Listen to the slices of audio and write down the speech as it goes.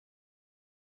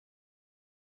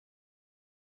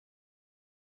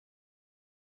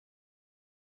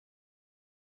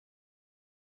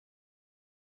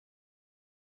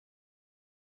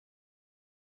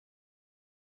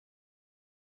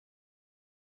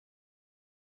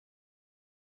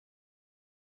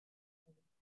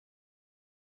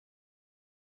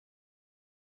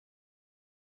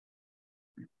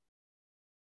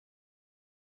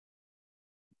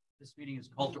This meeting is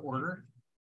called to order.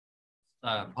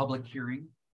 Public hearing,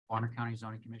 Bonner County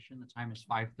Zoning Commission. The time is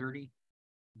 5:30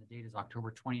 and the date is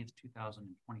October 20th,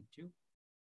 2022.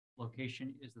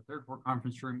 Location is the third floor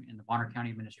conference room in the Bonner County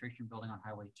Administration Building on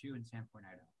Highway 2 in Sandpoint,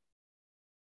 Idaho.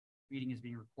 The meeting is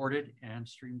being recorded and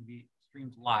streamed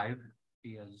live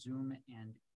via Zoom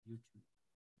and YouTube.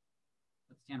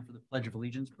 Let's stand for the Pledge of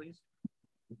Allegiance, please.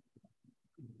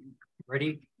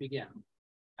 Ready? Begin.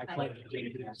 I pledge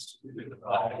allegiance to the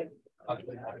flag of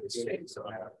the United States of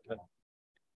America,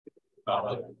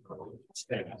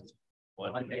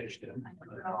 one nation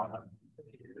under God,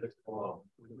 indivisible,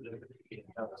 with liberty and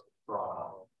justice for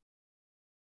all.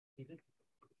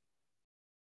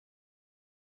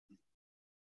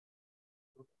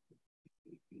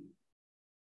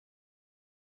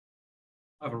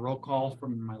 I have a roll call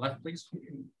from my left, please.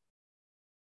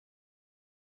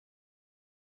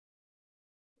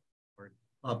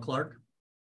 Clark.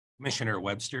 Commissioner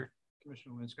Webster.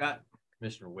 Commissioner Winscott.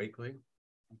 Commissioner Wakely.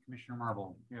 And Commissioner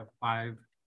Marble. We have 5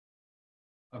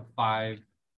 of 5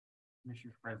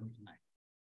 commissioners present tonight.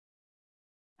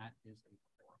 That is a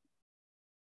quorum.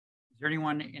 Is there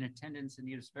anyone in attendance in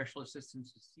need of special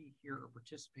assistance to see, hear, or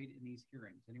participate in these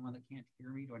hearings? Anyone that can't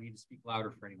hear me? Do I need to speak louder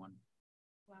for anyone?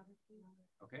 Louder, please.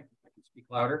 Okay, I can speak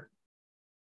louder.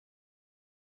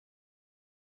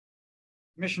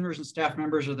 Commissioners and staff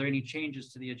members, are there any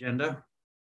changes to the agenda?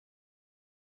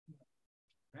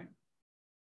 Okay.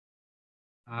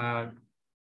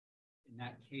 In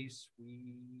that case, no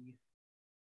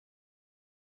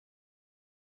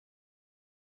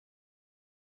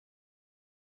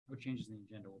changes in the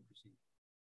agenda. We'll proceed.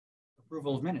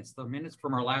 Approval of minutes. The minutes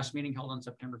from our last meeting held on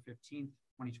September 15th,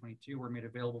 2022 were made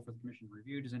available for the commission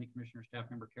review. Does any commissioner or staff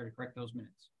member care to correct those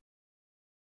minutes?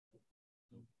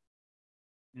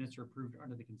 Minutes are approved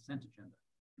under the consent agenda.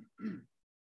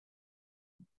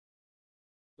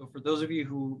 So for those of you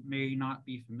who may not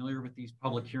be familiar with these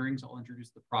public hearings, I'll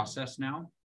introduce the process now.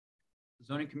 The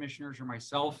zoning commissioners are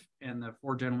myself and the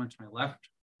 4 gentlemen to my left.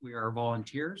 We are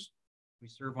volunteers. We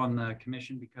serve on the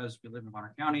commission because we live in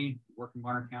Bonner County, we work in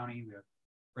Bonner County, we have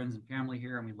friends and family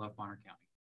here, and we love Bonner County.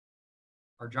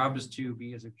 Our job is to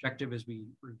be as objective as we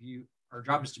review. Our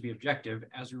job is to be objective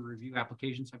as we review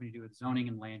applications having to do with zoning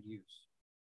and land use.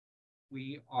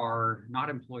 We are not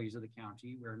employees of the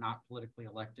county. We are not politically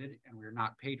elected, and we are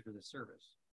not paid for this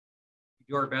service. We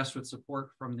do our best with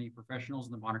support from the professionals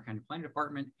in the Bonner County Planning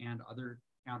Department and other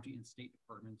county and state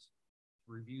departments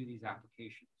to review these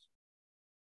applications.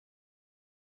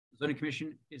 The Zoning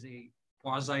Commission is a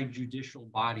quasi-judicial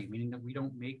body, meaning that we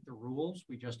don't make the rules,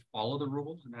 we just follow the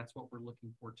rules, and that's what we're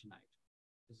looking for tonight.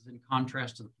 This is in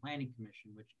contrast to the Planning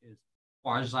Commission, which is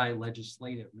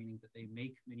quasi-legislative, meaning that they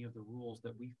make many of the rules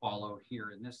that we follow here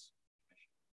in this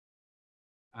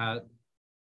commission.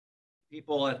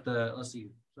 People at the, let's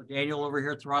see, so Daniel over here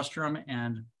at the rostrum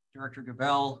and Director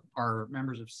Gabel are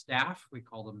members of staff. We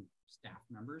call them staff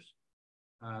members.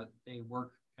 They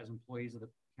work as employees of the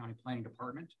County Planning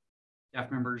Department. Staff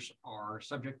members are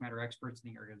subject matter experts in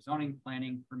the area of zoning,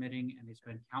 planning, permitting, and they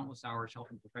spend countless hours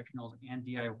helping professionals and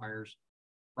DIYers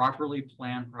properly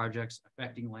plan projects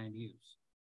affecting land use.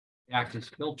 They act as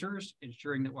filters,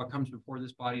 ensuring that what comes before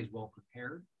this body is well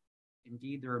prepared.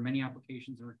 Indeed, there are many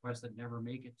applications and requests that never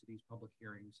make it to these public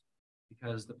hearings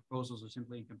because the proposals are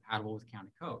simply incompatible with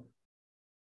county code.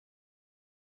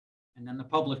 And then the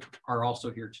public are also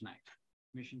here tonight.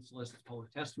 The commission solicits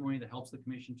public testimony that helps the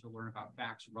commission to learn about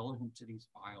facts relevant to these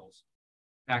files.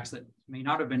 Facts that may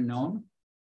not have been known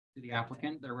to the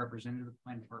applicant, their representative of the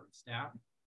planning department staff.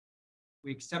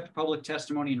 We accept public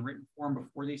testimony in written form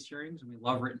before these hearings, and we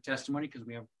love written testimony because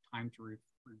we have time to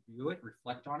review it,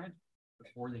 reflect on it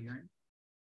before the hearing.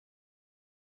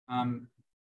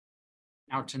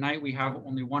 Now tonight we have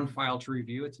only one file to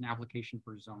review. It's an application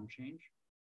for zone change.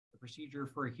 The procedure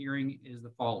for a hearing is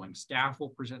the following. Staff will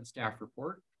present staff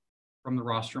report from the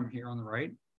rostrum here on the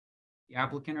right. The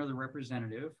applicant or the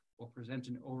representative will present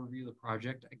an overview of the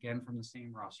project, again from the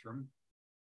same rostrum.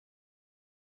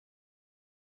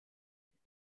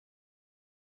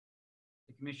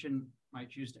 The commission might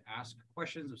choose to ask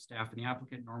questions of staff and the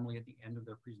applicant normally at the end of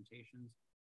their presentations.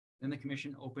 Then the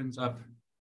commission opens up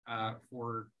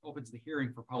opens the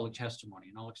hearing for public testimony,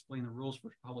 and I'll explain the rules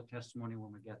for public testimony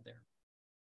when we get there.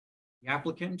 The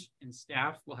applicant and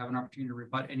staff will have an opportunity to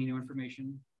rebut any new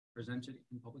information presented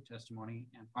in public testimony,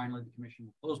 and finally the commission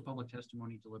will close public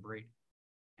testimony, deliberate,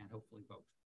 and hopefully vote.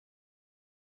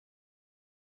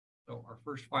 So our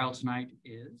first file tonight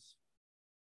is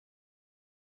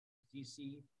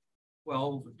ZC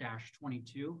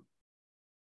 12-22,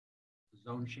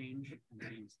 zone change, and the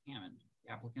name is Hammond.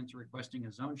 The applicants are requesting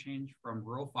a zone change from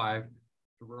rural 5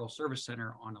 to Rural Service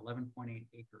Center on 11.8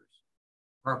 acres.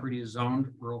 Property is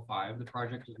zoned rural 5. The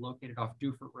project is located off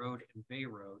Dufert Road and Bay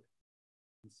Road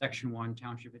in Section 1,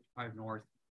 Township 55 North,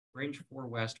 Range 4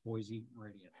 West, Boise,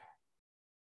 Meridian.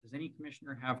 Does any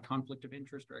commissioner have conflict of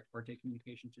interest or ex parte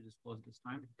communication to disclose at this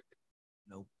time?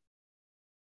 Nope.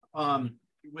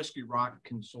 Whiskey Rock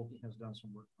Consulting has done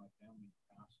some work for my family in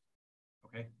the past.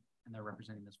 Okay, and they're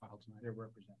representing this file tonight. They're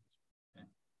representing. Okay.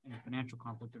 Any financial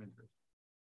conflict of interest?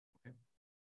 Okay.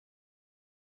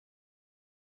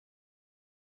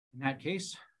 In that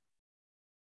case,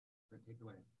 take it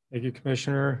away. Thank you,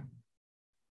 Commissioner.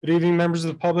 Good evening, members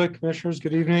of the public, commissioners.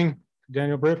 Good evening.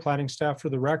 Daniel Britt, planning staff for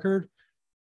the record.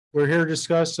 We're here to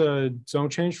discuss a zone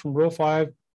change from Rural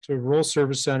 5 to Rural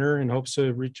Service Center in hopes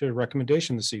to reach a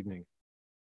recommendation this evening.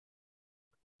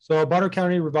 So Bonner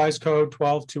County Revised Code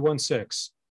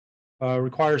 12216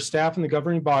 requires staff and the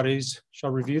governing bodies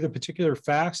shall review the particular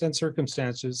facts and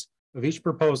circumstances of each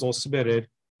proposal submitted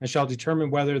and shall determine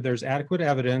whether there's adequate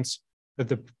evidence that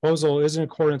the proposal is in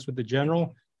accordance with the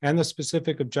general and the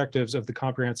specific objectives of the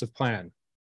comprehensive plan.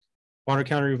 Bonner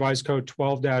County Revised Code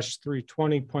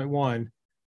 12-320.1.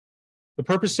 The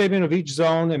purpose statement of each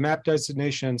zone and map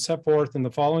designation set forth in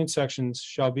the following sections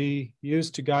shall be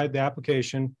used to guide the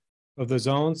application of the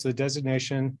zones, the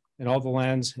designation, and all the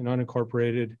lands in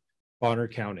unincorporated Bonner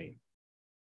County.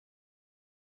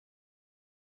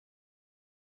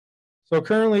 So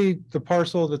currently the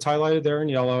parcel that's highlighted there in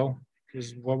yellow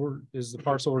is the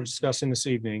parcel we're discussing this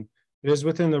evening. It is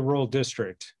within the rural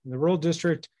district. And the rural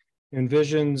district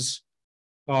envisions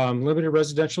limited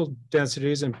residential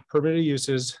densities and permitted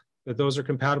uses that those are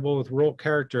compatible with rural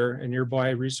character and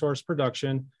nearby resource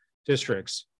production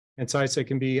districts and sites that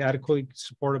can be adequately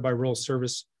supported by rural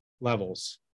service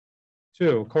levels.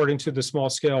 2, according to the small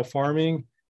scale farming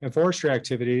and forestry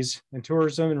activities and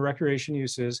tourism and recreation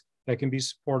uses that can be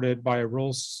supported by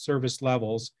rural service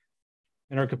levels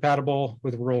and are compatible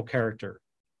with rural character.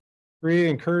 3,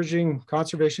 encouraging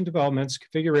conservation developments,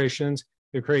 configurations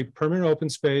that create permanent open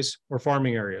space or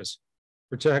farming areas,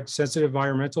 protect sensitive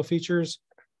environmental features,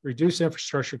 reduce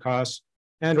infrastructure costs,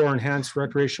 and or enhance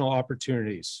recreational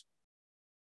opportunities.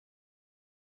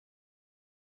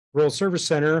 Rural Service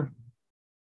Center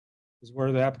is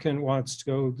where the applicant wants to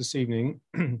go this evening.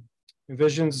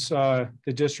 Envisions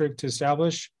the district to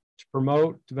establish, to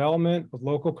promote development of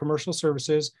local commercial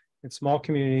services in small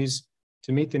communities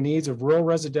to meet the needs of rural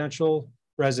residential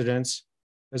residents,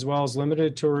 as well as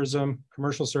limited tourism,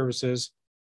 commercial services,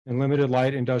 and limited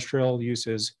light industrial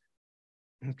uses,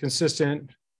 consistent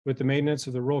with the maintenance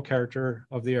of the rural character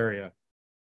of the area.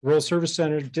 Rural Service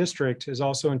Center District is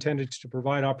also intended to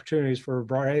provide opportunities for a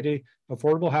variety of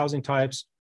affordable housing types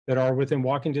that are within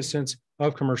walking distance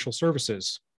of commercial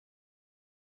services.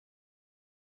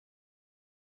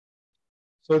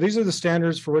 So these are the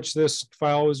standards for which this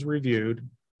file was reviewed.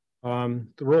 The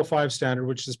Rural 5 standard,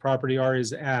 which this property area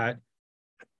is at,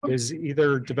 is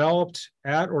either developed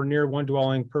at or near one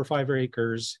dwelling per 5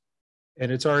 acres.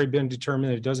 And it's already been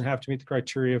determined that it doesn't have to meet the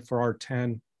criteria for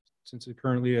R10 since it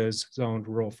currently is zoned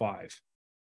Rural 5.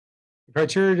 The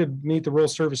criteria to meet the Rural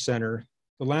Service Center,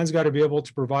 the land's got to be able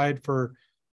to provide for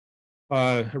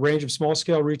a range of small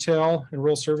scale retail and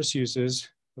rural service uses,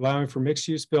 allowing for mixed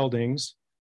use buildings,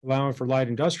 allowing for light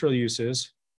industrial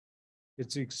uses.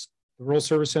 The Rural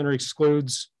Service Center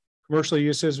excludes commercial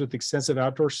uses with extensive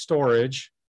outdoor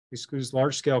storage, excludes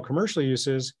large scale commercial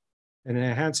uses, and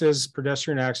enhances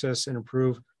pedestrian access and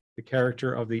improve the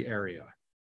character of the area.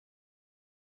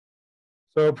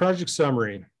 So project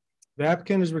summary. The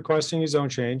applicant is requesting a zone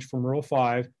change from Rural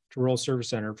 5 to Rural Service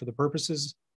Center for the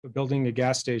purposes of building a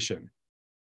gas station.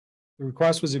 The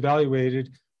request was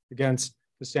evaluated against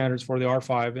the standards for the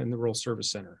R5 and the Rural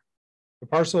Service Center. The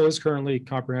parcel is currently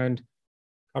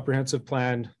comprehensive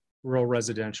planned rural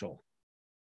residential.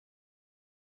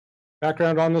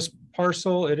 Background on this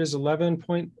parcel, it is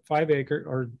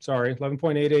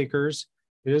 11.8 acres.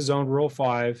 It is zoned Rural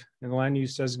 5, and the land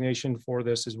use designation for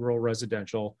this is rural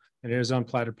residential, and it is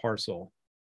unplatted parcel.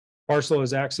 Parcel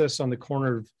is accessed on the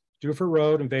corner of Dufert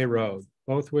Road and Bay Road,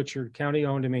 both which are county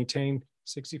owned and maintained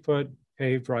 60-foot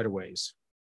paved right-of-ways.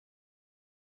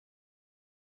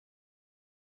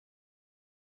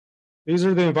 These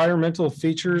are the environmental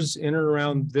features in and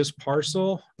around this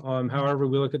parcel. However,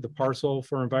 we look at the parcel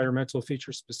for environmental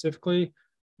features specifically.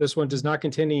 This one does not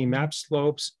contain any map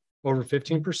slopes over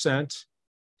 15%,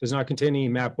 does not contain any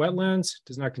map wetlands,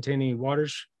 does not contain any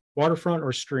waterfront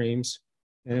or streams,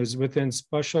 and is within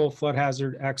special flood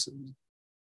hazard X,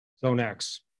 zone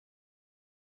X.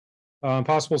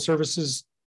 Possible services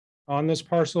on this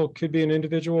parcel could be an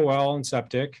individual well and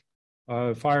septic.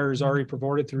 Fire is already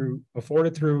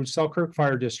afforded through Selkirk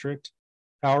Fire District,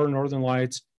 Power Northern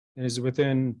Lights, and is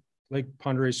within Lake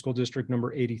Pend Oreille School District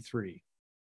number 83.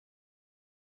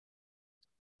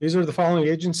 These are the following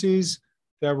agencies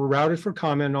that were routed for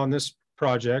comment on this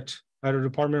project: Idaho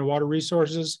Department of Water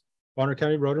Resources, Bonner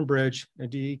County Road and Bridge,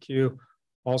 and DEQ.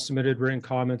 All submitted written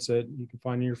comments that you can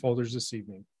find in your folders this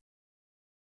evening.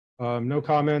 No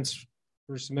comments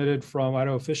were submitted from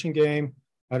Idaho Fish and Game,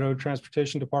 Idaho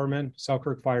Transportation Department,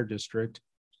 Selkirk Fire District,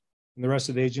 and the rest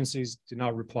of the agencies did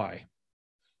not reply.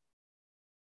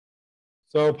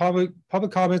 So public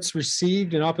comments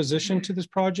received in opposition to this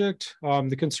project.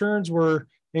 The concerns were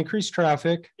increased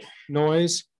traffic,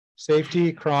 noise,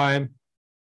 safety, crime,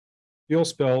 fuel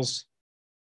spills,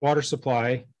 water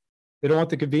supply. They don't want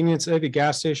the convenience of a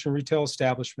gas station retail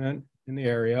establishment in the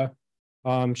area.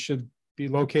 Should be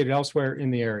located elsewhere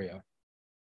in the area.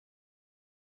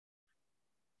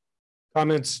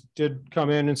 Comments did come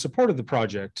in support of the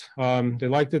project. They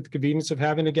like that the convenience of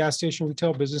having a gas station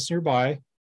retail business nearby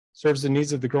serves the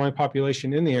needs of the growing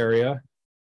population in the area,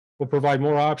 will provide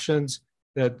more options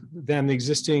than the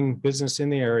existing business in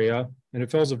the area, and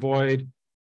it fills a void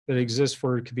that exists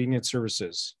for convenience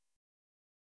services.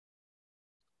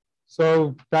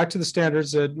 So back to the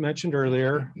standards that mentioned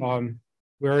earlier.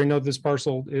 We already know this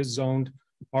parcel is zoned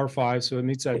R5, so it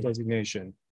meets that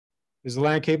designation. Is the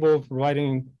land capable of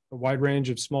providing a wide range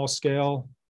of small scale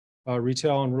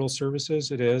retail and rural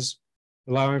services? It is.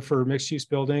 Allowing for mixed use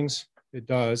buildings? It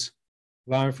does.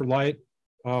 Allowing for light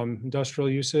industrial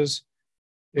uses?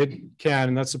 It can,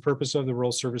 and that's the purpose of the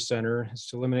Rural Service Center, is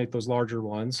to eliminate those larger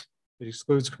ones. It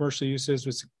excludes commercial uses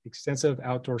with extensive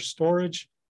outdoor storage,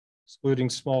 excluding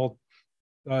small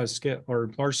scale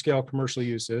or large scale commercial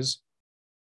uses.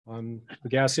 The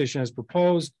gas station as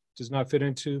proposed does not fit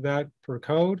into that per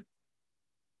code.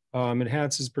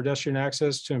 Enhances pedestrian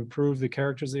access to improve the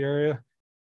characters of the area.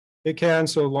 It can,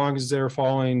 so long as they're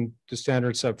following the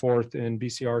standards set forth in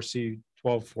BCRC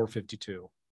 12452.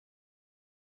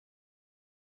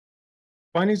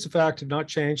 Findings of fact have not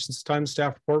changed since the time the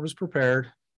staff report was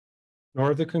prepared, nor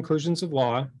have the conclusions of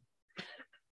law.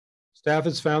 Staff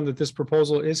has found that this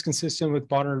proposal is consistent with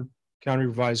Bonner County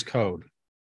Revised Code. I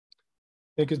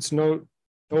think it's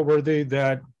noteworthy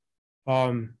that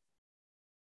the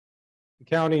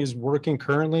county is working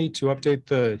currently to update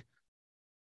the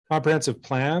comprehensive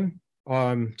plan.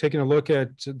 Taking a look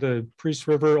at the Priest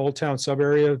River Old Town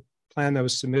subarea plan that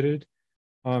was submitted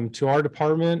to our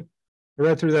department. I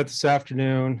read through that this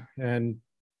afternoon and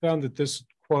found that this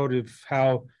quote of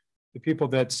how the people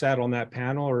that sat on that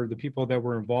panel or the people that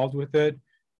were involved with it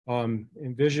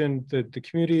envisioned that the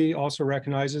community also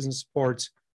recognizes and supports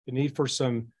the need for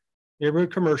some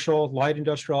neighborhood commercial light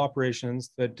industrial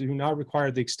operations that do not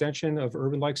require the extension of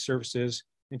urban-like services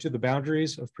into the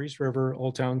boundaries of Priest River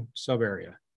Old Town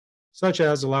subarea, such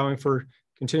as allowing for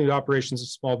continued operations of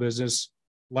small business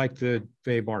like the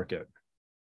Bay Market.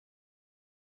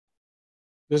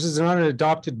 This is not an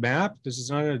adopted map. This is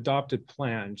not an adopted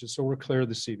plan, just so we're clear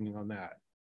this evening on that.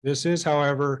 This is,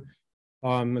 however, a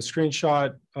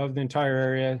screenshot of the entire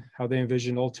area, how they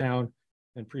envision Old Town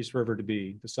and Priest River to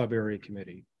be, the sub-area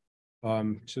committee.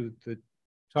 To the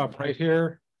top right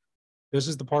here, this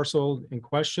is the parcel in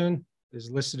question,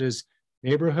 is listed as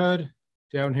neighborhood.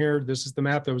 Down here, this is the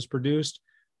map that was produced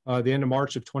the end of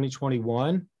March of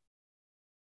 2021.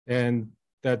 And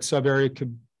that sub-area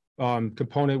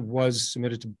component was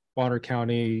submitted to Bonner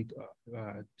County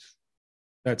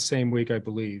that same week, I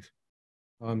believe.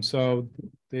 So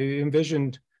they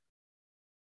envisioned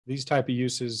these type of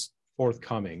uses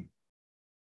forthcoming.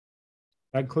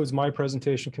 That concludes my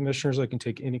presentation, commissioners. I can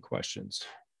take any questions.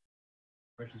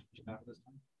 Questions for staff this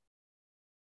time?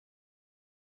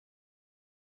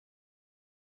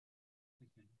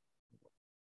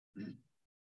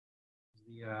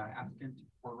 The applicant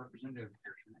or representative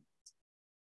here tonight.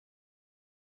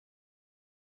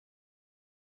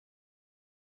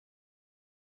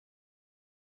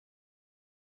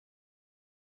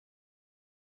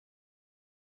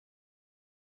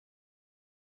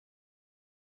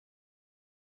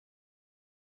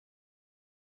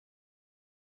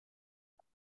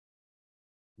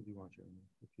 Do you want your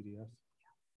PDF?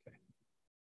 Okay.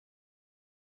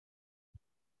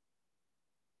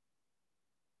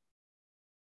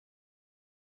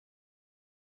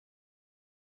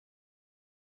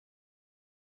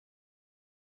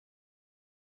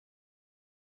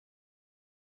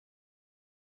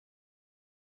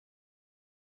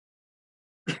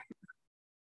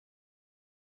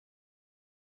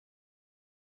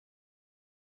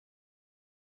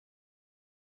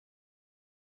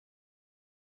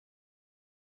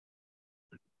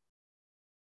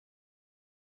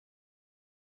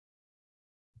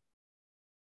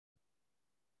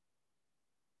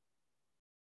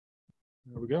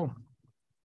 There we go.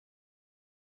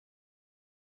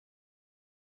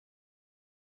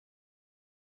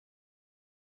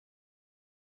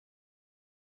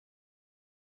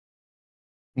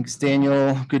 Thanks,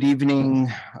 Daniel. Good evening,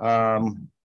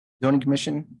 Zoning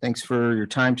Commission. Thanks for your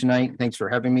time tonight. Thanks for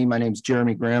having me. My name is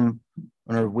Jeremy Grimm,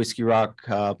 owner of Whiskey Rock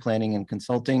Planning and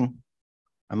Consulting.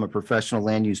 I'm a professional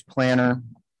land use planner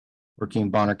working in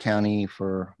Bonner County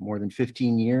for more than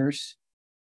 15 years.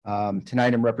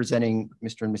 Tonight, I'm representing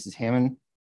Mr. and Mrs. Hammond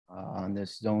on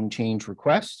this zone change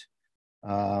request.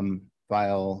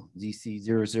 File ZC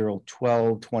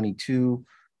 001222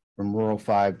 from Rural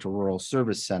 5 to Rural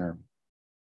Service Center.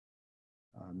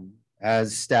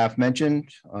 As staff mentioned,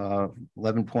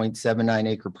 11.79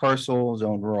 acre parcel,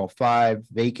 zone rural 5,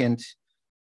 vacant.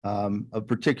 Of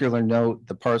particular note,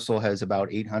 the parcel has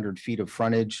about 800 feet of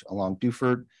frontage along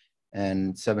Duford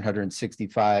and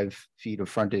 765 feet of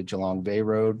frontage along Bay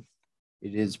Road.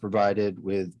 It is provided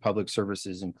with public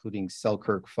services, including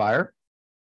Selkirk Fire.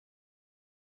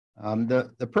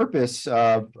 The purpose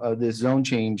of this zone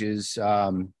change is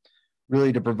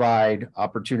really to provide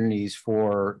opportunities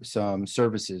for some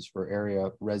services for area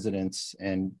residents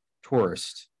and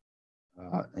tourists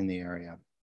in the area.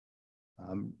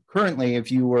 Currently,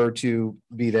 if you were to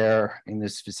be there in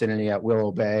this vicinity at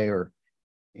Willow Bay or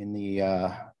in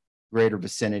the greater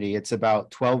vicinity, it's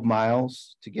about 12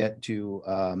 miles to get to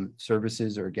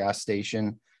services or gas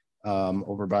station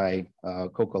over by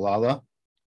Coquilala.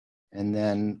 And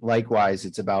then likewise,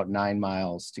 it's about 9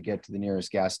 miles to get to the nearest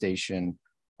gas station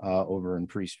over in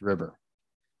Priest River.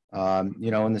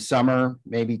 You know, in the summer,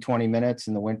 maybe 20 minutes.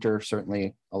 In the winter,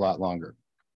 certainly a lot longer.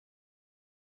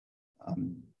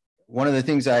 One of the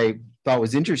things I thought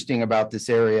was interesting about this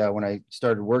area when I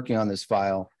started working on this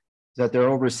file is that there are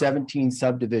over 17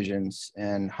 subdivisions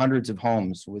and hundreds of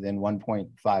homes within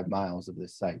 1.5 miles of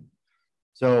this site.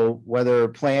 So whether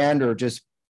planned or just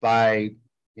by,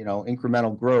 you know,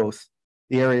 incremental growth,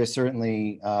 the area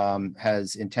certainly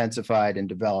has intensified and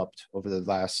developed over the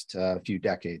last few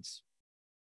decades.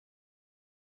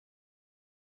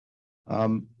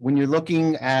 When you're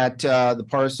looking at the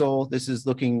parcel, this is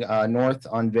looking north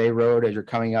on Bay Road as you're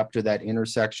coming up to that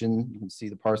intersection. You can see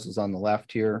the parcels on the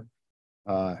left here.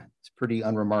 It's pretty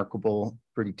unremarkable,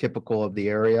 pretty typical of the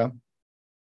area.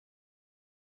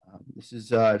 This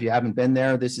is, if you haven't been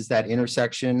there, this is that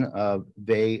intersection of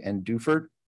Bay and Duford.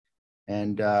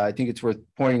 And I think it's worth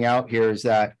pointing out here is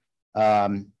that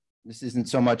this isn't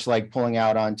so much like pulling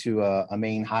out onto a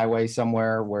main highway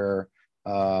somewhere where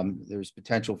there's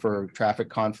potential for traffic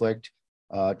conflict.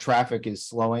 Traffic is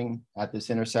slowing at this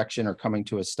intersection or coming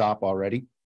to a stop already.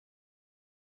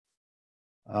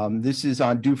 This is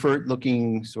on Duford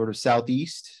looking sort of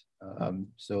southeast.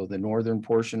 So the northern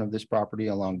portion of this property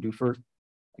along Duford.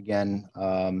 Again,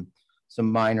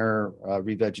 some minor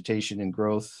revegetation and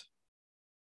growth.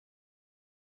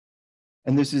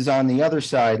 And this is on the other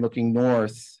side, looking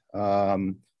north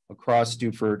across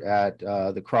Duford at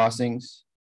the crossings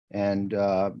and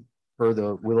per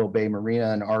the Willow Bay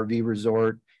Marina and RV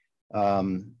Resort,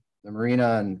 the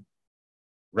marina and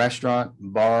restaurant,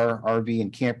 bar, RV,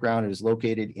 and campground is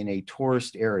located in a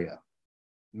tourist area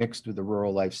mixed with the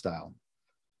rural lifestyle.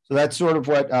 So that's sort of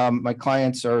what my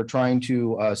clients are trying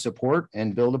to support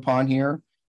and build upon here.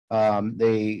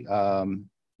 Mr.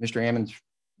 Hammond's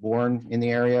born in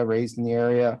the area, raised in the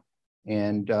area,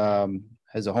 and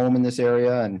has a home in this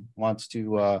area and wants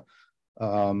to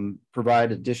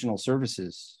provide additional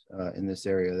services in this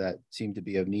area that seem to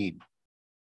be of need.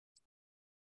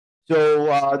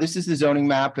 So this is the zoning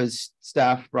map as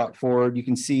staff brought forward. You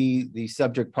can see the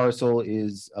subject parcel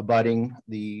is abutting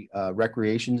the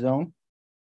recreation zone.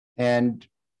 And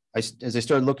as I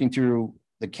started looking through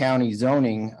the county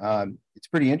zoning, it's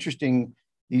pretty interesting.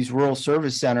 These rural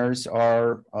service centers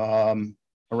are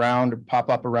pop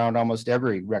up around almost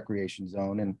every recreation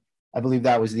zone. And I believe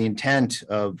that was the intent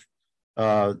of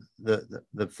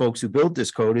the folks who built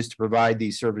this code, is to provide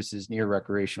these services near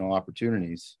recreational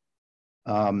opportunities.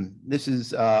 This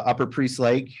is Upper Priest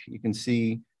Lake. You can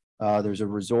see there's a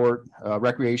resort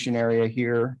recreation area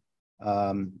here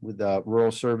with a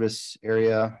rural service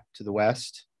area to the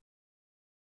west.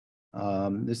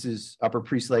 This is Upper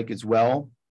Priest Lake as well.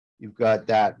 You've got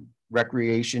that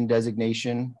recreation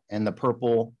designation, and the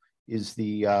purple is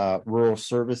the rural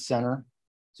service center.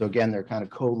 So again, they're kind of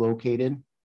co-located.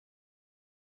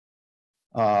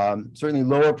 Certainly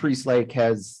Lower Priest Lake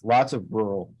has lots of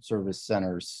rural service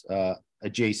centers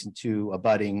adjacent to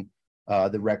abutting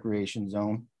the recreation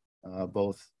zone,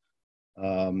 both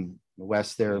the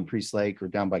west there in Priest Lake or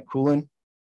down by Coolin.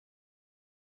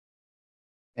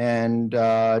 And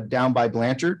down by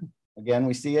Blanchard, again,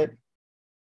 we see it.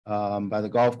 by the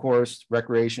golf course,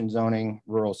 recreation zoning,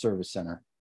 rural service center.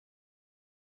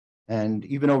 And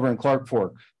even over in Clark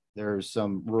Fork, there's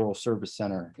some rural service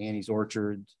center, Annie's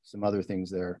Orchard, some other things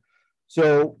there.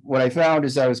 So what I found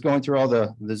as I was going through all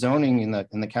the zoning in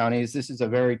the county is this is a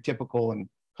very typical and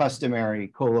customary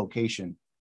co-location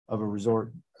of a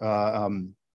resort,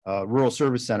 rural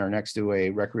service center next to a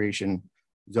recreation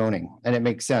zoning. And it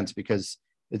makes sense because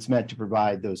it's meant to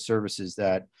provide those services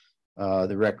that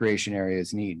the recreation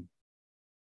areas need.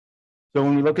 So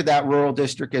when we look at that rural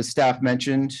district, as staff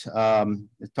mentioned,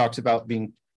 it talks about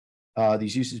being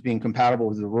these uses being compatible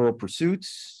with the rural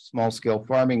pursuits, small scale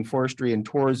farming, forestry, and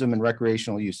tourism and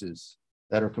recreational uses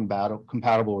that are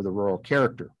compatible with the rural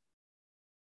character.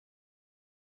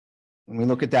 When we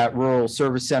look at that rural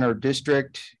service center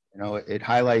district, it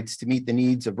highlights to meet the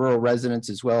needs of rural residents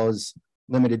as well as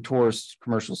limited tourist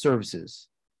commercial services.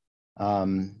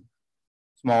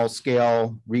 Small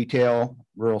scale retail,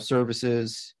 rural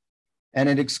services, and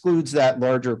it excludes that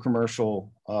larger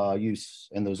commercial use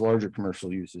and those larger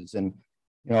commercial uses. And,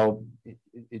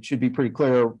 it should be pretty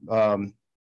clear, Mr.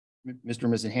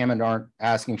 and Mrs. Hammond aren't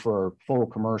asking for full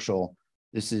commercial.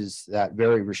 This is that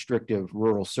very restrictive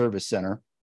rural service center.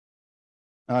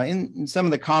 In some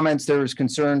of the comments, there was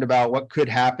concerned about what could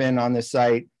happen on this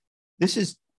site. This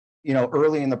is,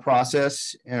 early in the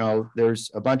process. There's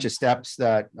a bunch of steps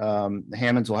that the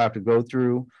Hammonds will have to go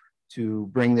through to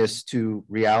bring this to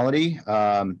reality.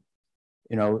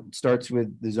 It starts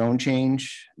with the zone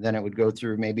change, then it would go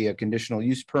through maybe a conditional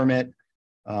use permit.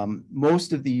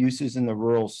 Most of the uses in the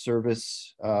rural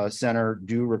service center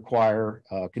do require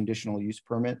a conditional use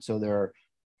permit. So there are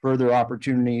further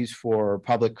opportunities for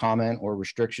public comment or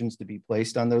restrictions to be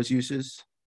placed on those uses.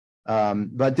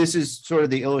 But this is sort of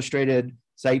the illustrated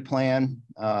site plan,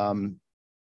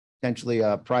 potentially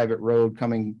a private road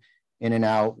coming in and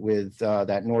out with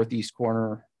that northeast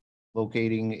corner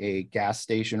locating a gas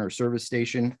station or service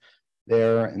station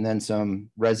there, and then some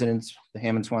residents. The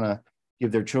Hammonds want to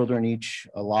give their children each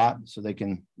a lot so they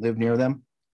can live near them.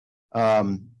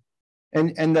 And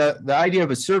the idea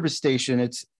of a service station,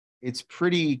 it's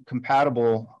pretty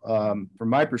compatible from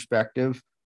my perspective.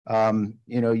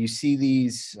 You see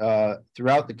these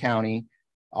throughout the county.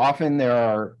 Often there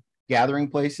are gathering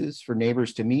places for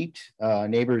neighbors to meet,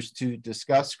 neighbors to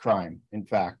discuss crime. In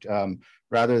fact,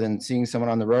 rather than seeing someone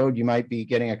on the road, you might be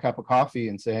getting a cup of coffee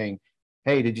and saying,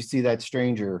 hey, did you see that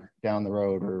stranger down the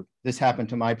road? Or this happened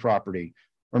to my property.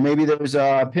 Or maybe there's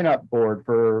a pinup board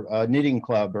for a knitting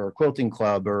club or a quilting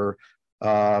club or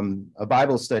a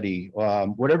Bible study,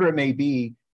 whatever it may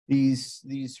be.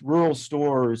 These rural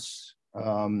stores,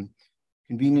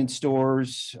 convenience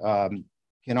stores,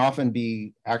 can often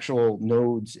be actual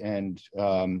nodes and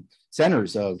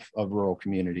centers of rural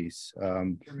communities.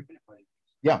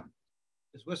 Yeah.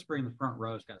 This whispering in the front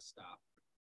row has got to stop.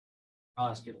 I'll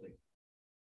ask you to leave.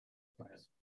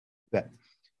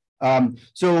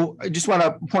 So I just want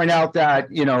to point out that,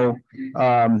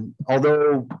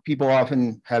 although people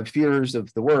often have fears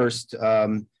of the worst,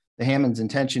 the Hammond's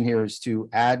intention here is to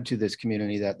add to this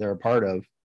community that they're a part of.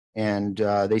 And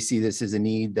they see this as a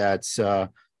need that's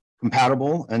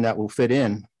compatible and that will fit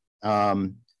in.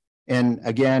 And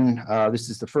again, this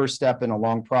is the first step in a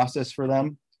long process for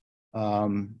them.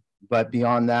 But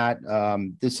beyond that,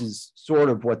 this is sort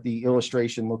of what the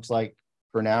illustration looks like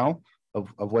for now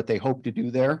of what they hope to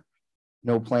do there.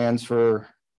 No plans for,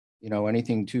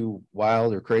 anything too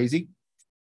wild or crazy.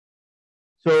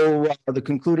 So the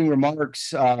concluding remarks,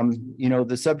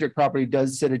 the subject property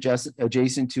does sit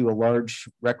adjacent to a large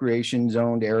recreation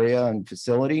zoned area and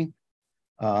facility.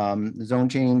 The zone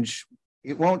change,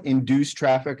 it won't induce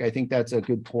traffic. I think that's a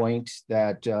good point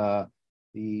that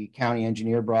the county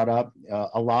engineer brought up.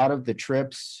 A lot of the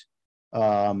trips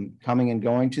coming and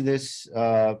going to this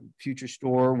future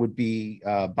store would be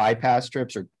bypass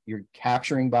trips, or you're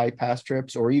capturing bypass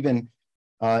trips, or even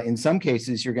in some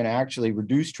cases, you're going to actually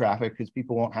reduce traffic because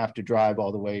people won't have to drive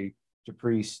all the way to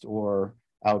Priest or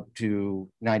out to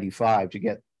 95 to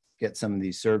get some of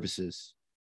these services.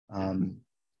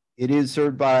 It is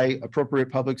served by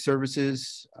appropriate public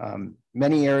services.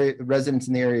 Many residents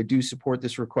in the area do support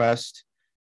this request.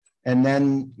 And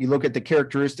then you look at the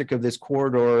characteristic of this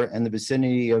corridor and the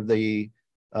vicinity of the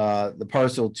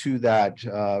parcel to that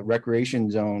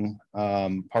recreation zone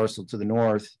parcel to the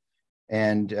north.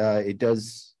 And it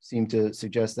does seem to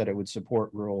suggest that it would support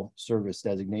rural service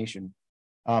designation.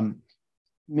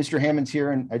 Mr. Hammond's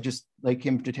here, and I'd just like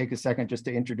him to take a second just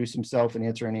to introduce himself and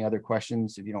answer any other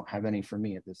questions if you don't have any for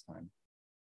me at this time.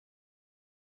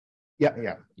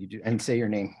 Yeah, you do, and say your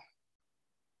name.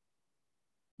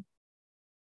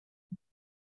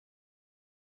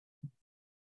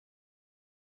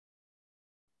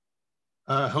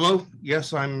 Hello.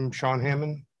 Yes, I'm Sean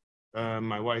Hammond.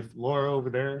 My wife Laura over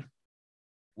there.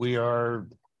 We are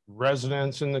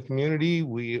residents in the community.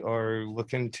 We are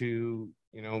looking to,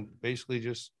 basically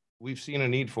just, we've seen a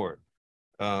need for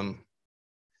it.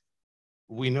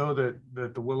 We know that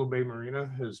the Willow Bay Marina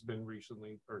has been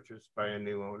recently purchased by a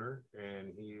new owner,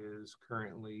 and he is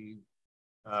currently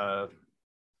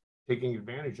taking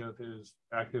advantage of his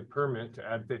active permit to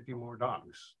add 50 more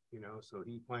docks. So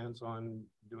he plans on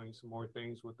doing some more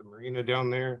things with the marina down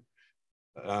there.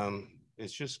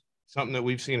 It's just something that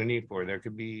we've seen a need for. There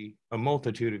could be a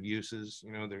multitude of uses.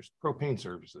 There's propane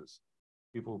services.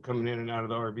 People coming in and out of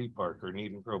the RV park are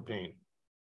needing propane.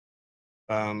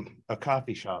 A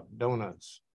coffee shop,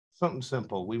 donuts, something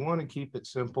simple. We want to keep it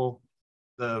simple.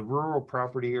 The rural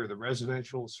property or the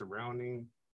residential surrounding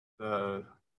the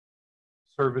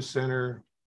service center,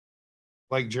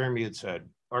 like Jeremy had said,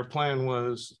 our plan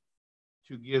was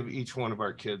to give each one of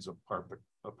our kids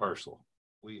a parcel.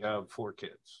 We have 4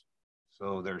 kids,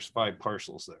 so there's 5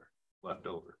 parcels there left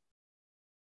over.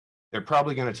 They're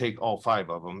probably going to take all 5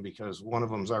 of them because one of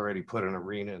them's already put an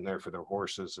arena in there for their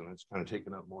horses, and it's kind of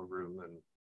taking up more room than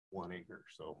 1 acre.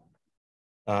 So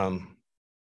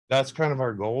that's kind of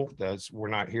our goal. We're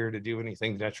not here to do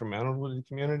anything detrimental to the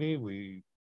community. We've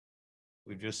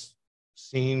just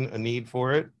seen a need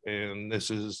for it, and this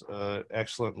is an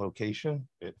excellent location.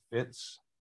 It fits.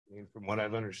 From what I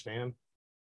understand,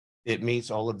 it meets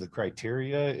all of the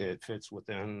criteria. It fits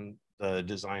within the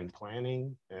design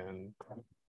planning, and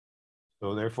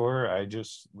so therefore I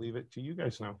just leave it to you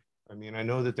guys now. I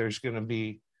know that there's going to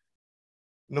be,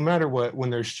 no matter what, when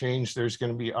there's change, there's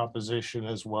going to be opposition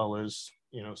as well as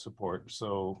support.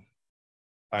 So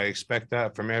I expect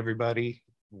that from everybody.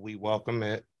 We welcome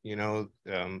it, and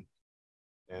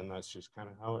that's just kind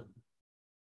of how it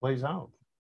plays out.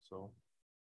 So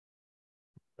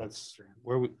that's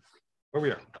where we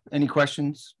are. Any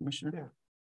questions, Commissioner? Yeah.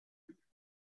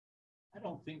 I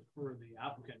don't think for the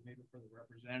applicant, maybe for the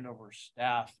representative or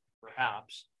staff,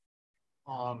 perhaps.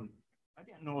 I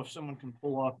didn't know if someone can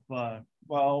pull up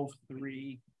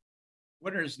 12.3.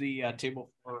 What is the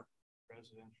table for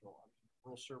residential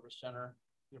rural service center?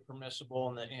 The permissible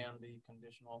and the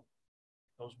conditional,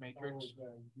 those matrix.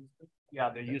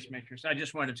 Yeah, the use matrix. I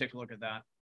just wanted to take a look at that.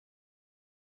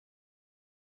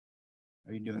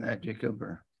 Are you doing that, Jacob,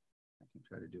 or I can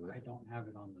try to do it? I don't have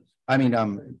it on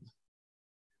this.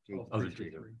 Jake, Oh,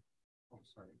 Jacob. Oh,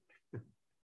 sorry.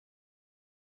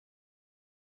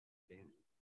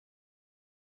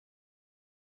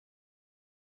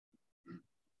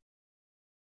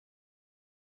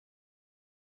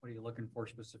 What are you looking for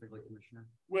specifically, Commissioner?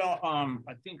 Well,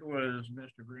 I think it was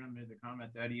Mr. Grimm made the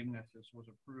comment that even if this was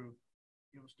approved,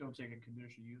 it will still take a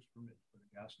conditional use permit for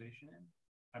the gas station in.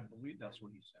 I believe that's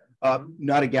what he said.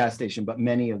 Not a gas station, but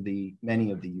many of the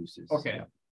uses. Okay. Yeah.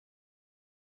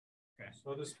 Okay.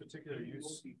 So this particular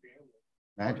use.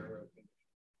 Imagine.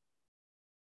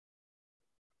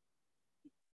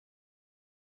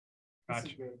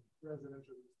 Gotcha.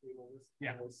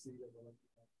 Yeah.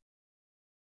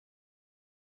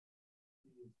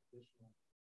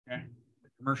 Okay. The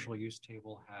commercial use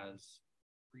table has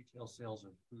retail sales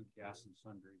of food, gas, and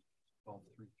sundries, 12.333.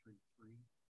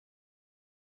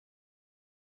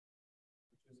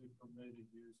 Which is a permitted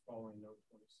use following note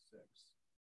 26.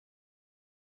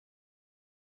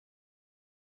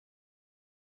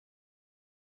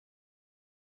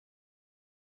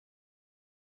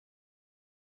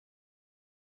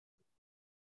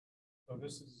 So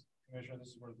this is, Commissioner, this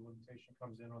is where the limitation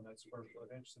comes in on that square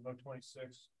footage. So note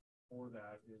 26 for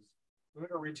that is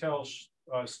food or retail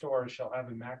stores shall have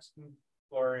a maximum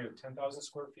floor area of 10,000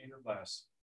 square feet or less.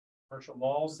 Commercial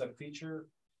malls that feature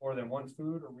more than one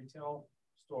food or retail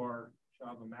store shall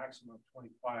have a maximum of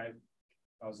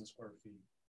 25,000 square feet.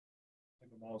 I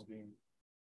think the mall is being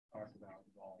talked about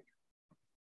involved.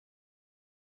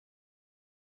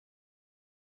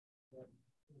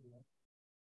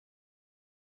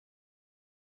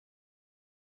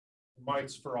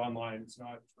 Mine's for online, it's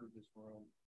not for this room.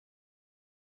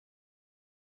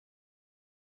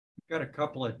 Got a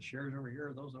couple of chairs over here.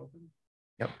 Are those open?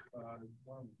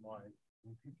 One of mine.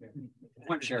 Okay.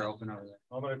 One chair open over there.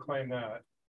 I'm going to claim that.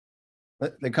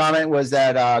 The comment was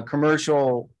that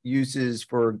commercial uses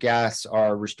for gas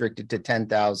are restricted to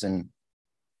 10,000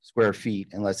 square feet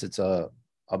unless it's a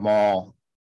mall,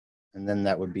 and then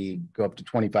that would go up to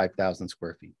 25,000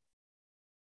 square feet.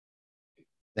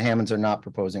 The Hammonds are not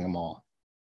proposing a mall.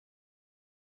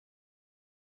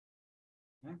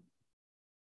 Okay.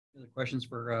 Any other questions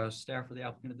for staff or the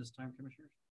applicant at this time,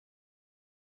 Commissioners?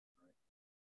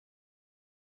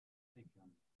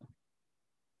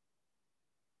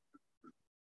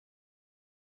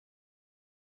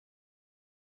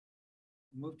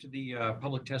 Move to the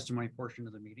public testimony portion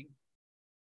of the meeting.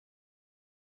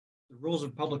 The rules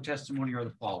of public testimony are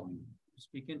the following.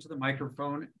 Speak into the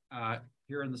microphone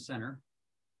here in the center,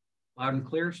 loud and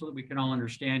clear, so that we can all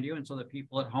understand you, and so that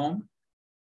people at home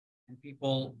and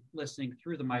people listening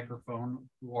through the microphone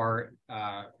who are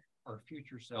our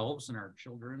future selves and our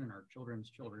children and our children's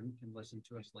children can listen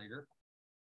to us later.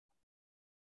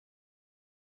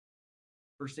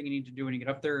 First thing you need to do when you get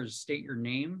up there is state your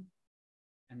name.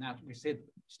 And that we say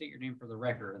state your name for the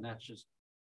record, and that's just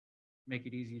make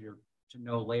it easy to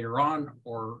know later on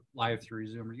or live through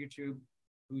Zoom or YouTube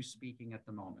who's speaking at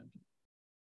the moment.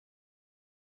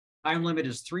 Time limit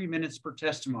is 3 minutes per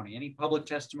testimony. Any public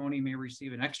testimony may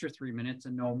receive an extra 3 minutes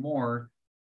and no more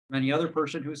from any other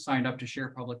person who signed up to share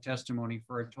public testimony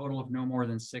for a total of no more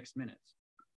than 6 minutes.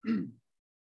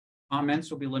 Comments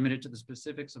will be limited to the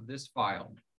specifics of this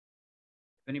file.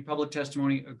 If any public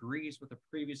testimony agrees with the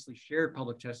previously shared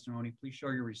public testimony, please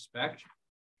show your respect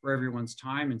for everyone's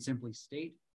time and simply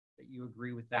state that you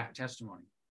agree with that testimony.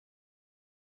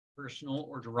 Personal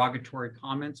or derogatory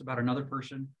comments about another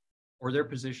person or their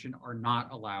position are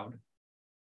not allowed.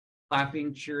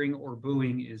 Clapping, cheering, or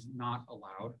booing is not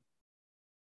allowed.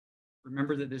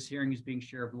 Remember that this hearing is being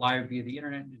shared live via the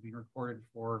internet and is being recorded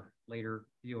for later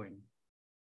viewing.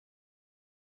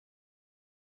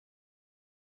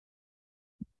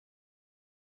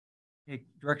 Hey,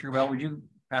 Director Bell, would you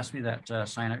pass me that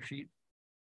sign-up sheet?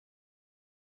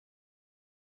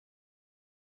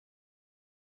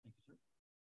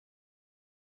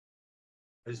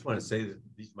 I just want to say that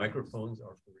these microphones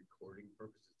are for recording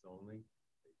purposes only.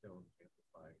 They don't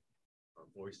amplify our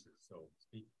voices. So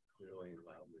speak clearly and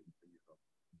loudly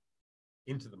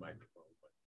into the microphone,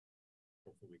 but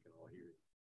hopefully we can all hear you.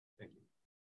 Thank you.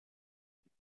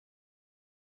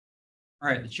 All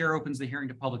right, the chair opens the hearing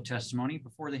to public testimony.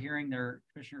 Before the hearing, their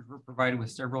commissioners were provided with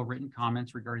several written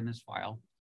comments regarding this file.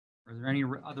 Are there any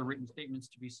other written statements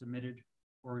to be submitted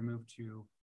before we move to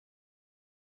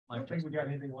I don't think we got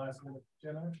anything last minute.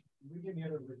 Jenna, did we get any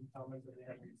other written comments that they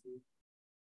haven't received?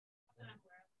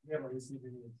 We haven't received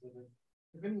any exhibits.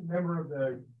 If any member of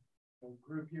the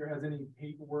group here has any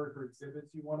paperwork or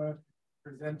exhibits you want to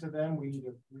present to them, we need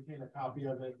to retain a copy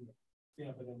of it and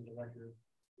stamp it into the record.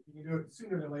 You can do it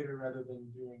sooner than later rather than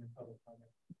doing a public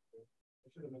comment. I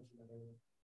should have mentioned that earlier.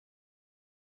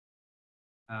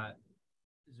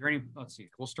 Is there any, let's see,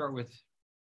 we'll start with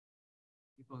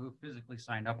people who physically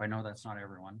signed up. I know that's not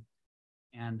everyone.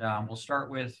 And we'll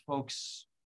start with folks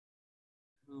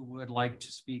who would like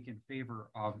to speak in favor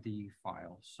of the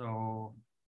file. So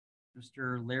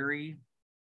Mr. Larry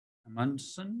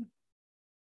Amundsen,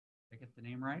 did I get the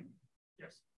name right?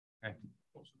 Yes. Okay.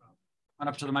 Come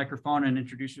up to the microphone and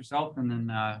introduce yourself, and then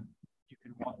you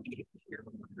can watch your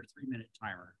 3-minute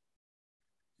timer.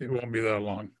 It won't be that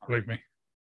long, believe me.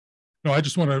 No, I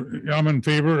just want to, I'm in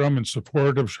favor, I'm in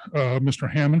support of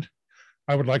Mr. Hammond.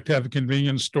 I would like to have a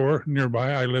convenience store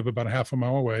nearby. I live about half a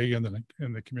mile away in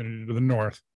the community to the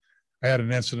north. I had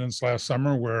an incident last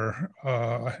summer where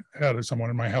I had someone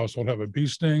in my household have a bee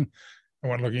sting. I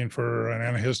went looking for an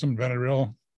antihistamine,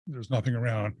 Benadryl. There's nothing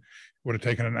around. It would have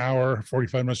taken an hour,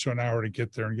 45 minutes to an hour to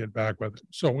get there and get back with it.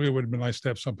 So it would have been nice to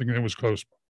have something that was close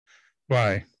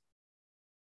by.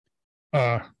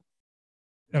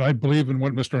 And I believe in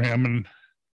what Mr. Hammond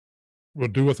will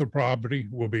do with the property,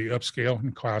 will be upscale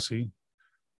and classy.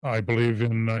 I believe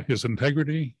in his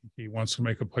integrity. He wants to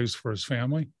make a place for his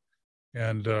family.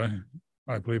 And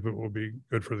I believe it will be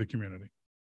good for the community.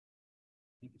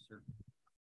 Thank you, sir.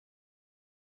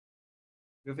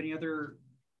 Do you have any other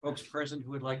folks present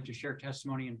who would like to share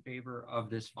testimony in favor of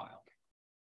this file,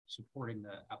 supporting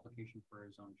the application for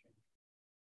a zone change?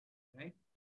 Okay.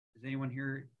 Is anyone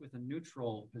here with a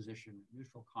neutral position,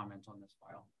 neutral comment on this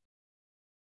file?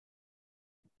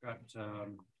 We've got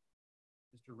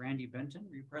Mr. Randy Benton.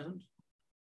 Are you present?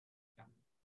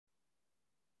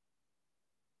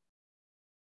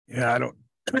 Yeah,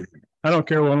 I don't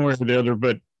care one way or the other,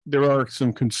 but there are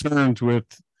some concerns with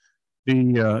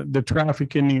the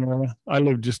traffic in the area. I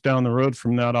live just down the road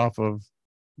from that off of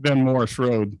Ben Morris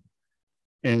Road.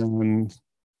 And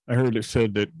I heard it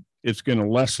said that it's going to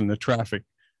lessen the traffic.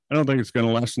 I don't think it's going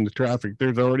to lessen the traffic.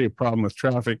 There's already a problem with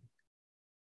traffic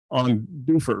on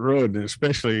Beaufort Road, and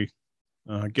especially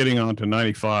getting onto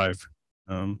 95.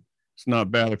 It's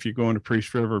not bad if you go into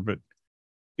Priest River, but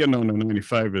getting onto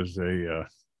 95 is a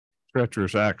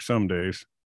treacherous act some days.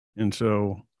 And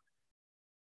so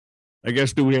I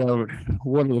guess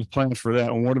what are the plans for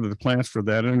that? And what are the plans for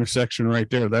that intersection right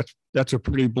there? That's a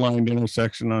pretty blind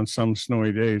intersection on some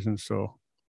snowy days.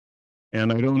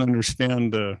 And I don't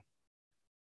understand the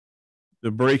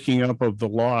breaking up of the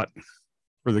lot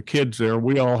for the kids there.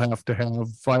 We all have to have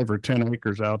 5 or 10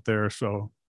 acres out there.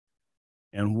 So,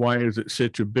 and why is it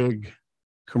such a big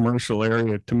commercial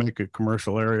area to make a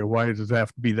commercial area? Why does it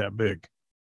have to be that big?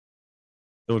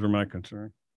 Those are my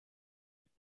concerns.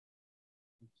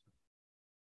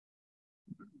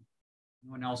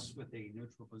 Anyone else with a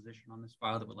neutral position on this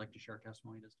file that would like to share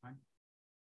testimony this time?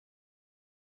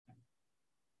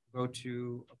 Go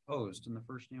to opposed, and the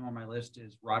first name on my list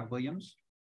is Rod Williams.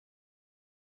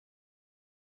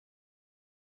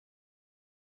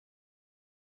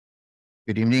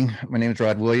 Good evening. My name is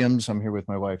Rod Williams. I'm here with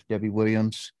my wife, Debbie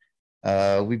Williams.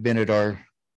 We've been at our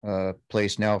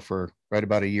place now for right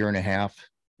about 1.5 years.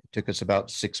 It took us about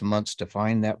 6 months to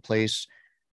find that place.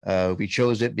 We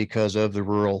chose it because of the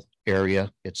rural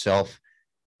area itself.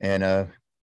 And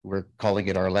we're calling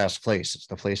it our last place. It's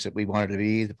the place that we wanted to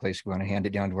be, the place we want to hand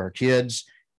it down to our kids.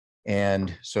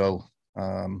 And so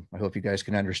I hope you guys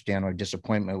can understand my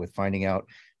disappointment with finding out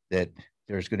that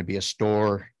there's going to be a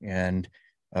store and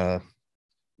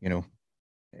you know,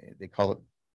 they call it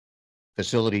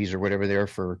facilities or whatever there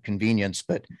for convenience,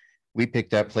 but we picked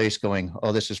that place going,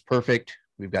 oh, this is perfect.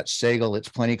 We've got Sagal, it's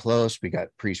plenty close. We got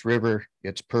Priest River,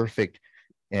 it's perfect.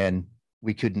 And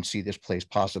we couldn't see this place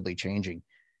possibly changing.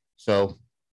 So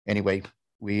anyway,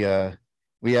 we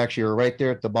actually are right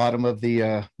there at the bottom of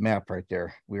the map right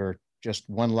there. We are just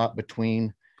one lot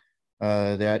between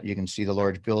that. You can see the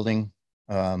large building.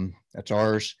 That's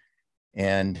ours.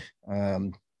 And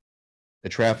the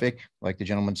traffic, like the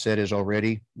gentleman said, is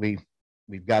already, we've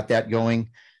got that going.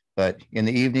 But in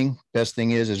the evening, best thing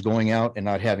is going out and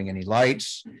not having any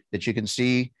lights that you can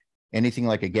see, anything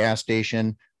like a gas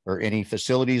station or any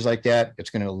facilities like that.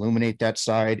 It's going to illuminate that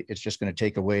side. It's just going to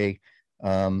take away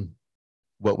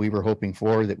what we were hoping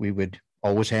for that we would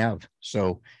always have.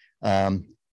 So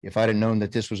if I'd have known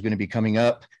that this was going to be coming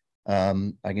up,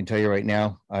 I can tell you right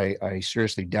now, I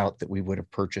seriously doubt that we would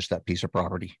have purchased that piece of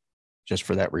property just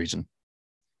for that reason.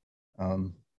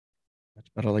 That's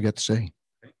about all I got to say.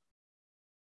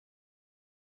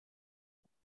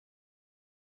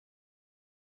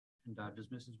 And does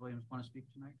Mrs. Williams want to speak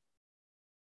tonight?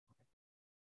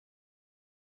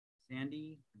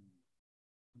 Sandy,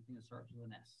 something that starts with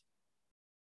an S.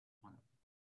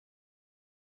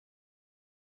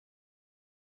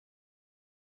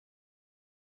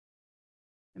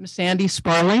 I'm Sandy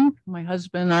Sparling. My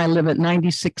husband and I live at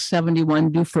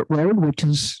 9671 Dufert Road, which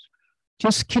is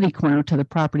just kitty corner to the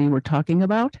property we're talking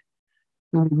about.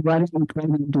 We live right on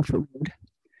Dufert Road.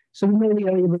 So we know the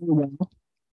area very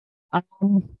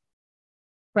well.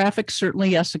 Traffic certainly,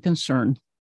 yes, a concern.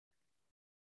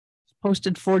 It's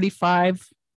posted 45.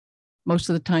 Most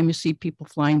of the time you see people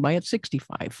flying by at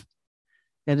 65.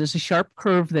 That is a sharp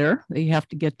curve there that you have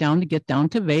to get down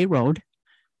to Vay Road.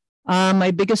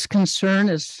 My biggest concern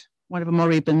is, one of them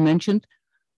already been mentioned,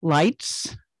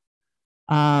 lights,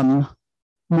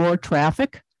 more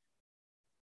traffic.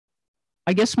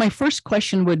 I guess my first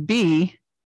question would be,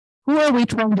 who are we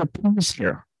trying to please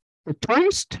here? The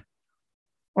tourist?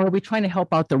 Or are we trying to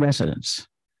help out the residents?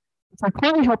 If we're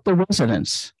trying to help the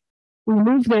residents, we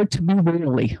move there to be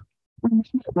really.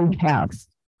 We have.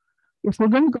 If we're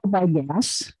going to go buy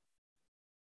gas,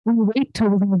 we wait till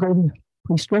we're going to go to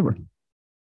Priest River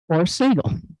or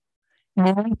Sagal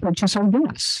and we purchase our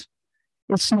gas.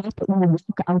 It's not that we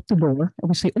walk out the door and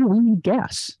we say, oh, we need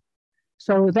gas.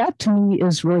 So that to me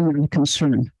is really a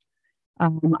concern.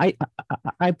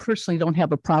 I personally don't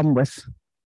have a problem with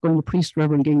going to Priest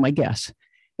River and getting my gas.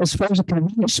 As far as the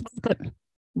convenience market,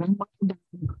 one mile down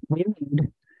Vay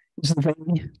Road is the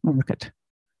Vay Market.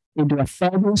 They do a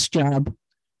fabulous job.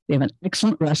 They have an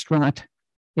excellent restaurant.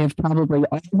 They have probably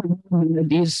all the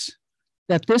amenities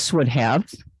that this would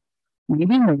have,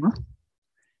 maybe more.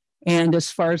 And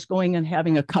as far as going and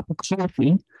having a cup of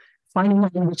coffee, finding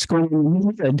out what's going on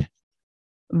needed,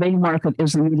 Vay Market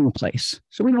is the meeting place.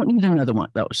 So we don't need another one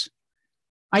of those.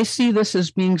 I see this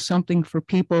as being something for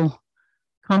people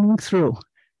coming through.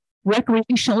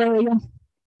 Recreational area,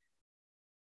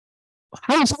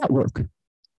 how does that work?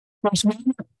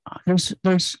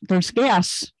 There's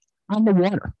gas on the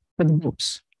water for the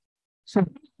boats. So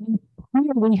who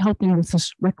are we helping with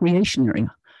this recreation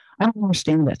area? I don't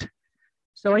understand it.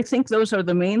 So I think those are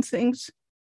the main things.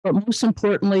 But most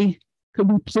importantly,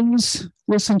 could we please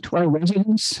listen to our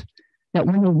residents that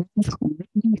want to live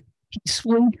really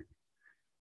peacefully?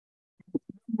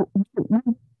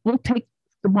 We'll take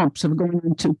the bumps of going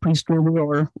into Priest River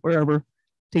or wherever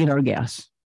to get our gas.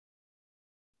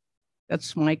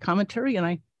 That's my commentary, and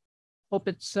I hope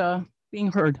it's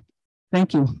being heard.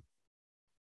 Thank you.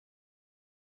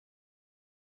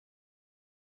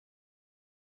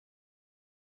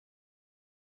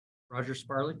 Roger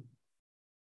Sparley.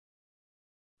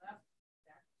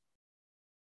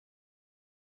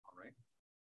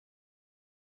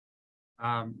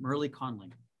 Merle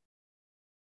Conley.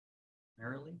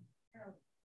 Merle?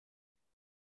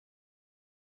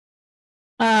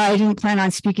 I didn't plan on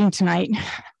speaking tonight,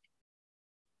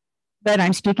 but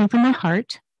I'm speaking from my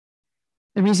heart.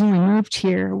 The reason we moved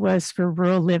here was for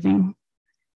rural living.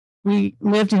 We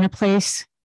lived in a place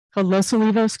called Los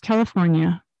Olivos,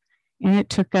 California, and it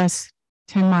took us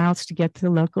 10 miles to get to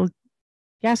the local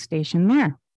gas station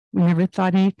there. We never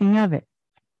thought anything of it.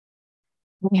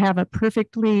 We have a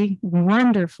perfectly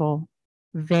wonderful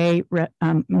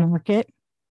market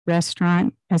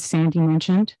restaurant, as Sandy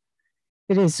mentioned.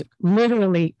 It is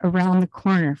literally around the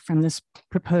corner from this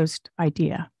proposed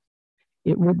idea.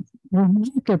 It would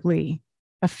remarkably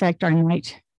affect our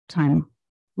nighttime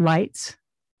lights,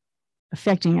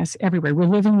 affecting us everywhere. We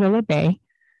live in Willow Bay.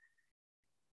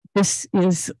 This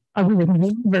is, I would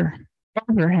never,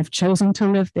 ever have chosen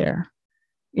to live there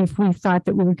if we thought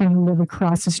that we were going to live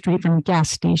across the street from a gas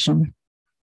station.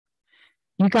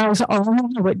 You guys all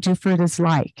know what Duford is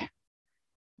like.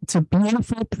 It's a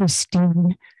beautiful,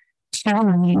 pristine,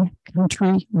 charming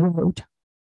country road.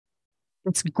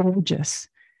 It's gorgeous.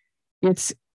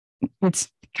 It's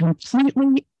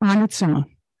completely on its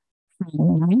own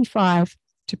from 95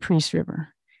 to Priest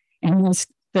River. And as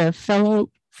the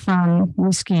fellow from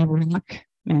Whiskey Rock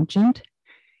mentioned,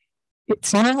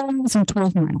 it's 9 miles and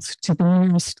 12 miles to the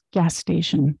nearest gas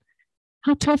station.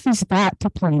 How tough is that to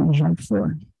plan ahead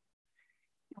for?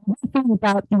 Nothing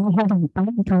about having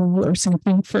a bill or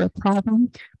something for a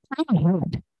problem. Plan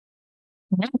ahead.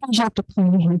 Maybe you have to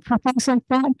plan ahead for things like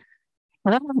that.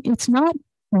 Well, it's not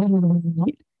really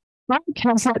right. Mark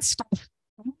has that stuff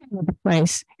all over the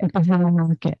place at the very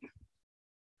market.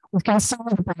 We've got some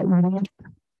of that.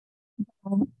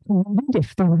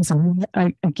 If there was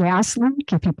a gas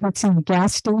leak, if you put in a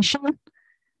gas station,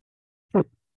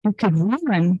 it could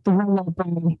ruin the Willow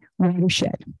Bay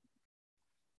watershed.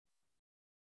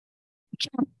 I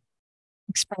can't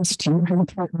express to you how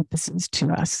important this is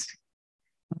to us.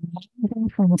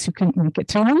 Friends who couldn't make it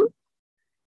to him.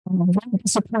 I'm very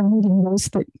disappointed in those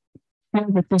that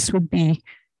feel that this would be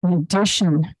an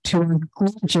addition to a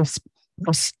gorgeous,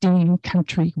 pristine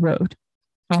country road.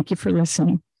 Thank you for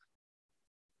listening.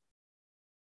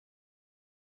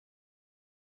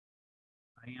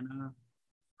 Diana,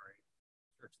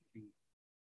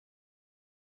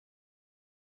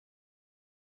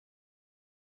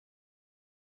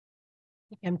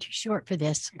 I'm too short for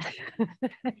this.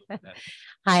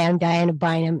 Hi, I'm Diana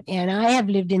Bynum, and I have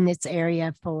lived in this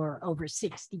area for over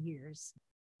 60 years.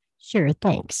 Sure,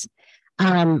 thanks.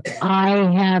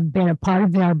 I have been a part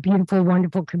of our beautiful,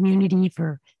 wonderful community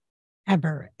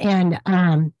forever. And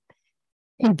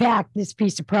in fact, this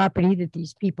piece of property that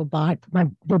these people bought,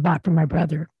 they bought from my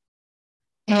brother.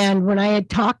 And when I had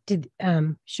talked to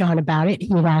Sean about it,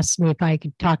 he had asked me if I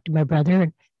could talk to my brother.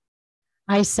 And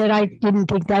I said I didn't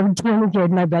think that would do any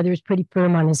good. My brother was pretty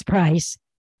firm on his price.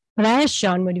 But I asked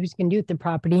Sean what he was going to do with the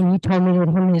property, and he told me that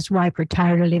him and his wife were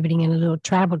tired of living in a little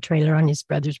travel trailer on his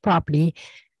brother's property.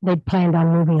 They'd planned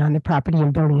on moving on the property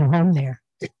and building a home there.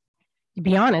 To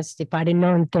be honest, if I'd have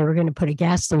known that they were going to put a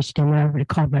gas station in there, I would have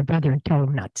called my brother and told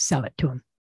him not to sell it to him.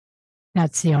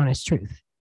 That's the honest truth.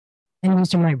 And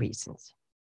these are my reasons.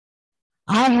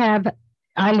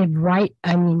 I live right,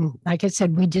 like I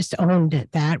said, we just owned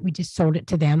that. We just sold it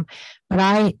to them. But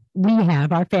our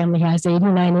family has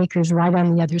 89 acres right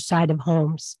on the other side of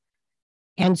homes.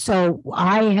 And so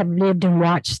I have lived and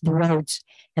watched the roads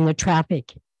and the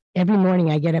traffic. Every morning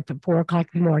I get up at 4 o'clock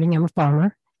in the morning. I'm a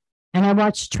farmer. And I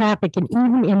watch traffic. And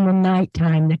even in the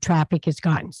nighttime, the traffic has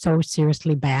gotten so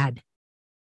seriously bad.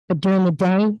 But during the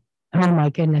day, oh my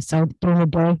goodness. So during the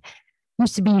day,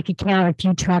 used to be you could count a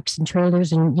few trucks and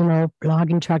trailers and,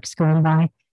 logging trucks going by.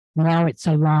 Now it's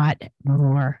a lot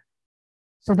more.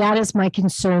 So that is my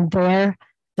concern there.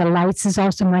 The lights is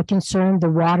also my concern. The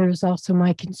water is also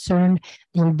my concern.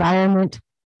 The environment.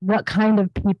 What kind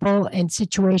of people and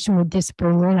situation would this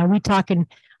bring in? Are we talking,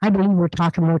 I believe we're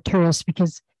talking more tourists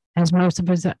because, as most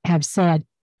of us have said,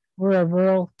 we're a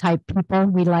rural type people.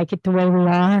 We like it the way we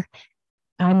are.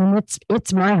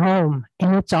 It's my home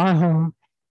and it's our home.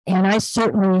 And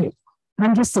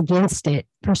I'm just against it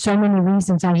for so many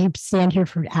reasons. I could stand here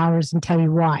for hours and tell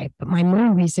you why. But my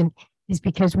main reason is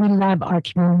because we love our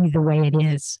community the way it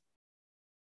is.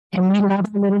 And we love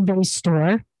our little day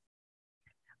store.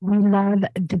 We love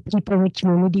the people in the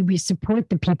community. We support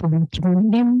the people in the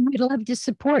community. And we love to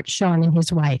support Sean and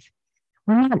his wife.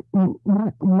 We're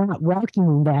not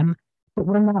welcoming them, but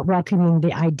we're not welcoming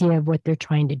the idea of what they're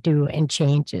trying to do and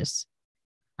changes.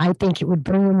 I think it would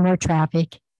bring in more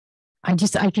traffic. I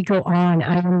could go on.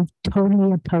 I am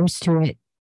totally opposed to it.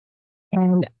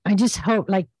 And I just hope,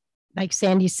 like like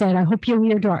Sandy said, I hope you'll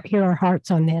hear our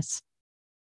hearts on this,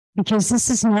 because this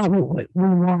is not what we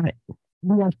want.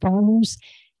 We are farmers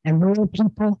and rural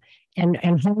people and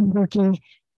hardworking,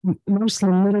 mostly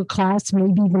middle class,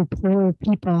 maybe even poorer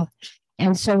people.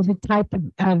 And so the type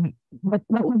of what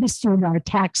will this do to our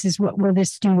taxes? What will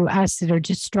this do to us that are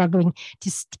just struggling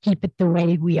to keep it the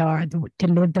way we are, to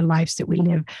live the lives that we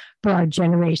live for our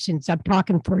generations? I'm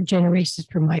talking for generations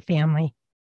for my family.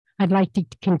 I'd like to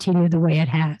continue the way it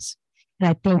has. And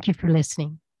I thank you for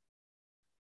listening.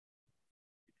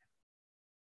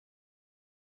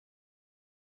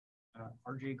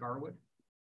 RJ Garwood.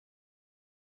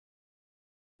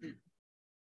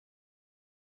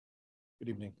 Good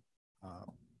evening.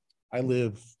 I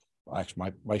live,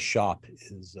 actually, my shop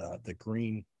is the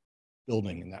green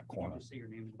building in that corner.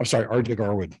 I'm sorry, RJ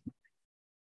Garwood.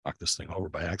 Knocked this thing over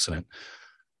by accident.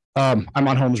 I'm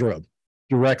on Holmes Road,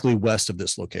 directly west of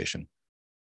this location.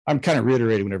 I'm kind of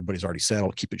reiterating what everybody's already said.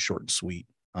 I'll keep it short and sweet.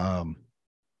 We're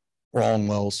all in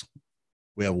wells.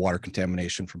 We have water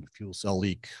contamination from a fuel cell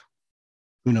leak.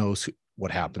 Who knows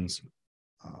what happens?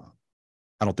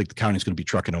 I don't think the county's going to be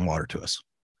trucking in water to us,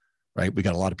 right? We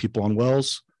got a lot of people on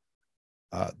wells.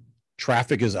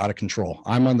 Traffic is out of control.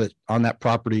 I'm on that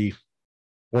property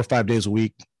 4 or 5 days a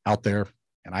week out there,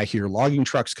 and I hear logging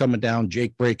trucks coming down,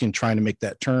 Jake braking, trying to make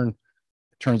that turn.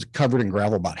 It turns covered in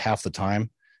gravel about half the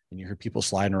time, and you hear people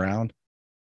sliding around.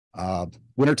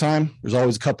 Wintertime, there's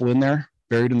always a couple in there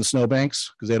buried in the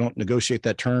snowbanks because they don't negotiate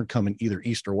that turn coming either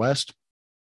east or west.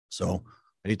 So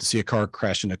I hate to see a car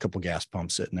crash into a couple gas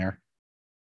pumps sitting there.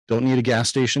 Don't need a gas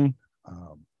station.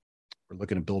 We're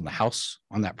looking at building a house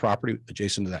on that property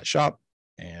adjacent to that shop,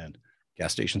 and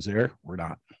gas stations there. We're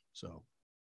not. So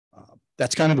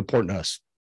that's kind of important to us.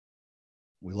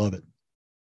 We love it.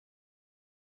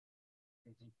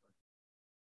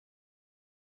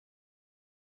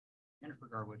 Jennifer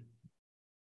Garwood.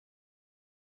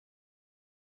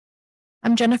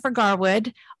 I'm Jennifer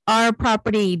Garwood. Our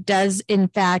property does in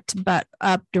fact butt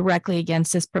up directly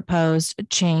against this proposed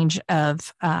change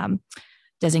of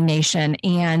designation.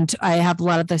 And I have a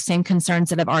lot of the same concerns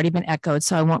that have already been echoed,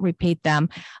 so I won't repeat them.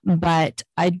 But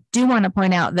I do want to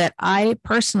point out that I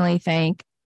personally think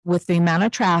with the amount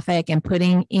of traffic and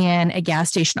putting in a gas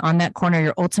station on that corner,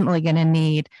 you're ultimately going to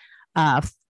need a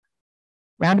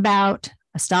roundabout,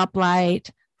 a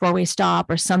stoplight, four-way stop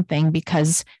or something,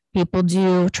 because people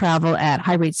do travel at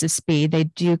high rates of speed. They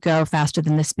do go faster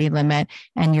than the speed limit,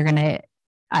 and you're going to,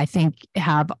 I think,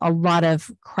 have a lot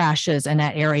of crashes in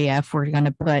that area if we're going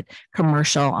to put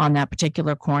commercial on that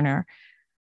particular corner.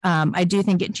 I do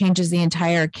think it changes the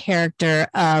entire character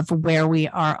of where we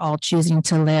are all choosing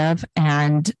to live,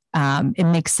 and it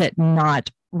makes it not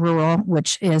rural,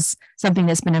 which is something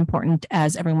that's been important,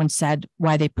 as everyone said,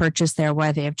 why they purchased there,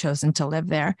 why they have chosen to live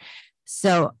there.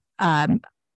 So I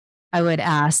would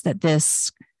ask that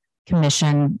this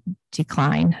commission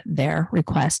decline their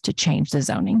request to change the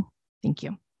zoning. Thank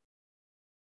you.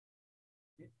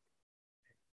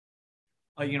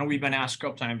 We've been asked a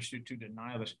couple times to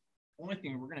deny this. The only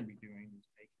thing we're going to be doing is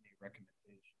making a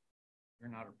recommendation.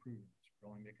 We're not approving this. We're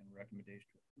only making a recommendation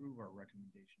to approve our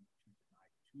recommendation to deny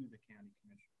to the county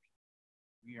commissioners.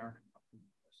 We aren't approving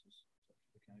this. This is up to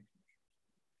the county commissioners.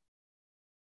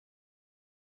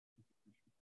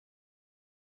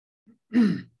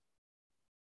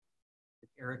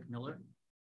 Eric Miller.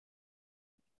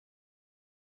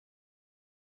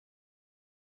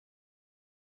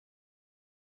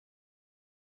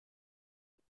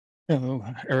 Hello,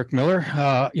 Eric Miller.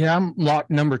 Yeah, I'm lot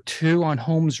number 2 on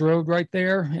Holmes Road right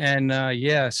there. And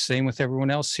yeah, same with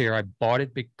everyone else here. I bought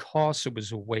it because it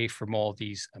was away from all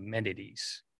these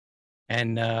amenities.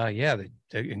 And yeah,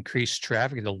 the increased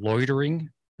traffic, the loitering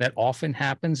that often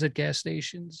happens at gas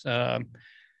stations.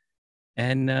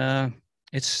 And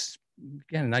it's,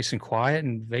 again, nice and quiet,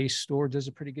 and Vase Store does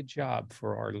a pretty good job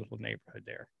for our little neighborhood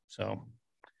there. So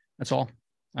that's all.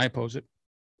 I oppose it.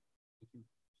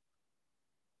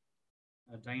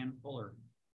 Diane Fuller.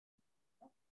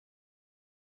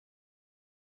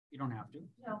 You don't have to.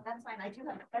 No, that's fine. I do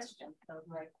have a question. So,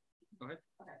 right. Go ahead.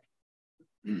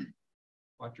 Okay.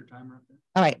 Watch your timer up there.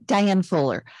 All right, Diane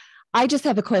Fuller. I just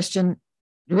have a question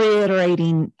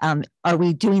reiterating, are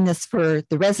we doing this for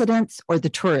the residents or the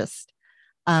tourists?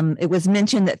 It was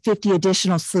mentioned that 50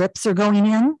 additional slips are going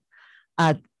in.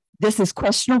 This is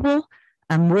questionable.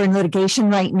 We're in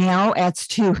litigation right now as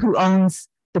to who owns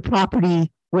the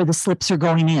property where the slips are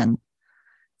going in.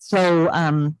 So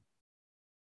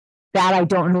that I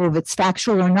don't know if it's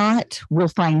factual or not. We'll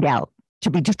find out, to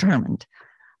be determined.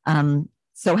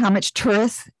 So how much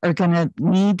tourists are going to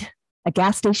need a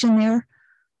gas station there?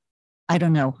 I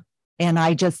don't know. And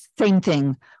I just, same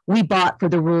thing. We bought for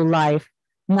the rural life,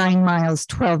 9 miles,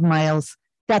 12 miles.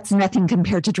 That's nothing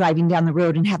compared to driving down the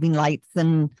road and having lights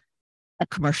and a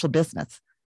commercial business.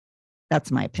 That's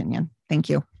my opinion. Thank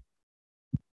you.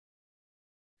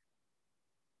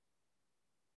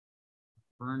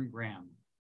 Vern Graham.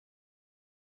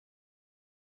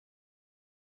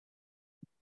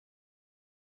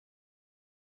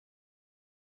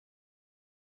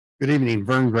 Good evening,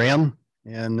 Vern Graham.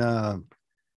 And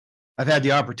I've had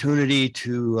the opportunity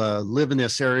to live in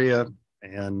this area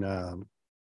and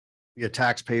be a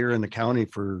taxpayer in the county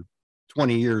for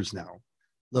 20 years now,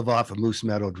 live off of Moose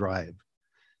Meadow Drive.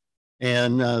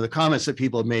 And the comments that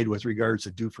people have made with regards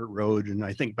to Dufert Road, and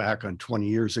I think back on 20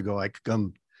 years ago, I could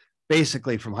come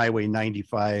basically from Highway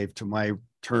 95 to my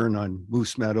turn on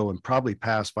Moose Meadow and probably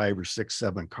pass 5 or 6,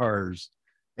 7 cars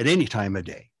at any time of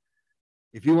day.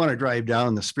 If you want to drive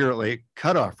down the Spirit Lake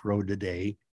Cutoff Road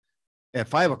today, at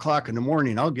 5 o'clock in the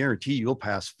morning, I'll guarantee you'll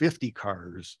pass 50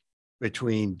 cars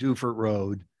between Dufert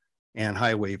Road and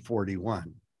Highway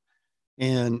 41.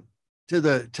 And to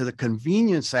the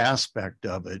convenience aspect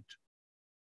of it,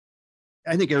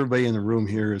 I think everybody in the room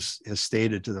here has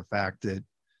stated to the fact that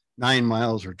 9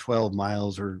 miles or 12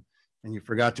 miles, and you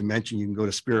forgot to mention you can go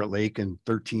to Spirit Lake in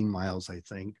 13 miles, I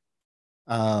think.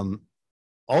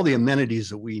 All the amenities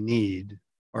that we need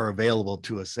are available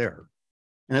to us there.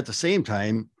 And at the same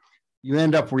time, you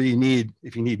end up where you need,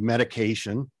 if you need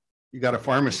medication, you got a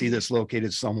pharmacy that's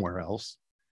located somewhere else.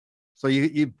 So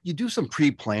you do some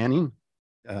pre-planning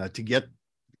to get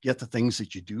the things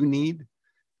that you do need.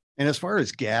 And as far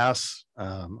as gas,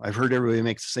 I've heard everybody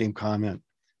make the same comment.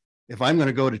 If I'm going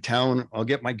to go to town, I'll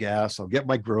get my gas, I'll get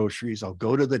my groceries, I'll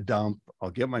go to the dump, I'll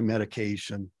get my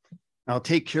medication. I'll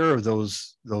take care of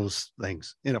those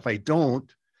things. And if I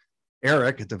don't,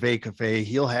 Eric at the Vay Cafe,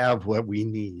 he'll have what we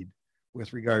need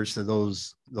with regards to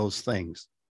those things.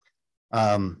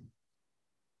 I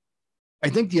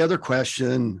think the other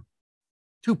question,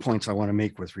 2 points I want to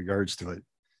make with regards to it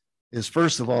is,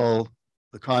 first of all,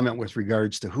 the comment with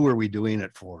regards to who are we doing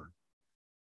it for?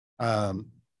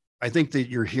 I think that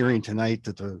you're hearing tonight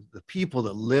that the people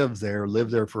that live there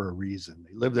for a reason.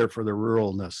 They live there for the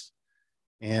ruralness.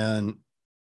 And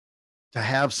to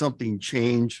have something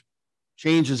change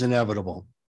is inevitable.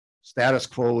 Status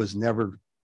quo is never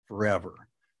forever.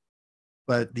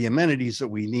 But the amenities that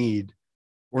we need,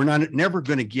 we're never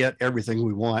going to get everything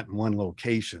we want in one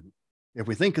location. If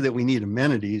we think that we need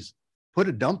amenities, put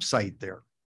a dump site there.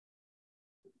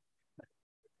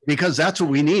 Because that's what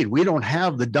we need. We don't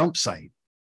have the dump site.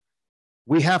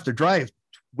 We have to drive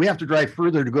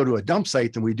further to go to a dump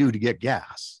site than we do to get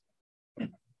gas.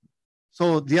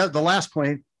 So the last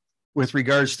point with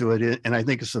regards to it, and I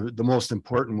think it's the most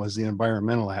important, was the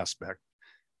environmental aspect.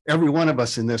 Every one of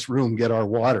us in this room get our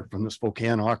water from the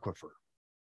Spokane Aquifer.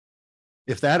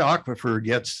 If that aquifer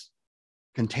gets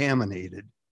contaminated,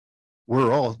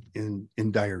 we're all in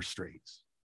dire straits.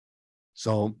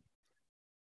 So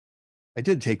I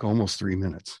did take almost 3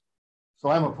 minutes. So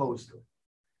I'm opposed to it.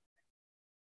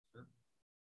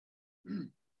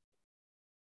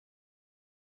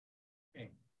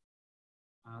 Okay.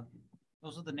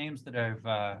 Those are the names that I've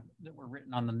that were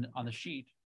written on the sheet,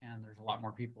 and there's a lot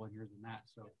more people in here than that.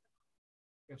 So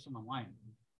we have some online.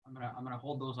 I'm gonna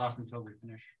hold those off until we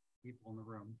finish people in the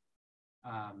room.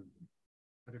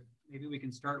 But if maybe we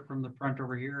can start from the front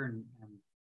over here, and if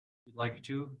you'd like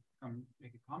to come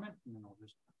make a comment, and then I'll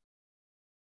just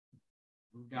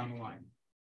move down the line.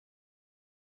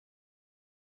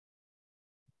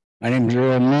 My name is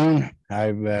Earl Moon.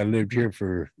 I've lived here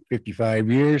for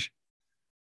 55 years,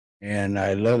 and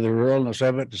I love the ruralness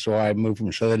of it. So I moved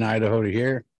from southern Idaho to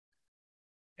here,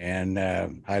 and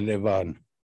I live on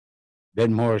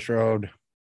Ben Morris Road,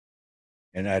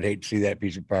 and I'd hate to see that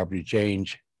piece of property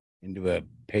change into a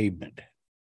pavement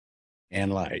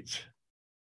and lights.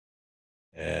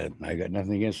 I got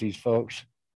nothing against these folks,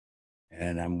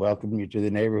 and I'm welcoming you to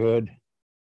the neighborhood,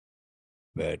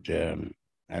 but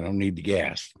I don't need the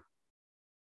gas.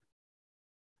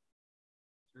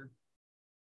 Sure.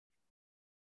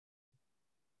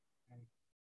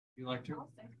 You like to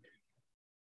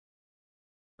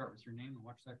start with your name and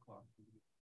watch that clock.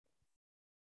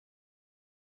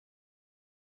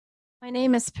 My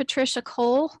name is Patricia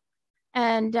Cole,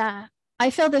 and I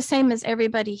feel the same as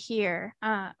everybody here.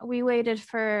 We waited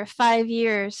for 5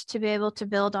 years to be able to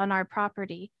build on our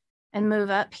property and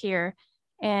move up here.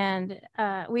 And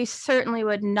we certainly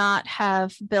would not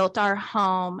have built our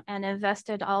home and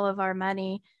invested all of our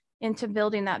money into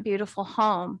building that beautiful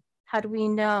home had we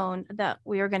known that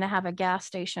we were going to have a gas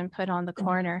station put on the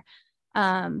corner.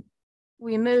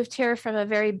 we moved here from a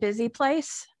very busy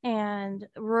place, and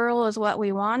rural is what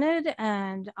we wanted.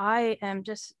 And I am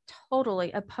just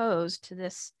totally opposed to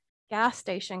this gas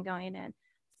station going in.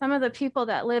 Some of the people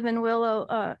that live in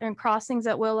in crossings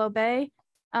at Willow Bay,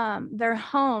 their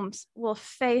homes will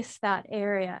face that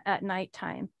area at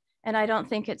nighttime. And I don't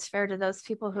think it's fair to those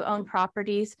people who own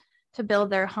properties to build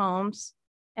their homes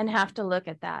and have to look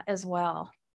at that as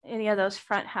well. Any of those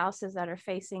front houses that are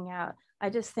facing out. I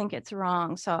just think it's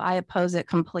wrong. So I oppose it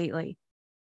completely.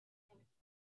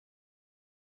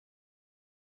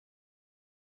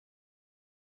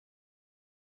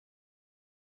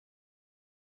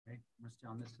 Okay, I'm gonna stay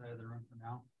on this side of the room for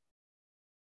now.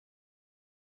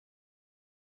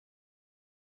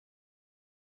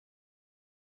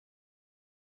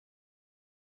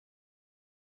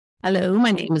 Hello,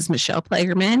 my name is Michelle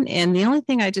Plagerman, and the only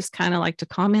thing I just kind of like to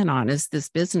comment on is this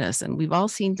business. And we've all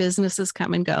seen businesses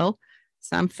come and go.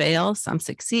 Some fail, some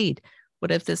succeed. What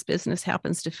if this business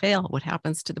happens to fail? What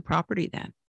happens to the property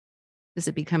then? Does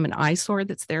it become an eyesore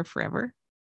that's there forever?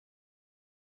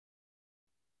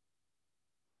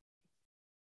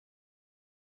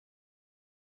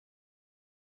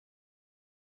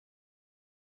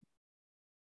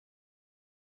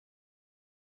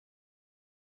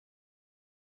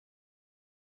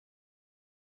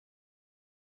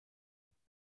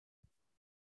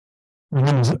 My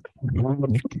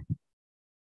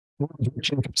name is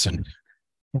Jacobson.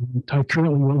 And I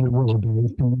currently live in Willow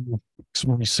Bay for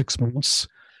approximately 6 months.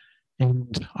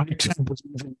 And I too was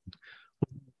moving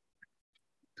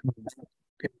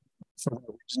for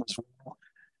other reasons as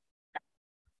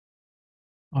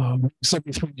well.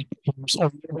 73 years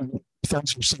old,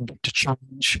 things are subject to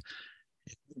change.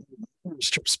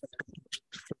 Strips back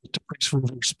to Price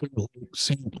River, Spindle,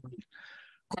 Sandpoint.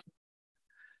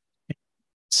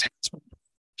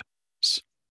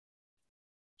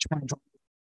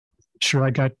 Sure, I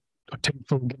got a tank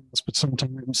full of gas, but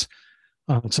sometimes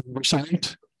it's an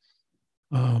oversight.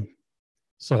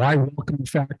 So I welcome the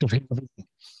fact of having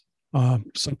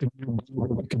something where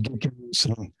we could get gas.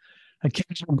 And I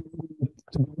can't go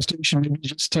to the station maybe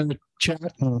just to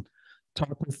chat and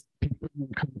talk with people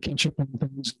and kind of catch up on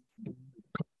things.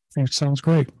 It sounds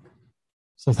great.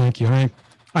 So thank you.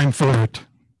 I'm for it.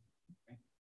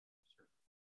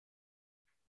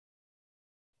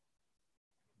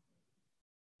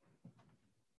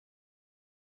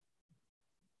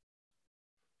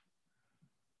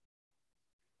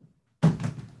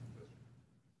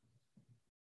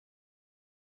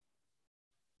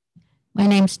 My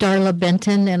name's Darla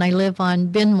Benton, and I live on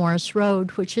Ben Morris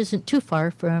Road, which isn't too far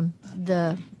from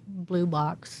the blue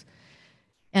box.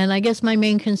 And I guess my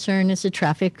main concern is the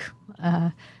traffic.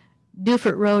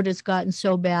 Dufert Road has gotten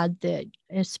so bad that,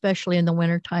 especially in the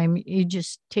wintertime, you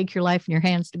just take your life in your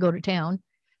hands to go to town.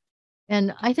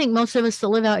 And I think most of us that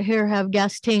live out here have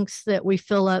gas tanks that we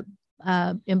fill up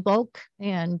in bulk,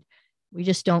 and we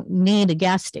just don't need a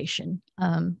gas station,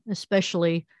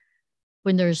 especially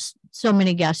when there's so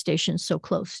many gas stations so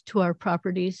close to our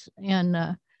properties.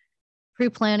 And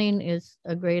pre-planning is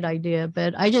a great idea,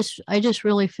 but I just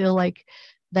really feel like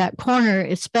that corner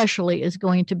especially is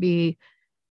going to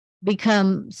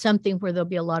become something where there'll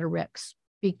be a lot of wrecks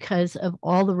because of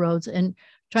all the roads. And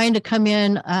trying to come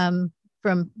in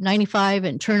from 95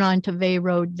 and turn on to Vay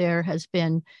Road there has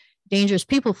been dangerous.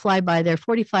 People fly by there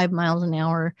 45 miles an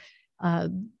hour.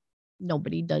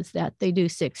 Nobody does that. They do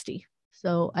 60.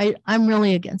 So I'm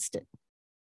really against it.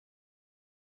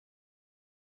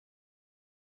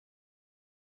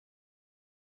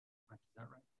 Is that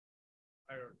right?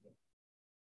 I heard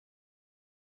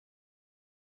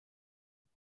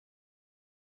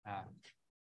that.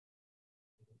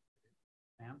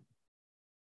 Ma'am?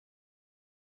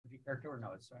 Would you care to or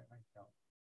no? It's right.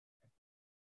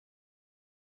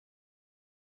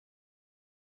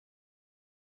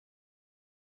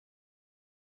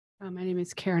 My name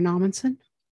is Karen Amundsen,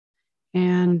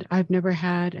 and I've never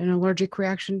had an allergic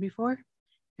reaction before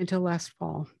until last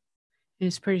fall. And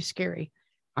it's pretty scary.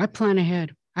 I plan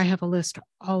ahead. I have a list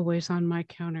always on my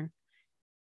counter.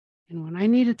 And when I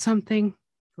needed something,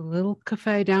 the little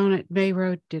cafe down at Bay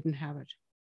Road didn't have it.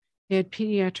 They had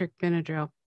pediatric Benadryl.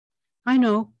 I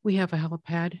know we have a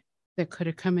helipad that could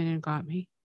have come in and got me,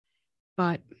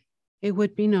 but it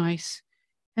would be nice.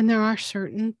 And there are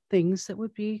certain things that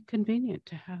would be convenient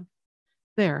to have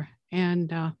there.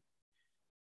 And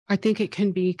I think it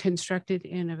can be constructed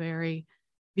in a very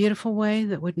beautiful way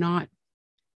that would not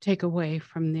take away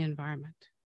from the environment.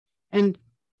 And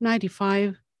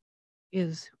 95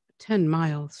 is 10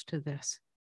 miles to this.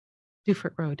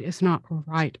 Dufert Road is not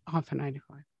right off of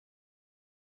 95.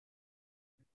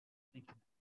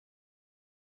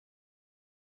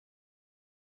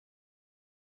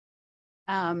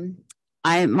 My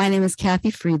name is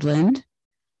Kathy Friedland,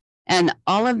 and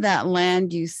all of that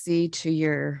land you see to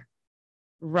your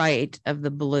right of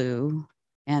the blue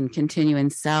and continuing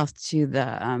south to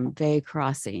the Bay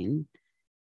Crossing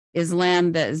is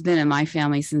land that has been in my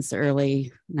family since the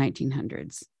early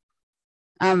 1900s.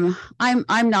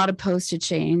 I'm not opposed to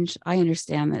change. I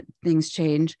understand that things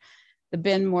change. The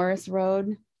Ben Morris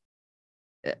Road,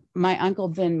 my uncle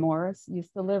Ben Morris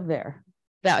used to live there.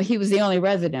 That he was the only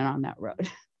resident on that road.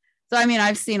 So I mean,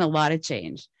 I've seen a lot of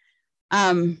change.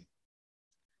 My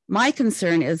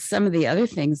concern is some of the other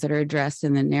things that are addressed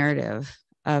in the narrative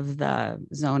of the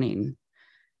zoning,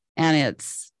 and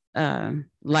it's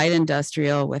light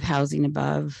industrial with housing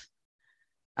above,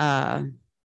 cottage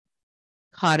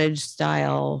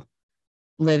style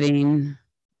living,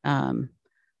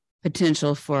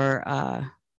 potential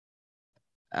for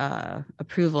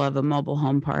approval of a mobile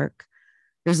home park.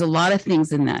 There's a lot of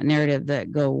things in that narrative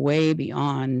that go way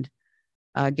beyond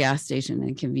a gas station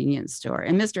and convenience store.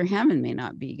 And Mr. Hammond may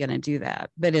not be going to do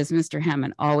that, but is Mr.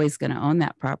 Hammond always going to own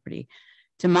that property?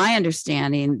 To my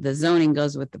understanding, the zoning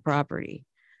goes with the property.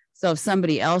 So if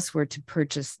somebody else were to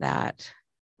purchase that,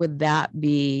 would that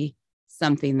be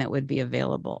something that would be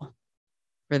available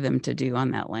for them to do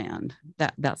on that land?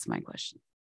 That's my question.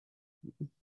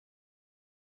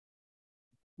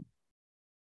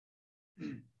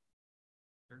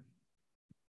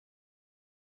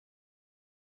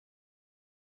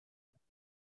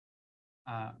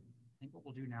 I think what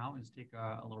we'll do now is take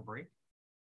a little break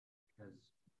because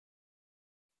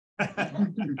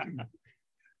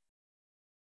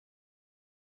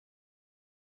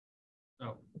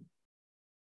so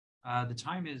the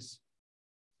time is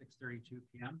 6:32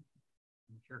 p.m.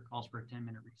 The chair calls for a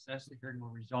 10-minute recess. The hearing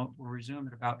will resume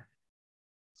at about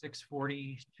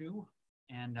 6:42.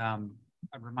 And I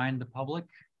remind the public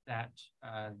that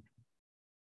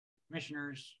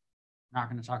commissioners are not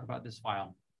going to talk about this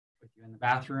file with you in the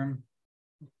bathroom.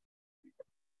 If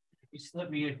you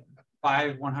slip me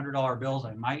 5 $100 bills,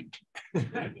 I might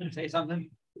say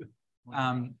something.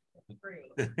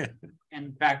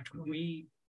 In fact, we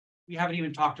haven't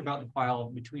even talked about the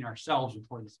file between ourselves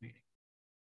before this meeting,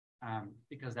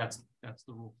 because that's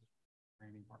the rule.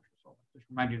 Just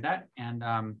remind you of that. And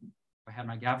if I had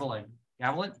my gavel, I'd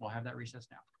gavel it. We'll have that recess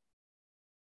now.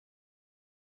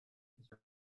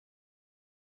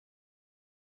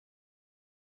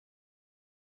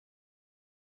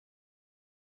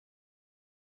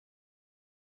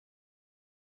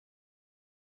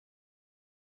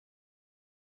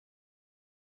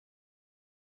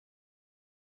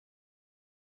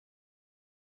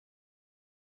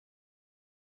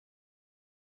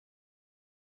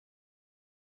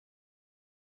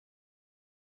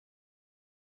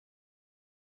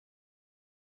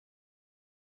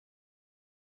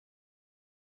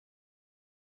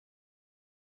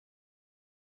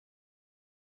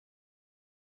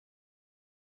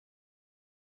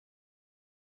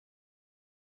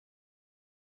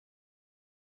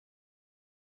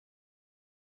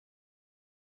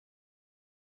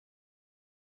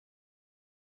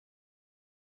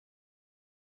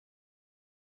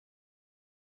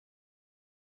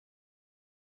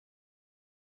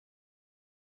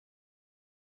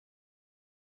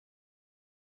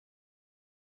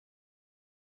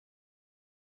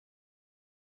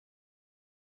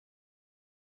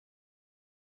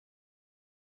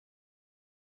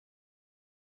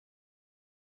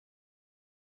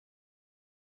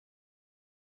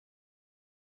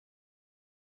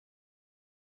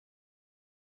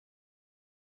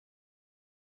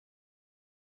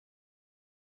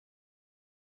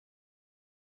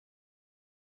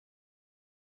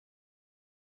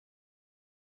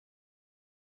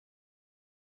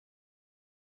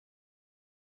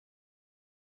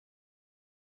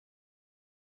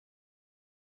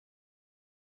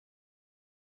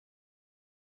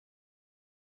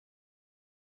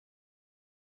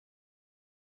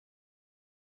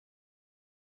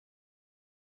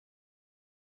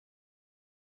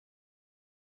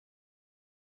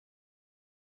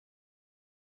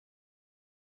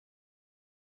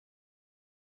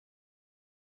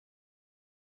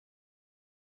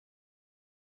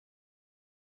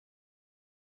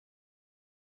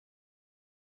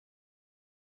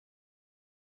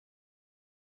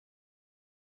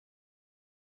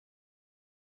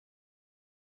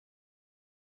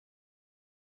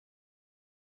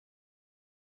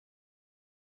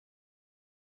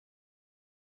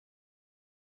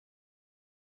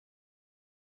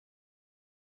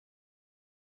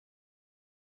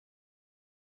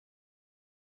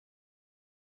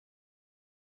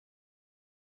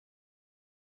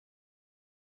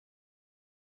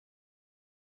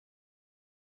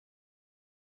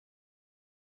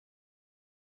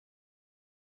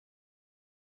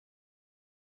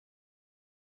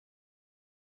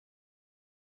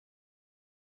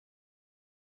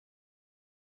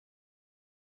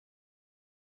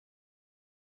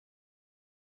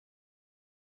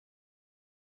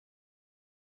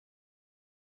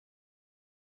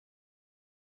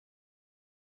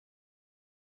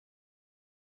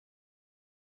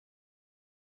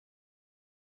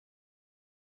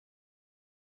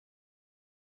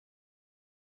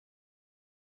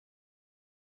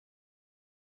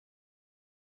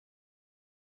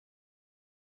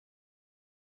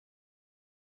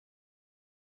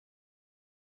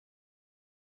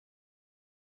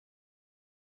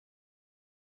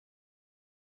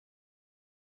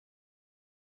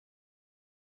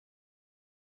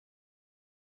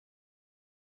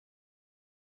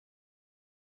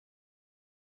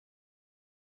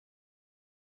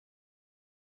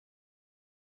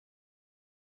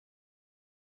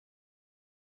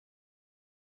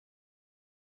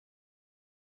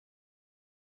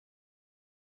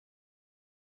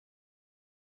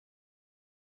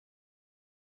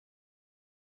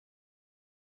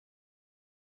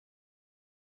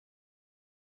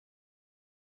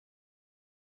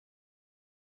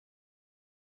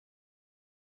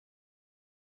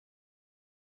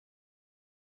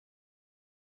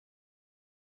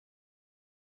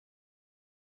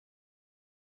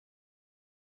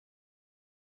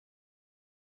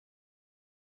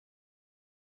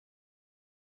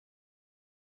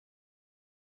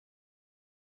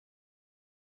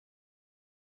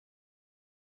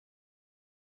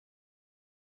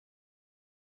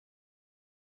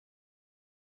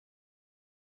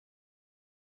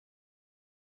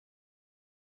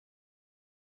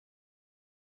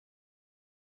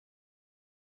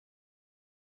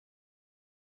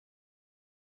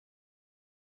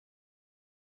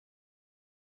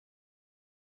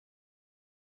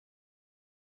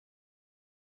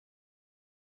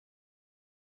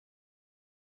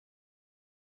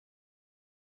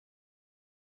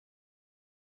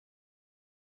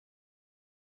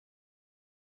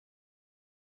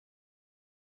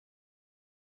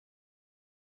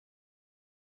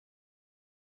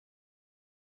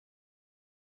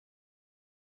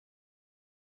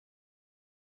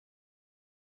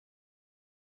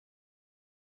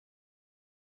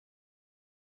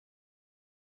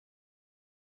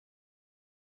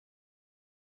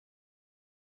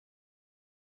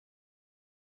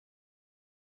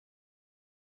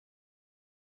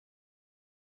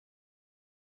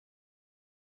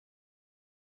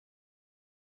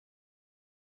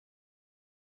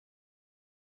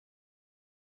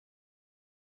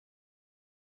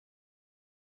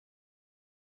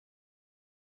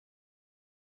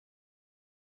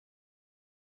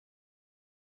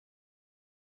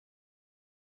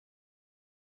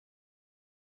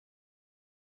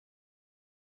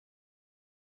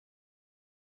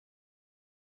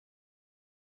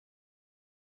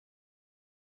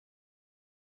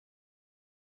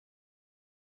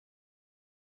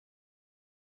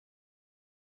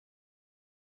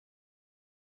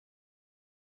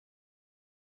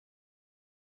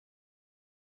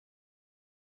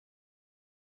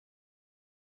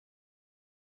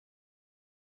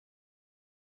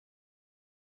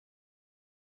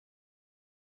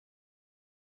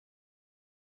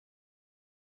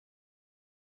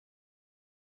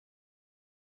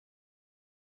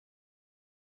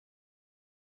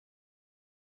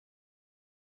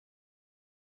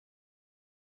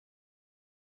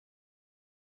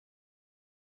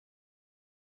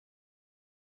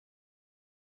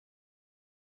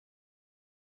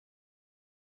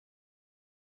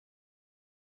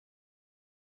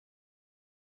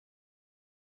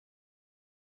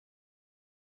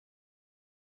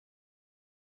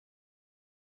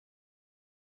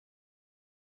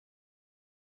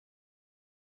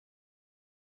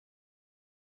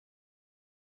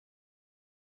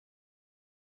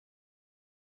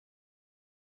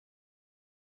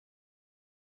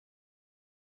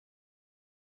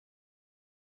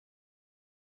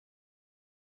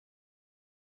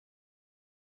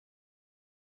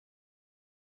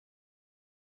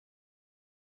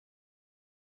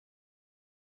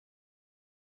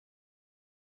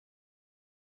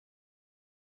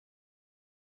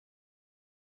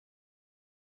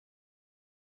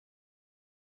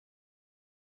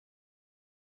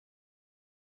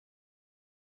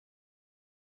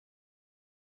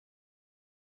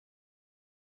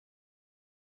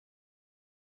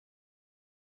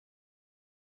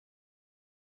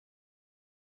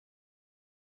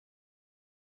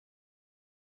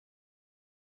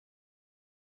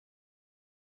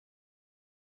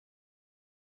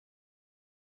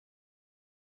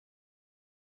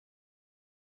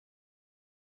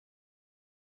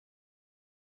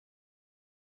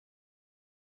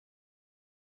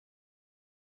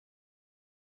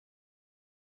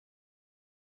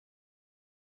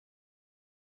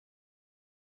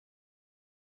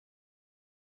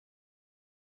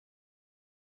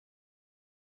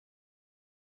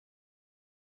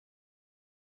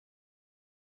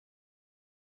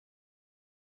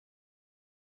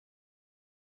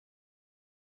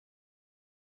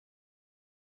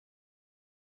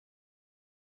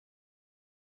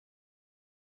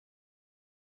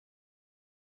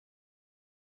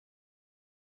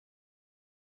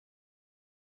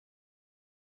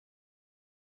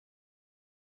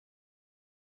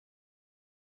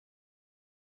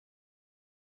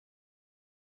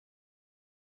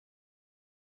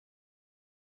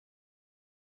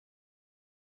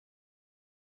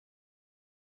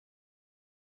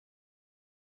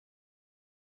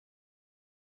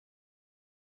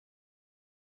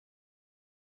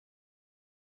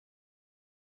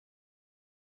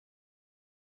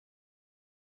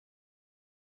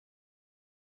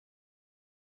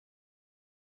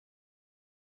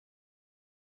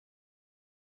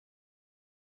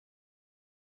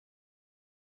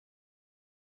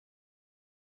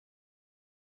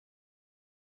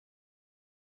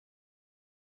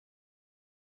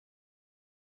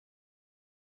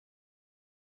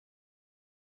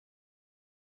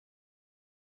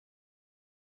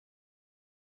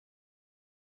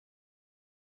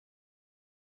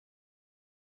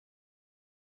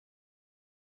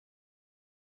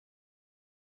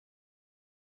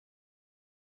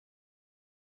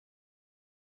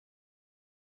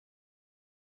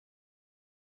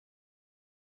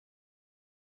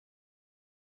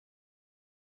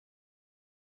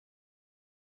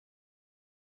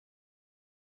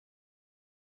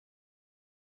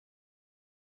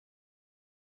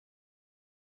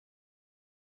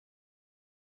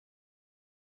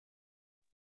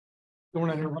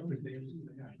 The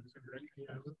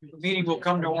meeting will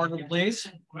come to order, please.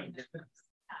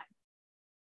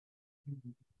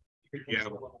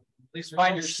 Please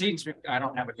find your seats. I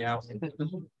don't have a gavel.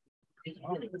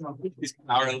 He's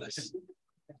powerless.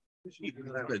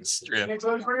 Strip.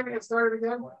 Can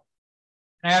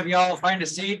I have you all find a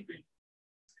seat?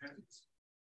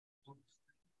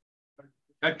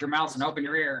 Shut your mouths and open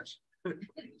your ears.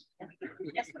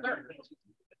 Yes, sir.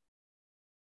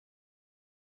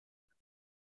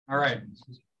 All right,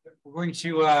 we're going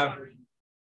to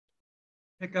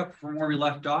pick up from where we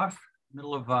left off,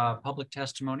 middle of public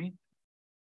testimony.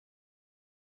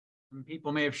 Some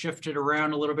people may have shifted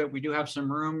around a little bit. We do have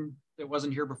some room that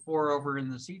wasn't here before over in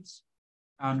the seats.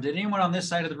 Did anyone on this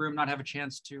side of the room not have a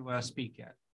chance to speak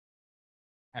yet?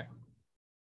 Okay.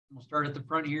 We'll start at the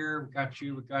front here. We got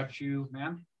you,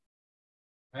 ma'am.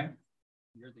 Okay,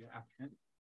 you're the applicant.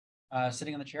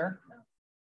 Sitting in the chair?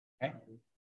 Okay.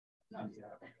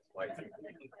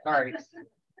 Sorry.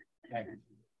 Okay.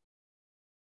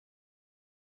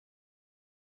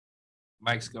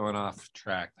 Mike's going off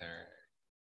track there.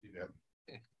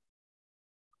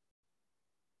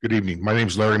 Good evening. My name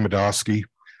is Larry Medosky.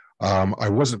 I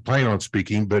wasn't planning on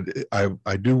speaking, but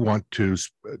I do want to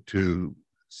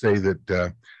say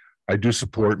that I do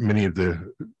support many of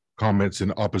the comments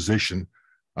in opposition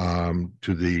to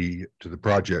the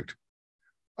project.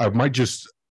 I might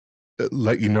just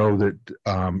let you know that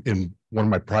in one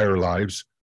of my prior lives,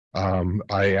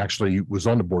 I actually was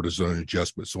on the Board of Zoning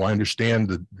Adjustment, so I understand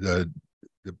the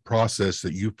process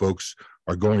that you folks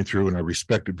are going through, and I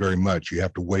respect it very much. You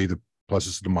have to weigh the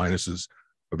pluses and the minuses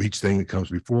of each thing that comes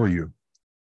before you.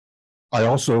 I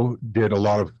also did a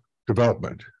lot of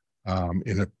development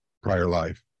in a prior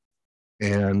life,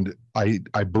 and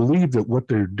I believe that what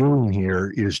they're doing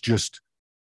here is just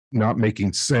not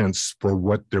making sense for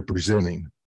what they're presenting.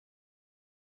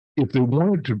 If they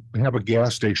wanted to have a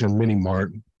gas station, mini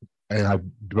mart, and I've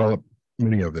developed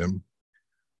many of them,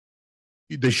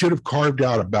 they should have carved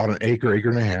out about an acre, acre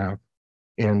and a half,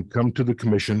 and come to the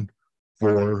commission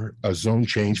for a zone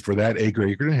change for that acre,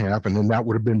 acre and a half, and then that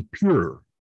would have been pure.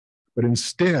 But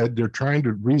instead, they're trying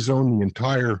to rezone the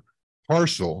entire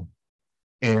parcel,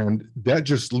 and that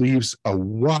just leaves a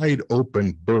wide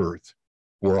open berth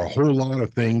for a whole lot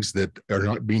of things that are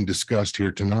not being discussed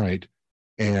here tonight,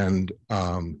 and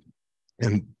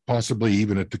possibly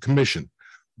even at the commission.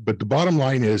 But the bottom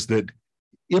line is that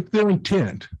if their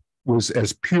intent was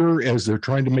as pure as they're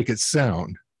trying to make it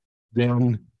sound,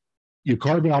 then you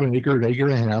carve out an acre and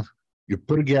a half, you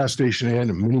put a gas station in,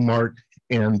 a mini mart,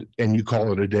 and you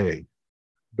call it a day.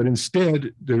 But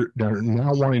instead, they're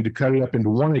now wanting to cut it up into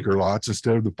 1 acre lots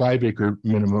instead of the 5 acre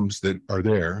minimums that are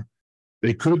there.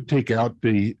 They could take out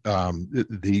the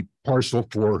parcel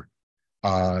for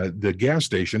the gas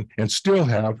station and still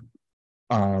have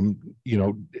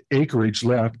acreage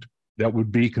left that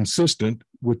would be consistent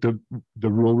with the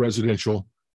rural residential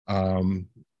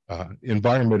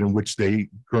environment in which they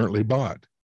currently bought.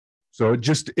 So it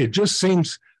just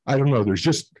seems, I don't know,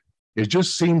 it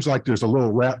just seems like there's a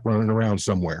little rat running around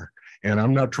somewhere. And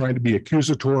I'm not trying to be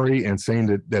accusatory and saying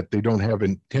that they don't have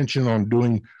intention on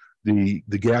doing the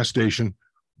gas station.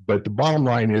 But the bottom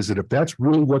line is that if that's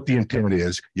really what the intent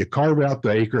is, you carve out the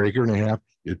acre, acre and a half,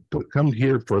 you come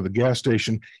here for the gas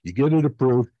station, you get it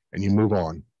approved, and you move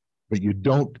on. But you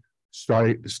don't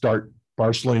start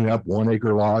parceling up 1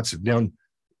 acre lots. And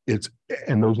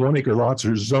those 1 acre lots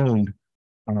are zoned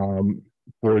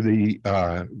for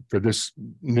this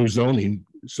new zoning.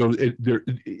 So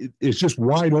it's just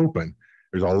wide open.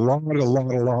 There's a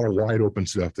lot of wide open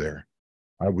stuff there.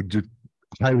 I would just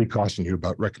highly caution you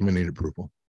about recommending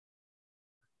approval.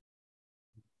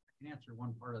 I can answer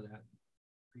one part of that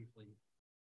briefly.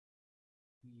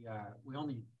 We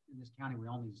only, in this county, we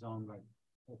only zone by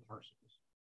whole parcels.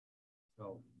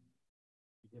 So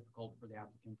it's difficult for the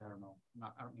applicant. I don't know.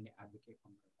 I don't mean to advocate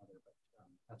one or another, but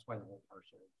that's why the whole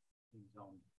parcel is being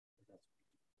zoned.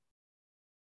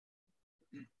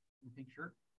 You think,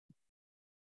 sure?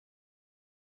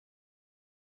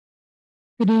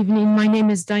 Good evening. My name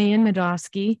is Diane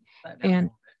Medosky, and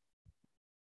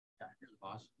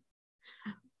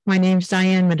my name's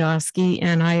Diane Medosky,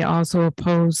 and I also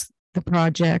oppose the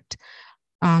project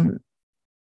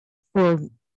for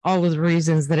all of the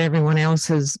reasons that everyone else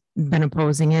has been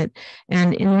opposing it.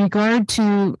 And in regard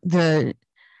to the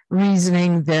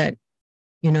reasoning that,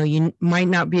 you might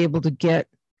not be able to get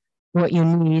what you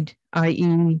need,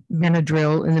 i.e.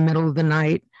 Benadryl in the middle of the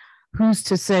night, who's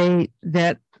to say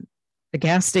that the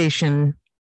gas station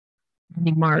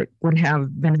mart would have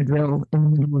Benadryl in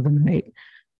the middle of the night?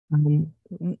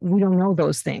 We don't know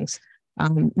those things.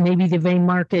 Maybe the vein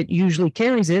market usually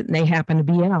carries it and they happen to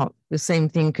be out. The same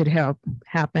thing could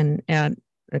happen at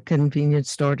a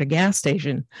convenience store at a gas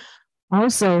station.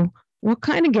 Also, what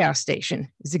kind of gas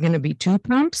station? Is it going to be 2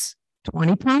 pumps,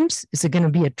 20 pumps? Is it going to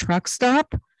be a truck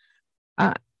stop?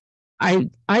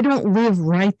 I don't live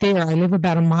right there. I live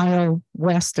about a mile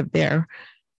west of there.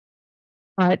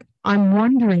 But I'm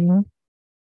wondering,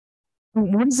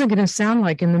 what is it going to sound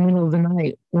like in the middle of the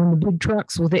night when the big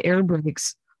trucks with the air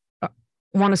brakes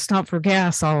want to stop for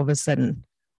gas all of a sudden?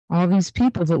 All these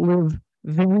people that live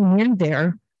very near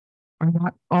there are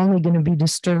not only going to be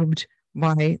disturbed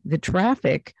by the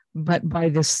traffic, but by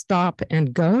the stop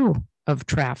and go of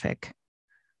traffic.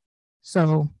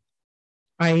 So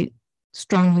I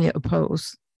strongly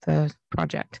oppose the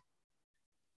project.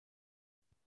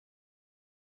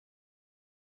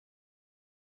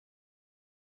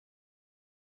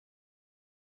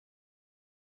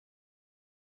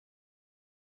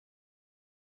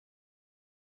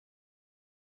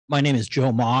 My name is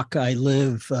Joe Mock. I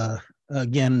live,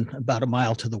 again, about a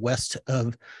mile to the west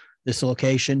of this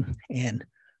location. And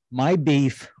my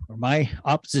beef or my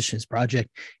opposition to this project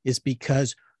is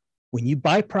because when you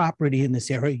buy property in this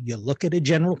area, you look at a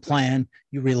general plan,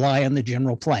 you rely on the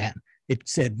general plan. It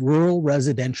said rural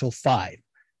residential 5.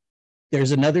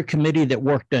 There's another committee that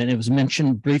worked on it. It was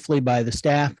mentioned briefly by the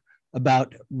staff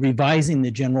about revising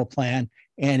the general plan,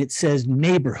 and it says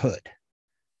neighborhood.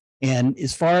 And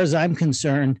as far as I'm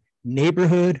concerned,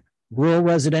 neighborhood, rural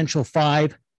residential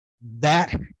 5,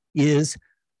 that is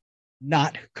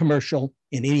not commercial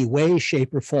in any way,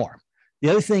 shape, or form. The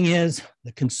other thing is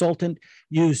the consultant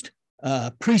used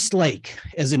Priest Lake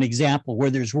as an example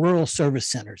where there's rural service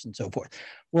centers and so forth.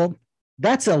 Well,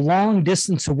 that's a long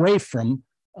distance away from,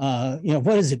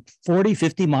 what is it, 40,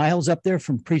 50 miles up there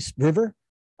from Priest River.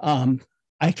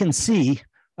 I can see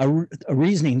a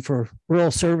reasoning for rural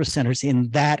service centers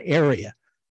in that area,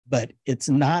 but it's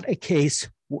not a case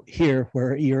here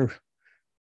where you're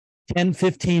 10,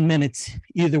 15 minutes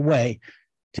either way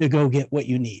to go get what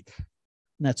you need.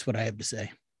 And that's what I have to say.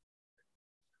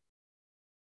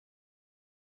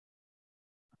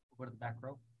 Go to the back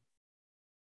row.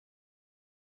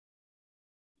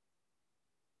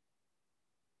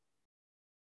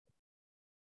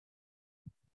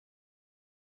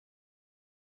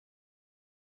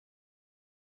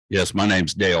 Yes, my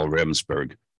name's Dale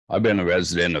Ravensburg. I've been a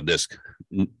resident of this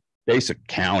basic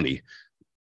county,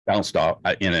 bounced off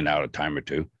in and out a time or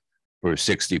two for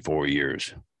 64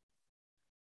 years.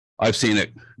 I've seen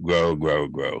it grow, grow,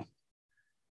 grow.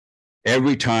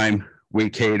 Every time we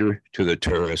cater to the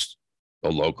tourists,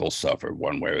 the locals suffer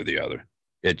one way or the other.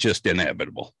 It's just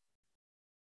inevitable.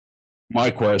 My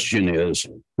question is,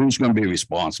 who's going to be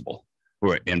responsible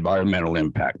for environmental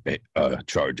impact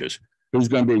charges? Who's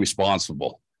going to be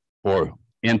responsible for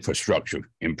infrastructure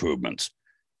improvements?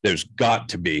 There's got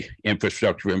to be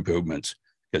infrastructure improvements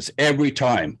because every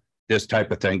time this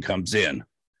type of thing comes in,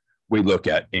 we look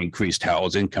at increased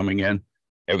housing coming in,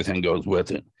 everything goes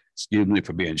with it. Excuse me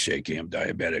for being shaky. I'm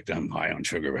diabetic. I'm high on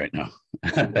sugar right now.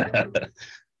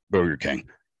 Burger King.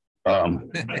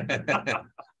 But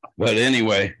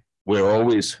anyway, we'll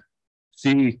always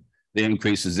see the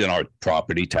increases in our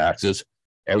property taxes.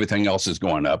 Everything else is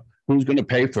going up. Who's going to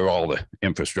pay for all the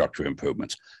infrastructure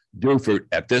improvements? Duford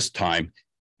at this time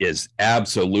is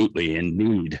absolutely in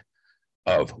need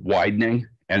of widening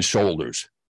and shoulders.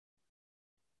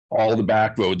 All the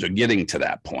back roads are getting to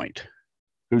that point.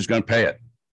 Who's going to pay it?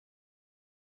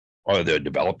 Are the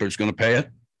developers going to pay it?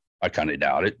 I kind of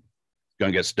doubt it. It's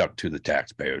going to get stuck to the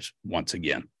taxpayers once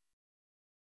again.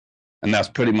 And that's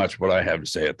pretty much what I have to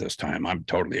say at this time. I'm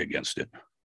totally against it.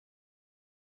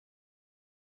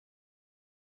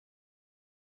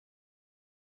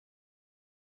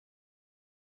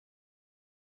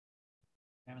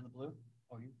 Man in the blue?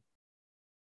 Oh, you.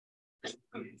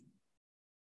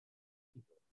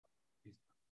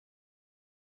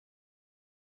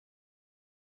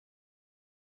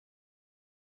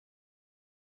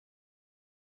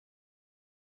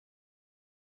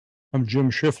 I'm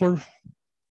Jim Schiffler.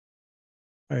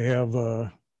 I have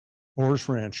a horse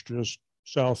ranch just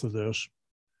south of this.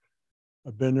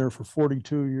 I've been there for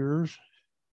 42 years.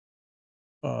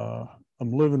 I'm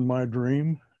living my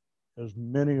dream, as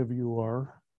many of you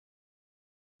are.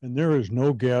 And there is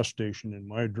no gas station in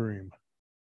my dream.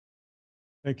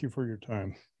 Thank you for your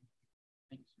time.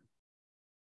 Thanks.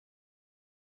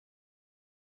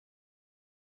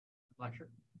 Lecture.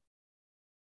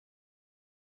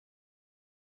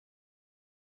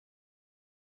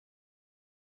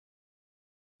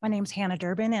 My name's Hannah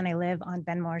Durbin and I live on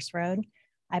Ben Morris Road.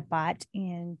 I bought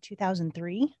in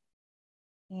 2003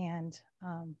 and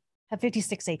have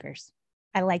 56 acres.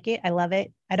 I like it. I love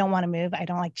it. I don't want to move. I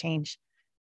don't like change.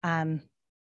 I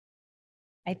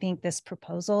think this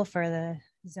proposal for the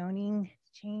zoning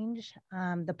change,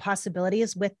 the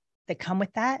possibilities that come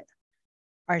with that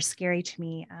are scary to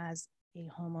me as a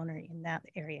homeowner in that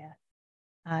area,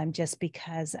 just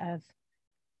because of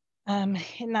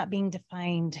it not being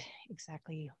defined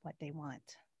exactly what they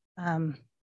want.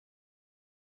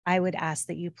 I would ask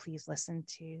that you please listen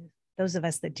to those of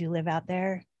us that do live out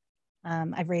there.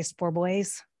 I've raised 4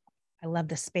 boys. I love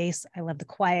the space. I love the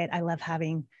quiet. I love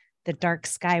having the dark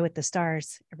sky with the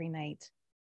stars every night.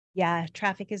 Yeah,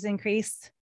 traffic is increased,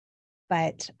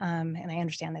 but, and I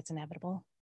understand that's inevitable.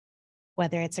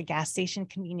 Whether it's a gas station,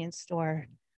 convenience store,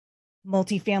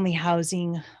 multifamily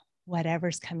housing,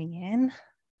 whatever's coming in,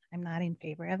 I'm not in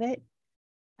favor of it.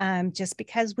 Just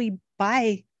because we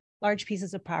buy large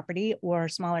pieces of property or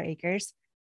smaller acres,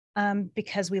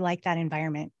 because we like that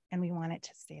environment and we want it to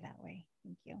stay that way.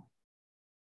 Thank you.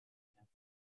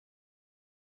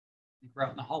 I think we're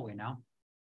out in the hallway now.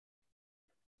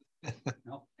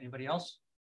 No, anybody else?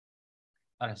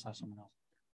 Thought I saw someone else.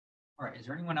 All right, is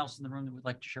there anyone else in the room that would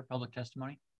like to share public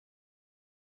testimony?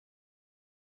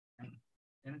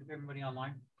 Everybody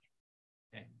online?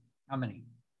 Okay, how many?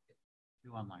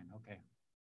 2 online, okay.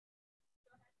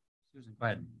 Susan, go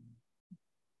ahead.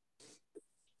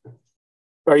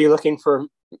 Are you looking for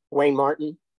Wayne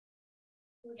Martin?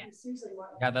 Yes.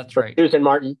 Yeah, that's right. Susan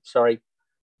Martin, sorry.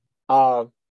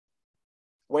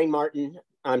 Wayne Martin,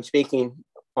 I'm speaking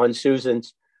on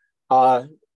Susan's.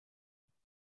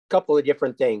 Couple of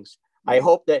different things. I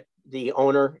hope that the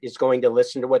owner is going to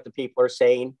listen to what the people are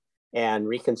saying and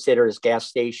reconsider his gas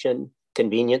station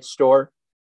convenience store.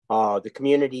 The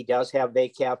community does have a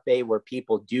cafe where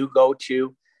people do go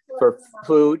to for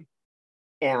food,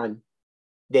 and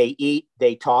they eat,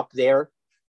 they talk there.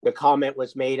 The comment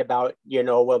was made about,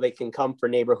 well, they can come for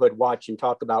neighborhood watch and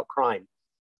talk about crime.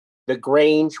 The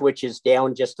Grange, which is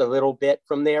down just a little bit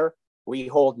from there, we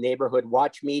hold neighborhood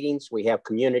watch meetings. We have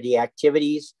community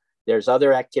activities. There's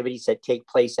other activities that take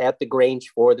place at the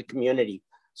Grange for the community.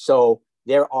 So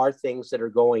there are things that are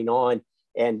going on,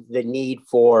 and the need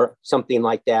for something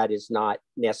like that is not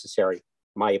necessary,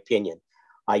 my opinion.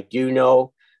 I do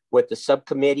know with the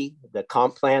subcommittee, the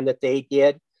comp plan that they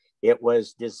did, it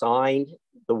was designed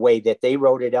the way that they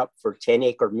wrote it up for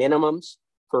 10-acre minimums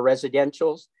for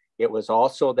residentials. It was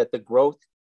also that the growth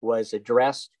was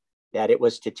addressed, that it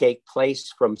was to take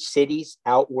place from cities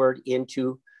outward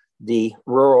into the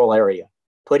rural area.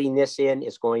 Putting this in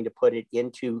is going to put it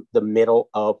into the middle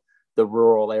of the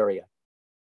rural area.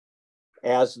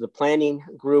 As the planning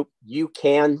group, you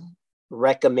can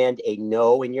recommend a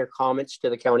no in your comments to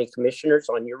the county commissioners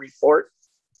on your report.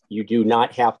 You do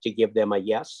not have to give them a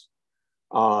yes.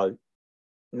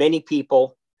 Many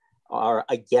people are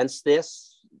against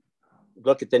this.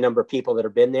 Look at the number of people that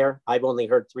have been there. I've only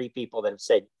heard 3 people that have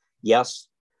said yes.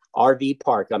 RV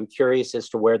park, I'm curious as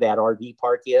to where that RV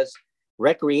park is.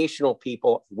 Recreational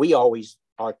people, we always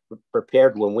are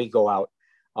prepared when we go out.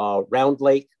 Round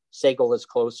Lake, Sagal is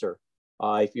closer.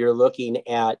 If you're looking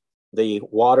at the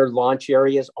water launch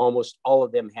areas, almost all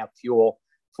of them have fuel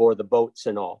for the boats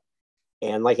and all.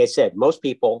 And like I said, most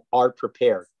people are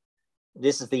prepared.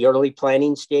 This is the early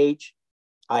planning stage.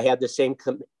 I had the same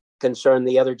concern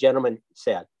the other gentleman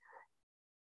said.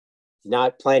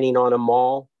 Not planning on a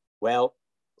mall. Well,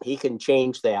 he can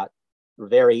change that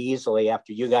very easily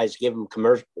after you guys give him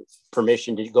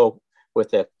permission to go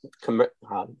with a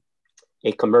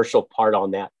commercial part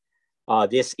on that.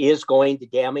 This is going to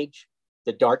damage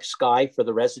the dark sky for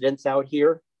the residents out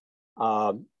here.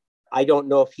 I don't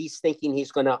know if he's thinking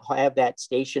he's going to have that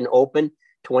station open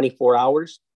 24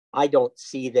 hours. I don't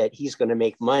see that he's going to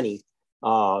make money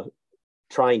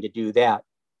trying to do that.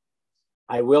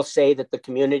 I will say that the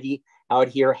community out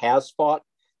here has fought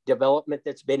development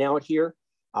that's been out here.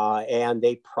 And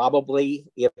they probably,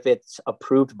 if it's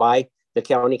approved by the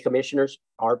county commissioners,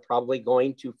 are probably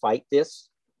going to fight this.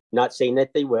 Not saying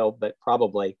that they will, but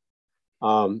probably.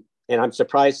 And I'm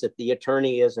surprised that the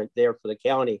attorney isn't there for the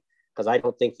county, because I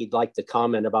don't think he'd like to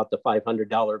comment about the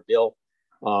 $500 bill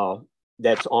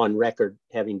that's on record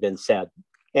having been said.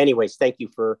 Anyways, thank you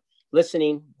for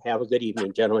listening. Have a good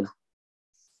evening, gentlemen.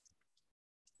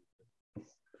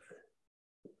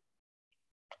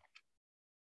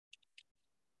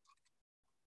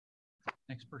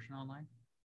 Next person online.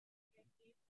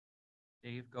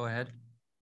 Dave, go ahead.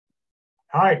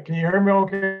 Hi, can you hear me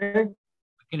okay?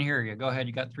 I can hear you. Go ahead.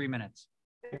 You got 3 minutes.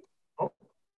 Oh,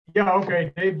 yeah,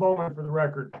 okay. Dave Bowman for the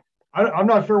record. I'm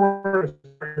not sure where to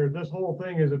start here. This whole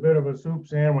thing is a bit of a soup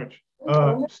sandwich.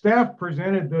 Staff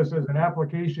presented this as an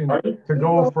application to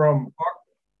go from,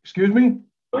 excuse me?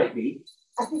 Might be.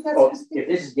 Oh, if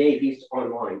this is Dave, he's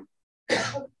online.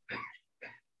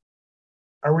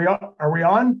 Are we on? Are we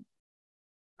on?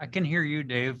 I can hear you,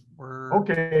 Dave. We're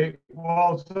Okay.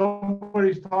 Well,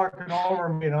 somebody's talking over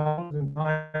me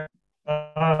and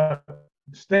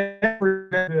staff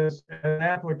presented this an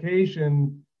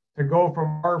application to go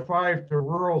from R5 to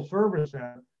rural service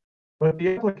center, but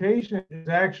the application is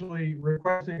actually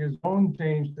requesting a zone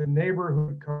change to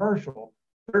neighborhood commercial.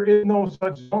 There is no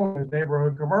such zone as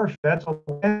neighborhood commercial. That's a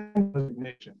land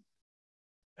designation.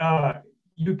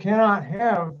 You cannot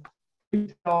have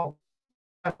retail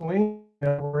gasoline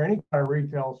or any kind of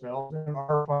retail sales in an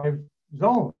R5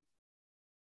 zone.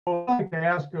 So I'd like to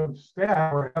ask of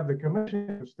staff or have the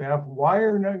commission of staff, why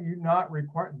are you not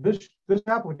required? This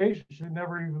application should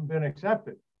never even been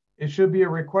accepted. It should be a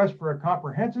request for a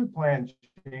comprehensive plan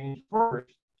change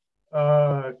first.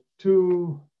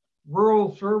 To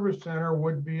rural service center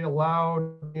would be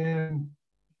allowed in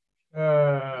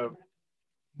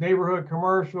neighborhood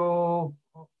commercial.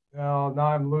 Now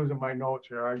I'm losing my notes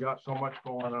here. I got so much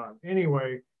going on.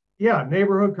 Anyway, yeah,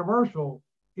 neighborhood commercial,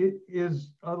 it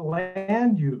is a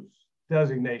land use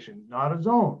designation, not a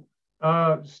zone.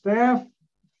 Staff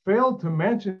failed to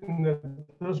mention that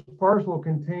this parcel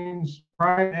contains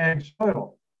prime ag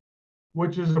soil,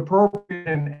 which is appropriate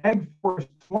in Ag Force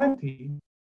 20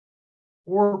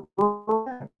 or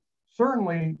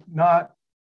certainly not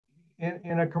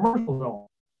in a commercial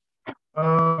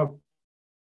zone.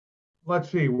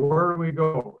 Let's see, where do we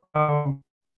go?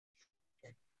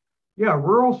 Yeah,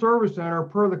 rural service center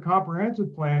per the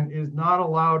comprehensive plan is not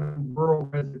allowed in rural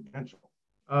residential.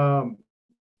 So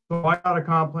I got a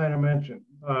comp plan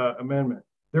amendment.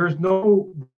 There's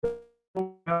no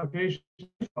application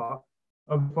of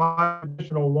 5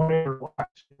 additional 1 acre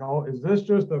lots. You know, is this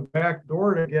just a back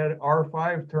door to get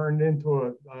R5 turned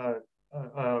into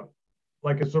a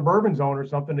like a suburban zone or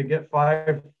something to get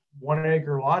 5 1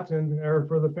 acre lots in there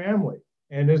for the family?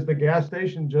 And is the gas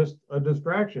station just a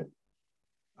distraction?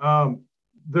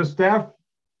 The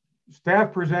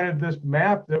staff presented this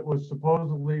map that was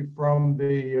supposedly from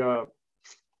the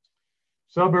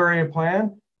sub-area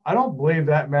plan. I don't believe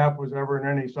that map was ever in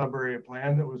any sub-area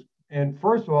plan that was, and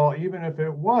first of all, even if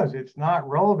it was, it's not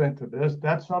relevant to this.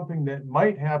 That's something that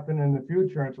might happen in the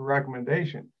future. It's a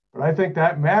recommendation. But I think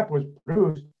that map was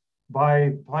produced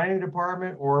by planning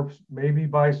department or maybe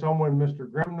by someone Mr.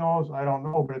 Grimm knows. I don't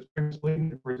know, but it's misleading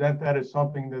to present that as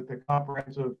something that the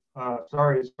comprehensive,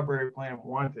 sub-area plan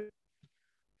wanted.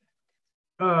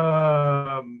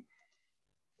 Well,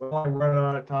 I'm running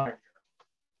out of time.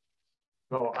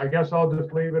 So I guess I'll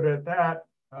just leave it at that.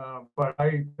 But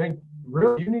I think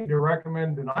really you need to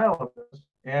recommend denial of this.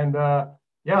 And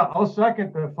yeah, I'll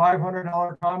second the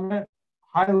 $500 comment.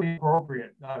 Highly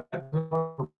appropriate.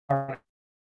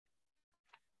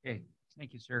 Okay,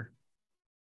 thank you, sir.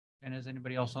 And is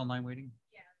anybody else online waiting?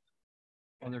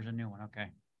 Yeah. Oh, there's a new one. Okay.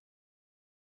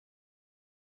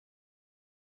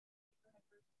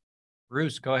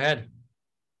 Bruce, go ahead.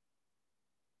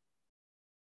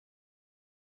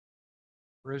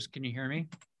 Bruce, can you hear me?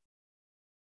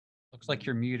 Looks like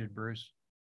you're muted, Bruce.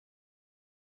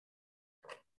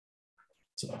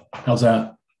 So, how's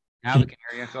that? Now we can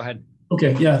hear you. Go ahead.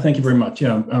 Okay. Yeah. Thank you very much.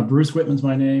 Yeah. Bruce Whitman's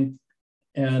my name.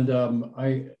 And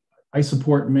I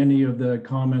support many of the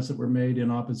comments that were made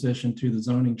in opposition to the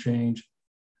zoning change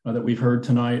that we've heard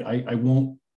tonight. I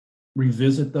won't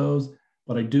revisit those,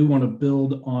 but I do want to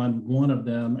build on one of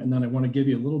them. And then I want to give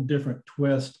you a little different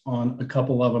twist on a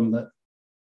couple of them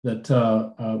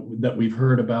that we've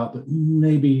heard about that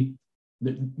maybe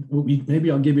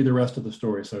I'll give you the rest of the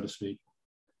story, so to speak.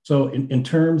 So in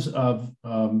terms of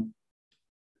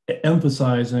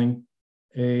emphasizing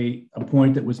a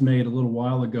point that was made a little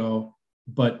while ago,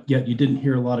 but yet you didn't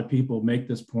hear a lot of people make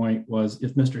this point, was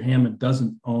if Mr. Hammond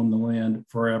doesn't own the land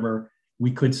forever, we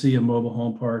could see a mobile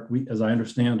home park, as I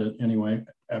understand it anyway,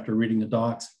 after reading the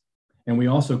docs. And we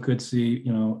also could see,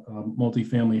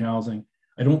 multifamily housing.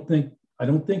 I don't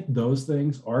think those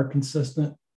things are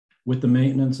consistent with the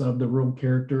maintenance of the rural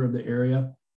character of the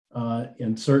area,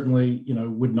 and certainly,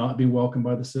 would not be welcomed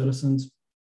by the citizens.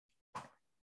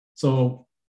 So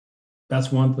that's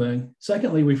one thing.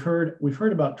 Secondly, we've heard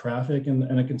about traffic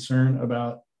and a concern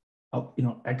about,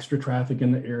 extra traffic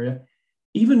in the area.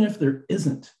 Even if there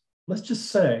isn't, let's just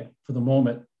say for the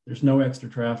moment, there's no extra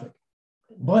traffic.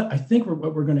 But I think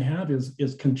what we're going to have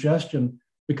is congestion,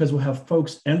 because we'll have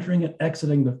folks entering and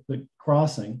exiting the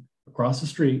crossing across the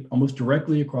street, almost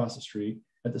directly across the street.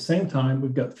 At the same time,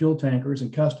 we've got fuel tankers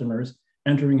and customers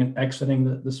entering and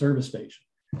exiting the service station.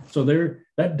 So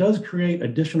that does create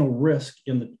additional risk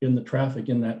in the traffic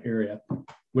in that area,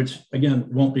 which again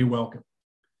won't be welcome.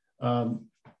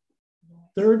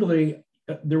 thirdly,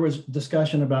 there was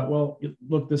discussion about, well,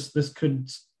 look, this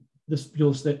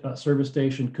fuel service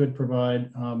station could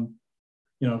provide,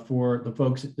 for the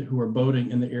folks who are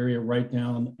boating in the area right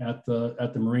down at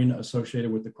the marina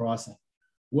associated with the crossing.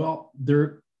 Well,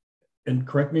 and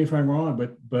correct me if I'm wrong,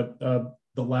 but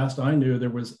the last I knew, there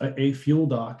was a fuel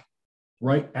dock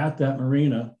right at that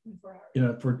marina,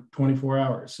 for 24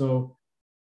 hours. So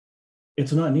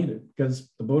it's not needed because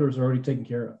the boaters are already taken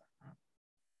care of.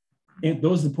 And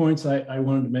those are the points I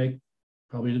wanted to make.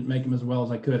 Probably didn't make them as well as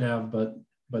I could have, but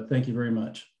thank you very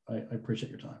much. I appreciate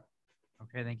your time.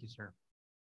 Okay, thank you, sir.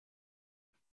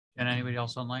 And anybody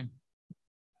else online?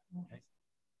 Okay.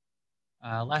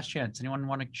 Last chance. Anyone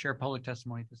want to share public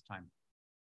testimony at this time?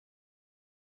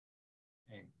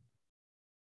 Okay.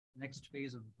 Next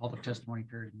phase of the public testimony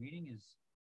period meeting is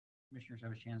commissioners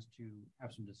have a chance to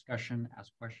have some discussion,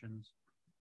 ask questions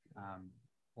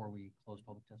before we close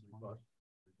public testimony.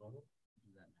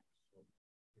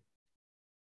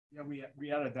 Yeah,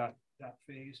 we added that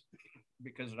phase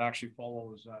because it actually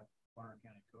follows Bonner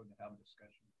County Code to have a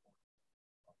discussion.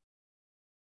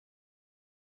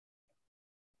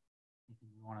 Anything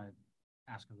you want to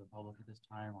ask of the public at this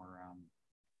time, or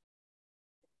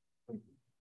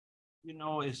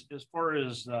as far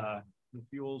as the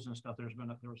fuels and stuff, there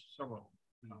was several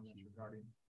comments regarding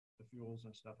the fuels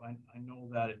and stuff. I know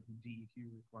that DEQ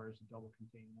requires a double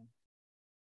containment,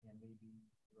 and maybe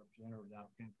the representative of the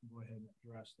applicant can go ahead and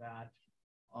address that.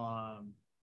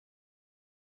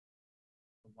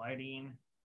 The lighting,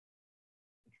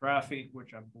 the traffic,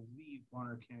 which I believe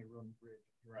Bonner County Road and Bridge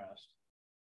addressed.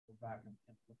 Go back and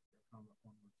look at their comment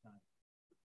one more time.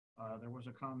 There was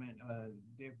a comment,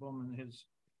 Dave Bowman, his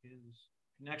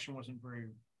connection wasn't very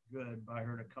good, but I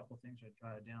heard a couple things. I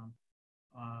jotted down.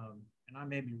 And I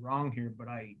may be wrong here, but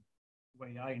the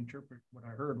way I interpret what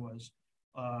I heard was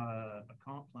a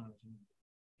comp plan is needed.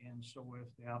 And so if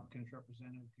the applicant's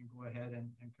representative can go ahead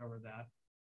and cover that,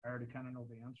 I already kind of know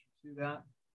the answer to that.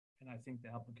 And I think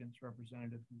the applicant's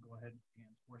representative can go ahead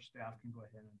or staff can go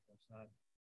ahead and address that.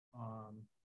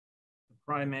 The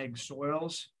prime egg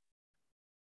soils,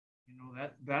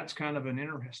 that's kind of an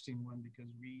interesting one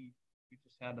because we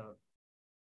just had a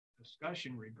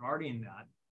discussion regarding that.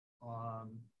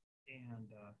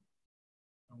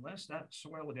 Unless that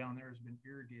soil down there has been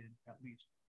irrigated at least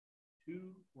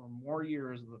 2 or more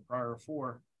years of the prior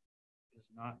 4, is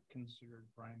not considered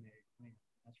prime egg land.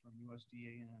 That's from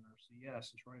USDA and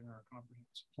NRCS. It's right in our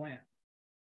comprehensive plan.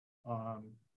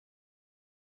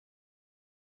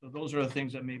 So those are the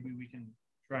things that maybe we can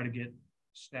try to get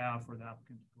staff or the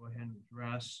applicant to go ahead and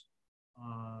address.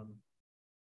 I'd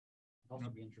also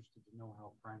be interested to know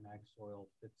how prime ag soil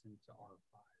fits into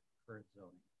R5 current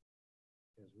zoning,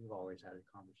 because we've always had a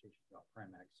conversation about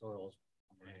prime ag soils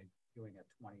doing a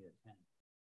 20 to 10.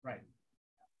 Right.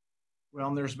 Well,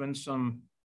 and there's been some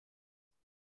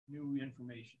new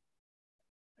information,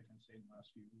 I can say, in the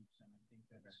last few weeks, and I think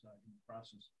that's in the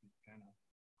process to kind of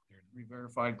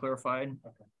re-verified, clarified.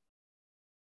 Okay.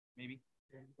 Maybe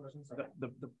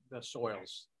the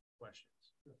soils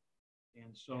questions,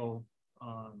 and so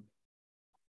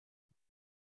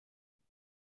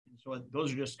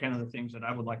those are just kind of the things that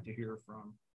I would like to hear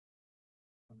from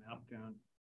the applicant,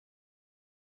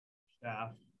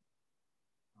 staff.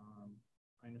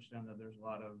 I understand that there's a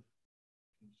lot of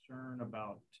concern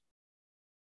about.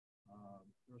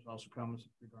 There's also comments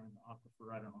regarding the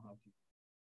aquifer. I don't know how deep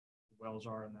the wells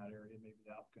are in that area. Maybe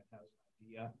the applicant has an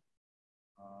idea.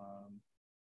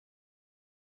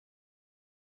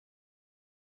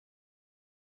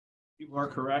 People are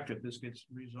correct. If this gets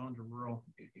rezoned to rural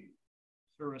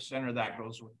service center, that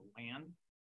goes with the land.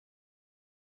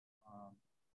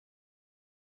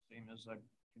 Same as a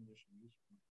conditional use.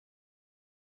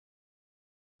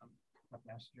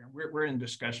 We're in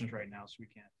discussions right now, so we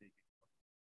can't take it.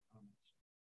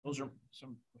 Those are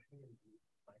some.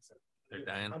 They're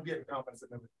dying. I'm getting comments that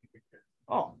nobody can hear.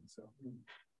 Oh, so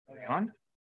are they on?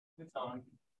 It's on.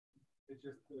 It's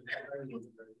just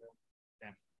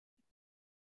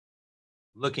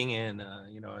looking in,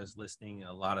 I was listening.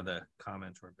 A lot of the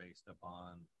comments were based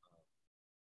upon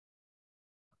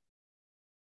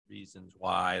reasons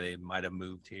why they might have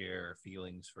moved here, or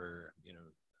feelings for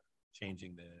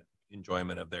changing the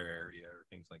enjoyment of their area or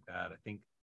things like that. I think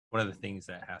one of the things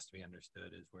that has to be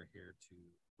understood is we're here to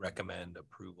recommend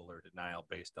approval or denial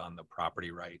based on the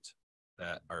property rights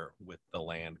that are with the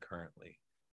land currently.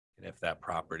 And if that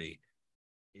property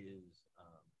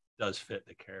does fit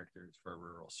the characters for a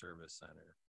rural service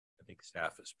center, I think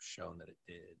staff has shown that it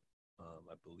did.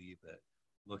 I believe that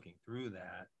looking through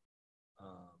that,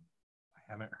 I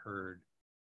haven't heard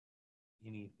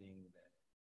anything that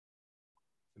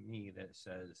to me that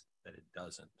says that it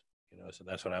doesn't, so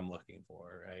that's what I'm looking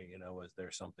for, right? Was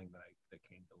there something that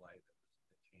came to light that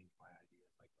changed my idea,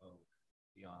 like, oh,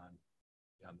 beyond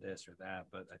this or that?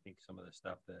 But I think some of the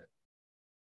stuff that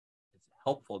is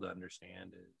helpful to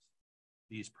understand is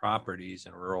these properties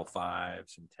in rural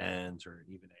 5s and 10s or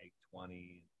even Ag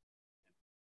 20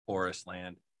 forest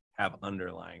land have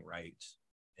underlying rights,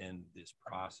 and this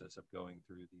process of going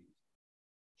through these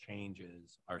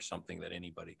changes are something that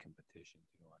anybody can petition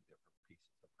to on different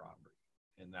pieces of property.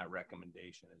 And that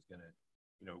recommendation is going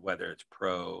to, whether it's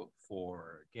pro, for,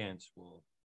 or against, will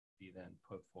be then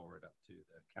put forward up to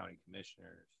the county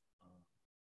commissioners.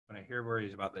 When I hear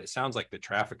worries about that, it sounds like the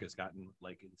traffic has gotten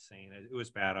like insane. It was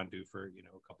bad on Duford,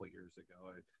 a couple of years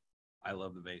ago. I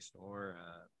love the Bay Store.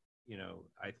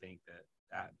 I think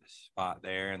that spot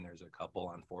there, and there's a couple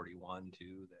on 41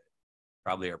 too that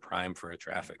probably are prime for a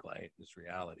traffic light. It's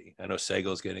reality. I know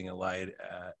Segal's getting a light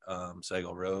at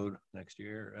Segal Road next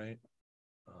year, right?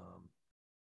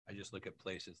 I just look at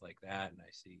places like that and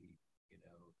I see, the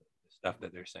stuff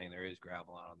that they're saying there is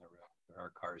gravel out on the road. There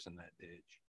are cars in that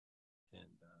ditch,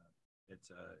 and it's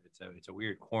a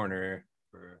weird corner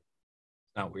for.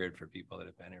 It's not weird for people that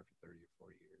have been here for 30 or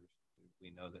 40 years.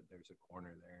 We know that there's a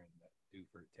corner there, and that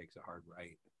Duford takes a hard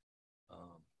right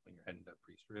when you're heading to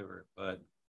Priest River. But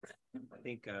I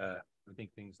think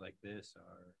things like this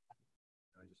are.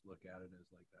 I just look at it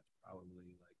as like that's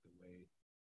probably like the way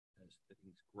as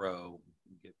things grow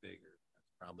and get bigger.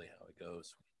 That's probably how it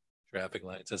goes. Traffic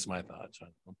lights. That's my thoughts.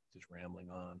 I'm just rambling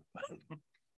on.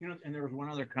 And there was one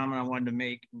other comment I wanted to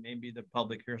make. Maybe the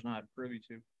public here is not privy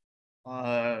to.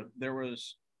 There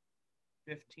was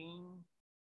 15.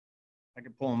 I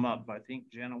could pull them up. I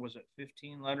think Jenna was at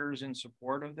 15 letters in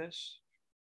support of this.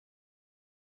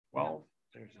 12.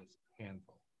 There's a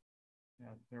handful.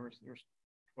 Yeah, there's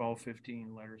 12,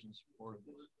 15 letters in support of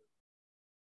this.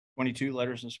 22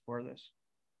 letters in support of this.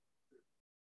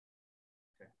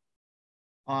 Okay.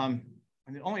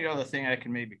 And the only other thing I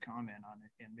can maybe comment on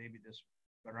it, and maybe this,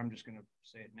 but I'm just going to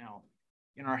say it now.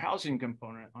 In our housing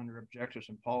component under objectives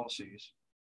and policies,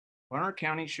 Bonner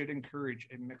County should encourage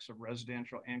a mix of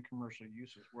residential and commercial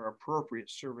uses where appropriate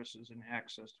services and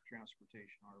access to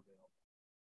transportation are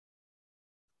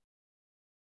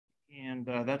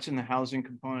available. And that's in the housing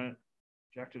component,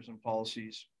 objectives and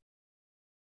policies,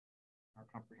 our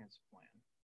comprehensive plan.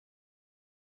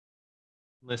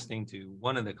 Listening to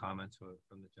one of the comments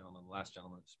from the last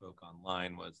gentleman who spoke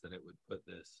online was that it would put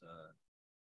this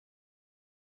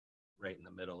right in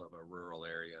the middle of a rural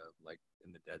area, like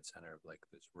in the dead center of like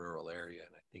this rural area.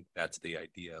 And I think that's the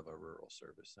idea of a rural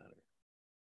service center,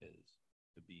 is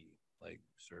to be like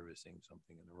servicing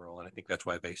something in the rural. And I think that's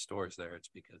why Bay Store is there. It's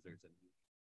because there's a need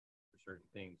for certain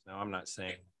things. Now, I'm not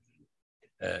saying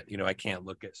I can't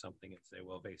look at something and say,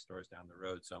 well, Bay Store is down the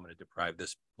road, so I'm going to deprive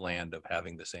this land of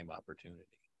having the same opportunity.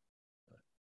 But,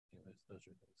 those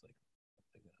are things like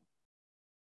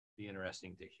be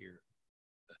interesting to hear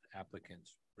the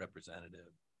applicant's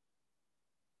representative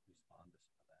respond to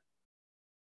some of that.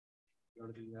 Go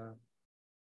to the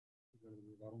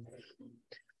rebuttal. I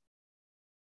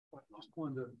just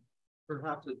wanted to,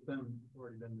 perhaps it's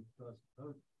already been discussed.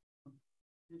 I'm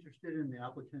interested in the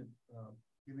applicant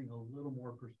giving a little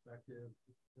more perspective,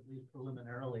 at least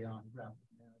preliminarily, on rapid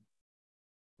management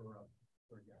for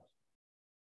gas.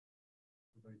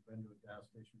 Everybody's been to a gas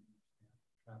station,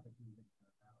 traffic moving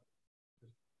out.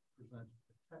 Just presents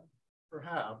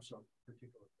perhaps a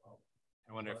particular problem.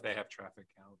 I wonder if they have traffic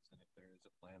counts and if there is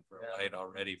a plan for a light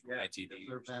already for ITD.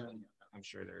 I'm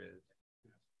sure there is.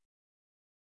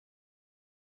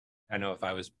 I know if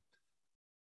I was,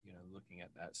 looking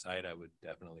at that site, I would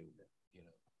definitely,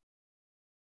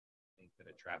 think that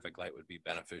a traffic light would be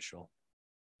beneficial.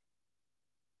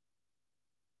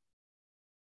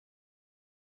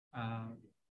 Yeah,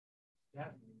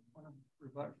 want to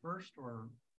rebut first, or?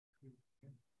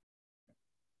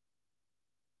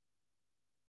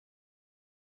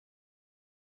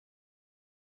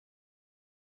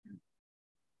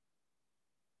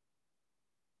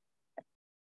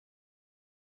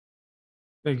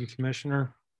 Thank you,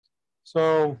 Commissioner.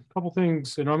 So a couple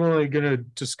things, and I'm only going to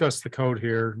discuss the code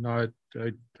here.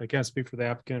 I can't speak for the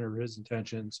applicant or his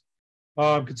intentions.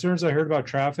 Concerns I heard about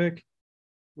traffic.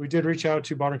 We did reach out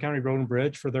to Bonner County Road and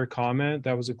Bridge for their comment.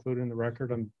 That was included in the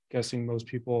record. I'm guessing most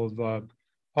people have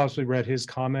possibly read his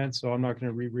comment, so I'm not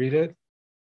going to reread it.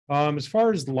 As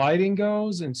far as lighting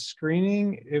goes and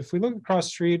screening, if we look across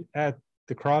the street at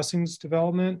the Crossings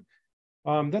development,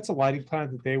 that's a lighting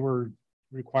plan that they were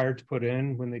required to put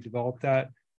in when they developed that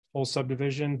whole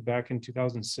subdivision back in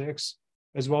 2006,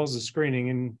 as well as the screening.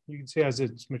 And you can see as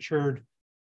it's matured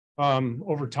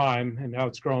over time, and now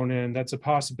it's grown in. That's a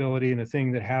possibility and a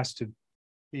thing that has to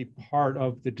be part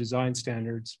of the design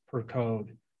standards per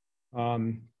code.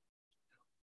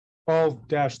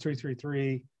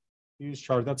 12-333 use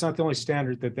chart. That's not the only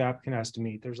standard that the applicant has to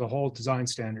meet. There's a whole design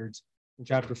standards in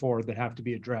chapter 4 that have to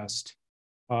be addressed.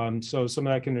 So some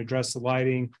of that can address the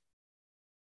lighting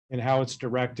and how it's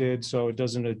directed so it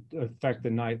doesn't affect the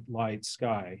night light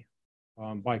sky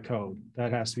by code.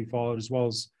 That has to be followed, as well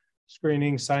as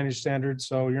screening, signage standards.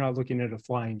 So you're not looking at a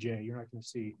flying J. You're not going to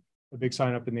see a big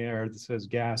sign up in the air that says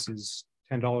gas is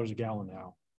 $10 a gallon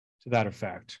now, to that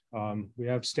effect. We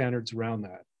have standards around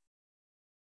that.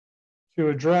 To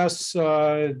address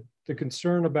the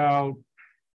concern about,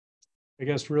 I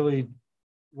guess, really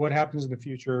what happens in the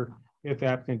future if the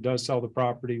applicant does sell the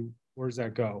property, where does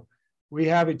that go? We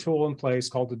have a tool in place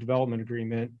called the development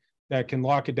agreement that can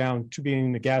lock it down to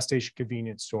being a gas station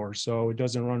convenience store. So it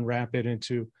doesn't run rampant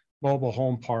into mobile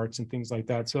home parks and things like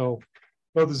that. So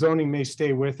though the zoning may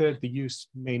stay with it, the use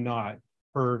may not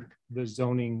per the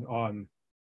zoning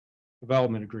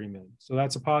development agreement. So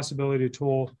that's a possibility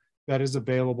tool that is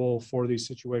available for these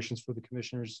situations for the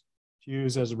commissioners to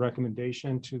use as a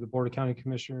recommendation to the Board of County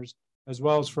Commissioners, as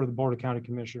well as for the Board of County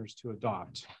Commissioners to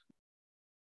adopt.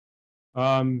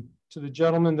 To the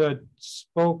gentleman that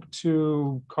spoke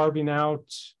to carving out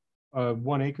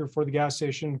 1 acre for the gas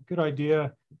station, good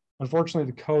idea. Unfortunately,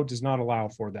 the code does not allow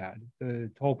for that. The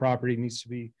whole property needs to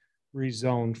be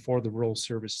rezoned for the rural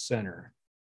service center.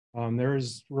 There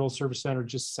is rural service center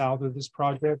just south of this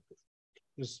project,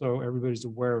 just so everybody's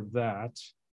aware of that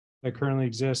currently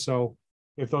exists. So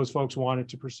if those folks wanted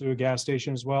to pursue a gas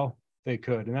station as well, they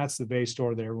could. And that's the base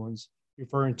store that everyone's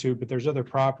referring to, but there's other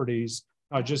properties,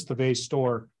 not just the base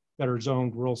store, that are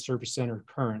zoned rural service center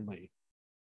currently.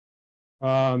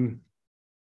 Back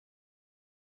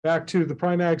to the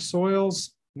Primag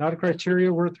soils, not a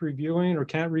criteria worth reviewing or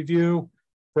can't review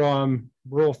from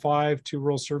rural 5 to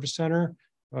rural service center.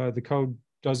 The code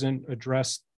doesn't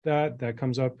address that. That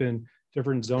comes up in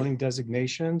different zoning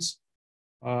designations.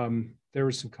 There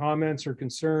were some comments or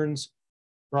concerns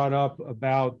brought up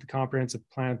about the comprehensive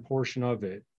plan portion of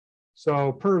it.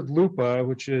 So per LUPA,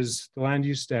 which is the Land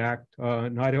Use Act,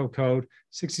 in Idaho Code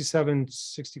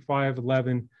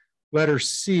 676511, letter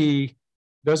C,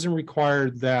 doesn't require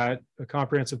that a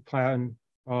comprehensive plan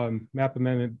map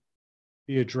amendment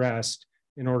be addressed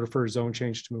in order for a zone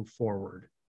change to move forward.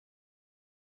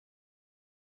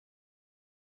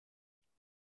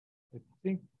 I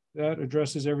think that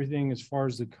addresses everything as far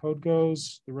as the code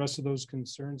goes. The rest of those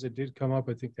concerns that did come up,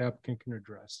 I think the applicant can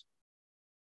address.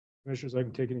 Commissioners, I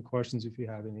can take any questions if you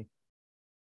have any.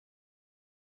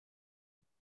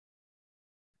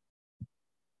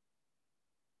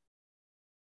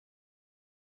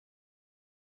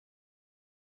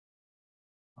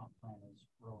 Plan is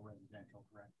rural residential,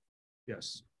 correct?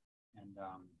 Yes. And the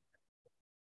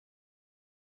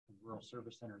rural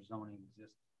service center zoning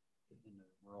exists in the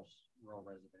rural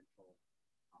residential.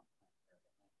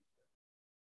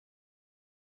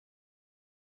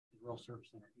 The rural service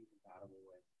center is compatible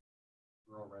with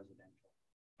rural residential.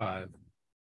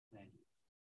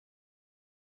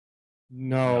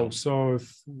 No, so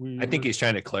if we, I think he's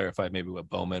trying to clarify maybe what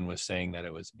Bowman was saying, that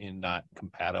it was not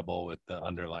compatible with the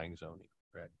underlying zoning,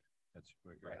 correct? That's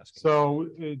what you're asking. So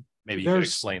maybe you could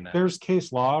explain that. There's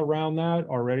case law around that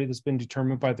already that's been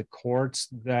determined by the courts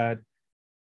that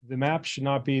the map should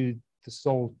not be the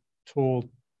sole tool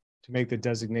to make the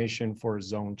designation for a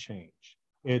zone change.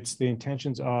 It's the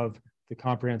intentions of the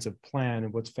comprehensive plan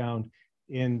and what's found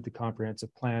in the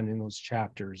comprehensive plan in those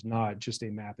chapters, not just a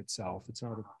map itself. It's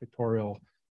not a pictorial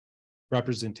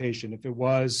representation. If it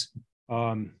was,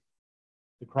 the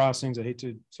crossings,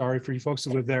 sorry for you folks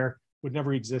that live there, would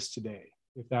never exist today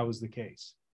if that was the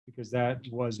case, because that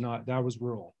was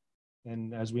rural.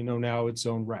 And as we know now, it's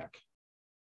zone rec.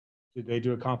 Did they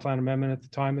do a comp plan amendment at the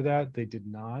time of that? They did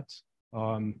not.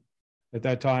 At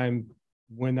that time,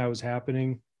 when that was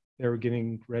happening, they were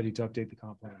getting ready to update the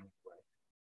comp plan.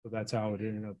 So that's how it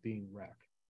ended up being rec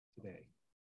today.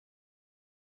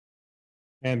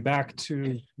 And back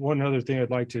to one other thing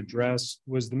I'd like to address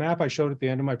was the map I showed at the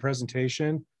end of my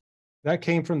presentation. That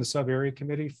came from the sub area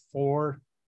committee for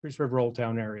Priest River Old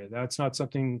Town area. That's not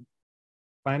something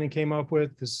planning came up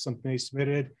with. This is something they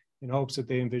submitted in hopes that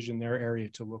they envision their area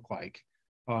to look like.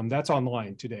 That's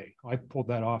online today. I pulled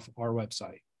that off our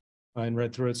website and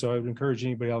read through it. So I would encourage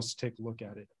anybody else to take a look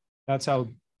at it. That's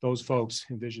how those folks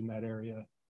envision that area.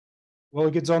 Will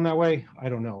it get zoned that way? I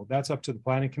don't know. That's up to the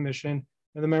Planning Commission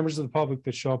and the members of the public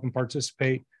that show up and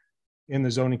participate in the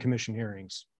zoning commission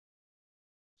hearings.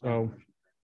 So,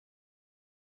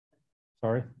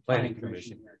 sorry? Planning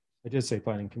Commission. I did say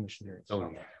planning commission hearing. Oh,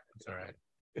 it's all right.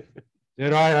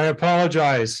 Did I? I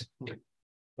apologize.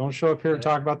 Don't show up here and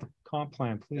talk about the comp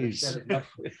plan, please. As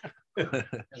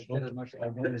much as I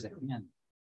know as I can.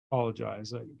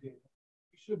 Apologize. You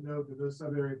should note that those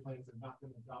sub-area plans have not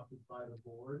been adopted by the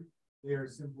board. They are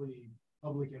simply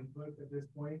public input at this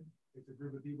point. It's a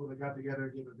group of people that got together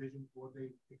to give a vision for what they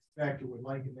expect or would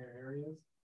like in their areas.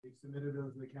 They've submitted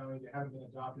those to the county. They haven't been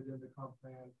adopted in the comp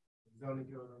plan, zoning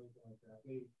code, or anything like that.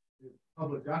 They're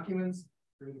public documents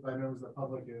created by members of the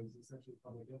public is essentially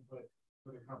public input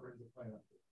for the comprehensive plan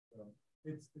update. So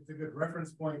it's a good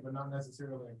reference point, but not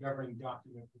necessarily a governing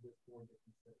document for this board to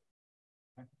consider.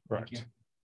 Correct.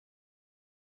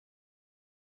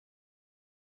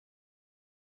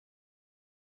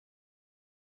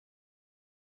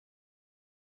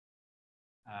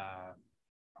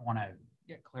 I want to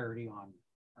get clarity on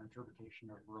our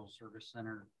interpretation of rural service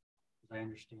center. As I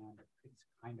understand, it's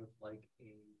kind of like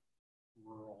a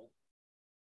rural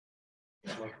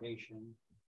location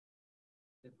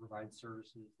that provides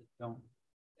services that don't,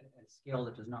 at a scale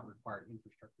that does not require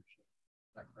infrastructure shift.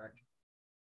 Is that correct?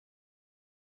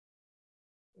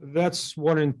 That's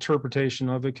one interpretation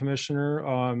of it,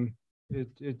 Commissioner.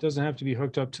 It doesn't have to be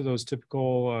hooked up to those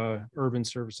typical urban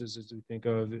services as we think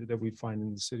of that we find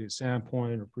in the city of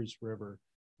Sandpoint or Priest River,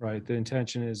 right? The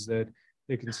intention is that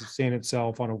it can sustain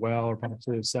itself on a well or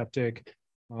possibly a septic.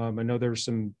 I know there was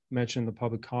some mention in the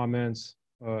public comments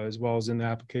as well as in the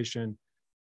application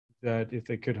that if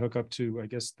they could hook up to, I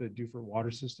guess, the Dufert water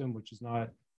system, which is not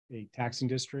a taxing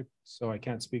district, so I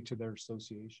can't speak to their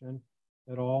association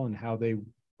at all and how they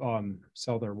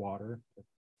sell their water. It's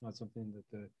not something that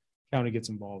the county gets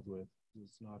involved with.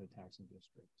 It's not a taxing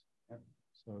district.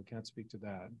 So I can't speak to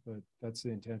that, but that's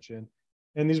the intention.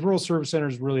 And these rural service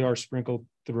centers really are sprinkled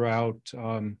throughout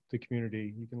the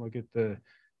community. You can look at the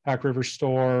Pack River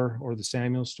store or the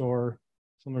Samuel store,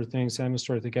 similar things. Samuel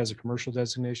store, I think, has a commercial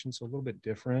designation, so a little bit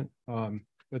different,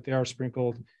 but they are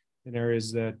sprinkled in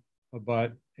areas that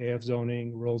abut AF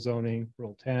zoning, rural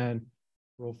 10,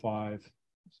 rural 5.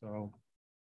 So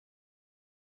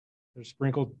they're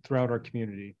sprinkled throughout our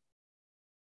community.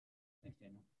 Thanks,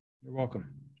 Daniel. You're welcome.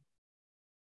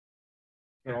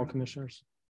 Are all commissioners?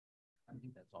 I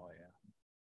think that's all I have.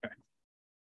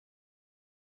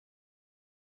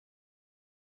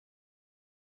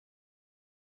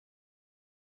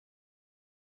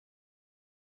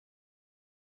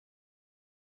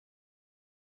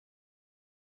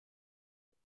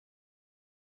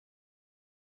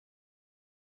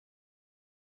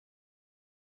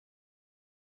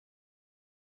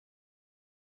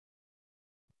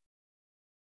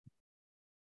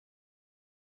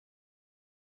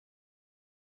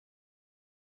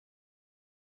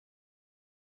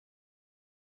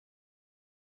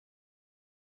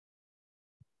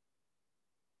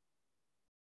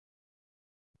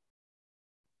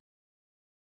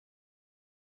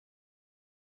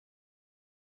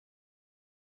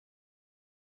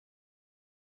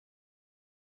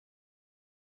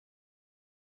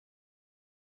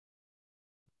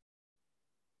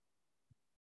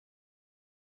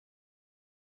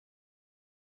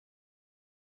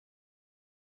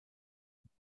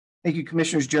 Thank you,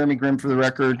 Commissioners. Jeremy Grimm for the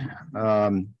record.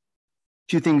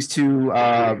 Two things to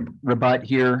rebut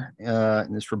here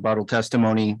in this rebuttal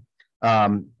testimony.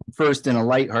 First, in a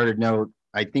lighthearted note,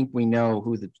 I think we know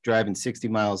who that's driving 60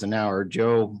 miles an hour.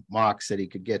 Joe Mock said he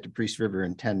could get to Priest River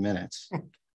in 10 minutes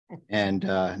and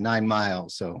 9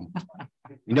 miles. So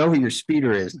you know who your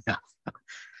speeder is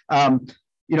now.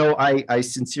 You know, I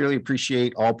sincerely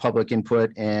appreciate all public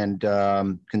input and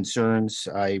concerns.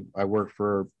 I work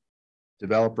for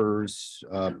developers,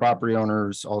 property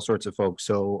owners, all sorts of folks.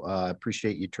 So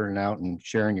appreciate you turning out and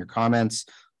sharing your comments.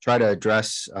 Try to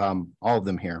address all of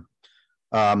them here.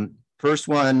 First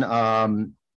one,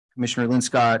 Commissioner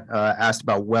Linscott asked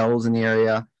about wells in the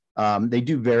area. They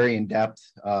do vary in depth.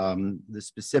 The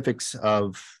specifics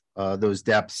of those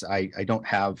depths I don't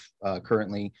have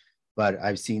currently, but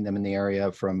I've seen them in the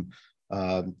area from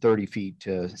 30 feet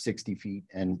to 60 feet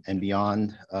and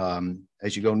beyond.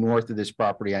 As you go north of this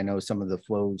property, I know some of the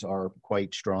flows are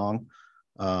quite strong.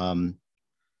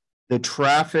 The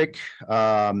traffic,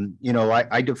 you know,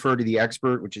 I defer to the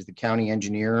expert, which is the county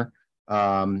engineer.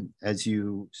 As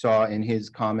you saw in his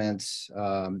comments,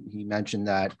 he mentioned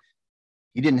that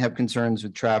he didn't have concerns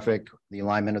with traffic, the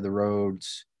alignment of the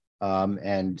roads,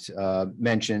 and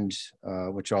mentioned,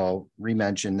 which I'll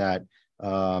re-mention, that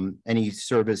any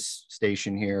service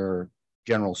station here or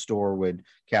general store would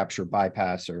capture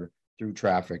bypass or through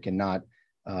traffic and not,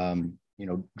 you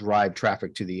know, drive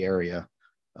traffic to the area.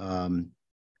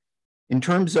 In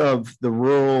terms of the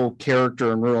rural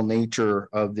character and rural nature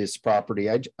of this property,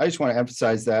 I just want to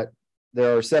emphasize that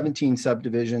there are 17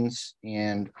 subdivisions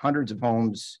and hundreds of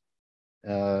homes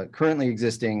currently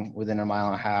existing within a mile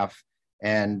and a half.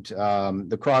 And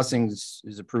the crossings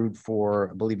is approved for,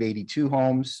 I believe, 82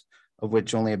 homes, of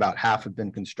which only about half have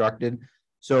been constructed.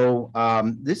 So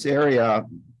this area,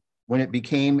 when it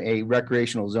became a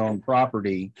recreational zone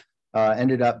property,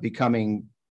 ended up becoming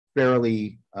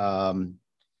fairly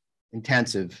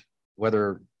intensive,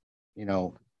 whether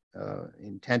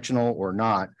intentional or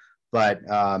not. But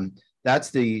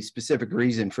that's the specific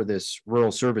reason for this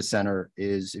rural service center.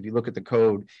 Is if you look at the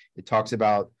code, it talks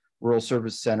about rural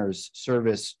service centers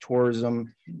service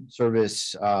tourism,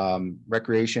 service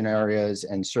recreation areas,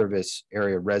 and service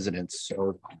area residents.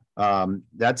 So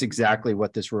that's exactly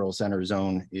what this rural center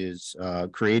zone is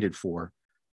created for.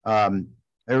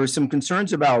 There were some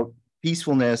concerns about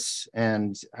peacefulness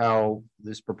and how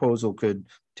this proposal could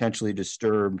potentially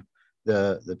disturb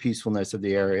the peacefulness of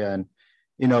the area. And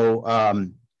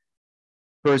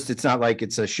first, it's not like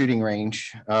it's a shooting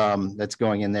range that's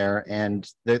going in there. And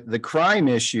the crime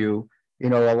issue, a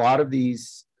lot of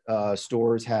these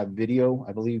stores have video.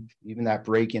 I believe even that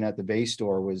break-in at the Bay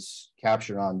store was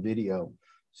captured on video.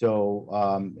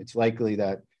 So it's likely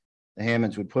that the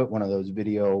Hammonds would put one of those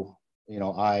video,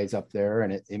 eyes up there,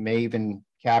 and it may even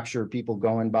capture people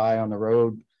going by on the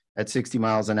road at 60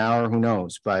 miles an hour. Who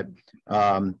knows? But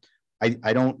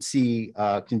I don't see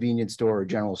a convenience store or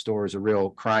general store as a real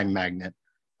crime magnet.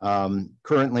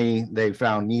 Currently, they've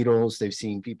found needles. They've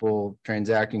seen people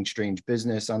transacting strange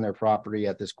business on their property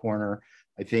at this corner.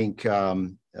 I think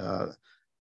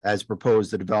as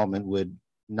proposed, the development would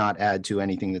not add to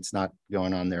anything that's not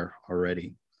going on there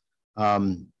already.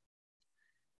 The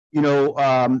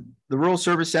Rural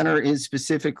Service Center is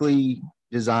specifically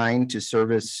designed to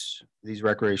service these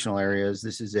recreational areas.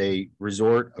 This is a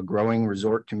resort, a growing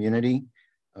resort community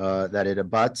that it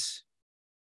abuts.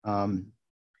 We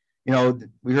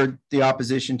heard the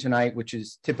opposition tonight, which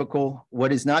is typical.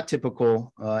 What is not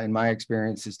typical, in my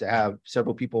experience, is to have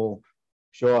several people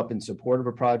show up in support of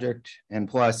a project. And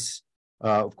plus,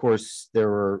 of course, there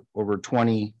were over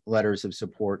 20 letters of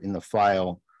support in the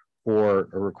file for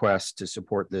a request to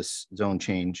support this zone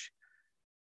change.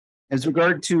 As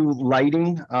regard to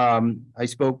lighting, I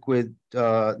spoke with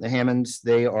the Hammonds.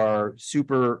 They are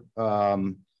super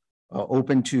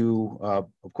open to,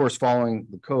 of course, following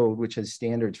the code, which has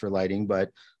standards for lighting,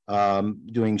 but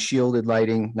doing shielded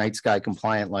lighting, night sky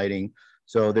compliant lighting.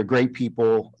 So they're great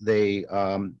people. They're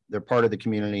part of the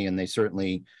community, and they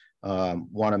certainly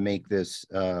want to make this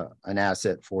an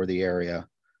asset for the area.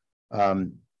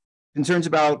 Concerns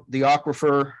about the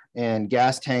aquifer and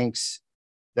gas tanks,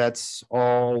 that's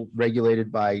all regulated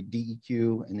by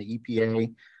DEQ and the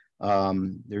EPA.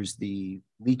 There's the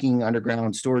Leaking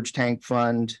Underground Storage Tank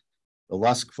Fund, the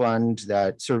LUSK fund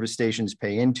that service stations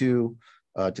pay into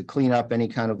to clean up any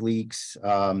kind of leaks,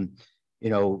 double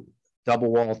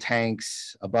wall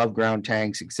tanks, above ground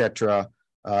tanks, etc.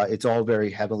 It's all very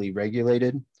heavily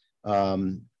regulated.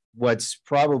 What's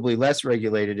probably less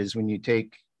regulated is when you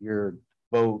take your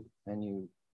boat and you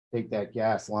take that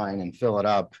gas line and fill it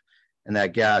up, and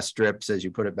that gas drips as you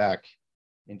put it back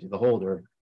into the holder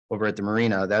over at the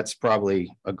marina. That's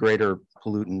probably a greater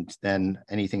pollutant than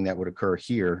anything that would occur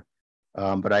here.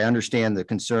 But I understand the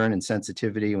concern and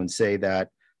sensitivity and say that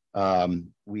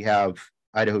we have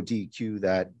Idaho DEQ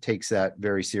that takes that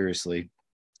very seriously.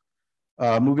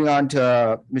 Moving on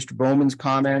to Mr. Bowman's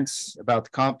comments about the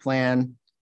comp plan,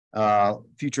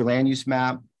 future land use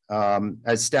map.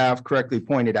 As staff correctly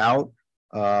pointed out,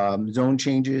 zone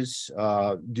changes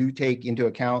do take into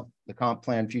account the comp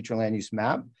plan future land use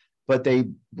map, but they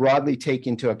broadly take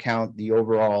into account the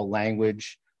overall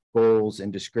language, goals,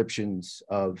 and descriptions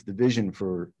of the vision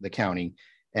for the county.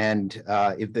 And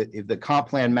if the comp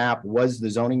plan map was the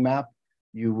zoning map,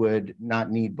 you would not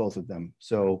need both of them.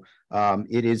 So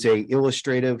it is a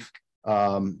illustrative,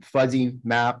 fuzzy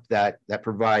map that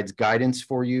provides guidance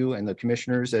for you and the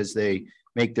commissioners as they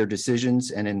make their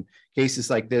decisions. And in cases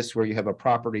like this, where you have a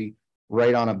property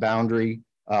right on a boundary,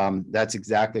 that's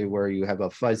exactly where you have a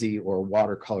fuzzy or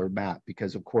watercolor map,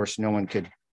 because of course, no one could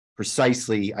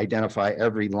precisely identify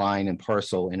every line and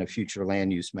parcel in a future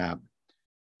land use map.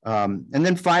 And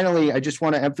then finally, I just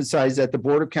want to emphasize that the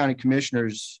Board of County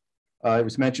Commissioners, it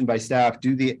was mentioned by staff,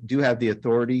 do have the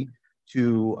authority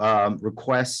to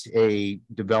request a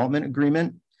development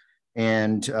agreement.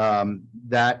 And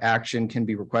that action can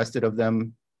be requested of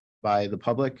them by the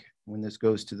public when this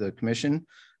goes to the commission.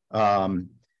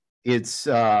 It's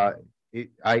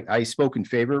I spoke in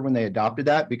favor when they adopted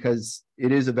that because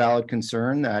it is a valid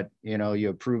concern that, you know, you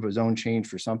approve a zone change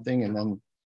for something and then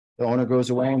the owner goes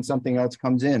away and something else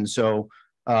comes in. So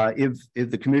if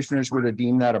the commissioners were to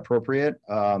deem that appropriate,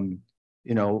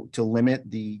 you know, to limit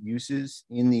the uses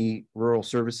in the rural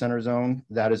service center zone,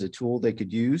 that is a tool they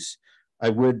could use. I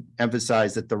would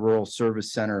emphasize that the rural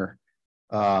service center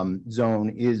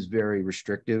zone is very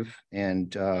restrictive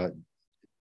and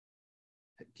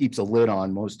keeps a lid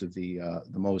on most of the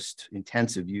most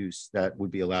intensive use that would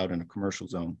be allowed in a commercial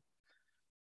zone.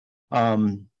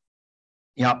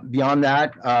 Yeah, beyond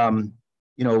that,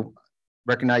 you know,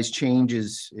 recognized change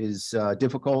is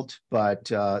difficult, but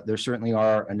there certainly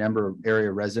are a number of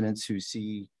area residents who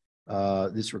see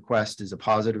this request as a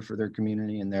positive for their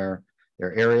community and their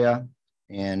area.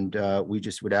 And we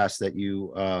just would ask that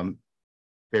you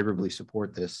favorably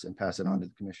support this and pass it on to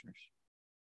the commissioners.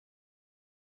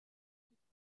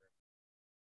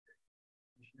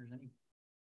 Commissioners, any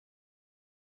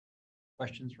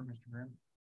questions for Mr. Grimm?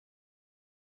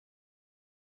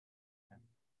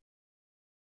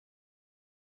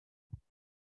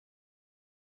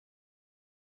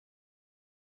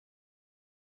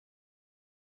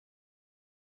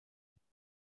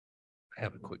 I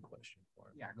have a quick question for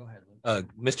him. Yeah, go ahead.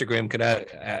 Mr. Grimm, could I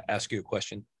ask you a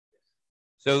question?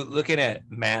 So looking at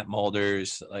Matt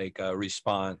Mulder's like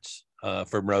response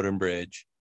from Road and Bridge,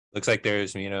 looks like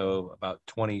there's, you know, about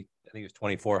 20, I think it was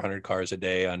 2,400 cars a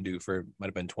day on due for, might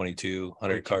have been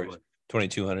 2,200 cars,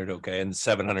 2,200. Okay. And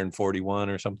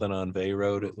 741 or something on Bay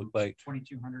Road. It looked like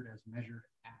 2,200 as measured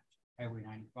at Highway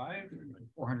 95,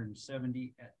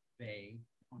 470 at Bay,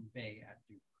 on Bay at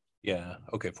Duke. Yeah.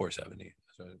 Okay. 470.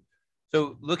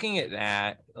 So looking at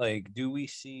that, like, do we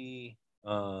see,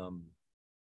 do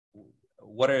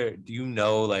you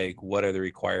know, like, what are the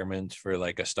requirements for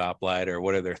like a stoplight, or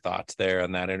what are their thoughts there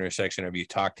on that intersection? Have you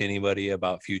talked to anybody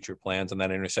about future plans on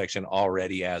that intersection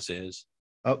already as is?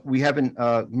 We haven't,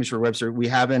 Commissioner Webster, we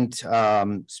haven't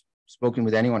spoken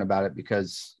with anyone about it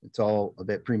because it's all a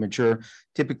bit premature.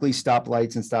 Typically,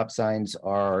 stoplights and stop signs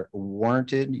are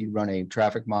warranted. You run a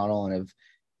traffic model, and if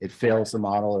it fails the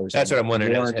model, or that's what I'm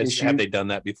wondering. Have they done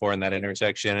that before in that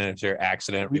intersection? And is there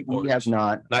accident reports? We have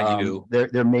not. Not you.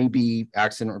 There may be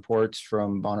accident reports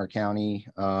from Bonner County,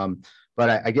 but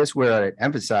I guess where I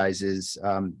emphasize is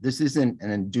this isn't an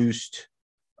induced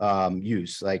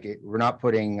use. Like we're not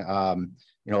putting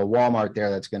you know, a Walmart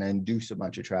there that's going to induce a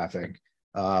bunch of traffic.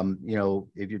 You know,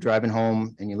 if you're driving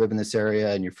home and you live in this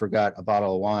area and you forgot a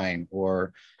bottle of wine,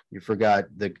 or you forgot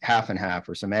the half and half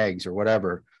or some eggs or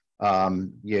whatever,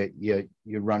 you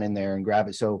run in there and grab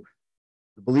it. So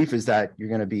the belief is that you're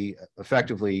going to be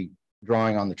effectively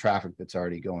drawing on the traffic that's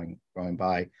already going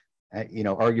by. You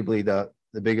know, arguably the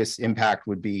biggest impact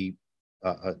would be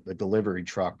a delivery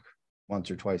truck once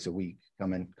or twice a week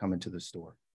coming to the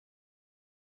store.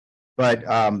 But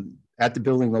at the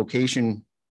building location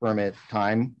permit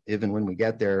time, even when we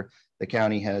get there, the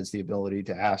county has the ability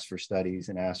to ask for studies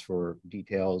and ask for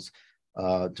details,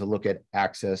 to look at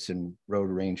access and road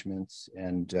arrangements,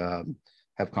 and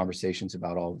have conversations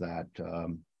about all of that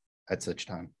at such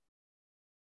time.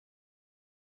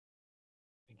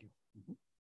 Thank you.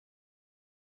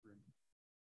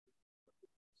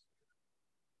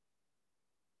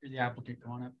 You're the applicant.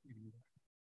 Come on up.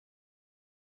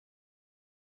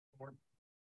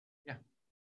 Yeah.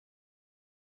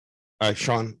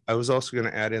 Sean, I was also going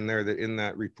to add in there that in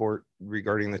that report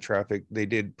regarding the traffic, they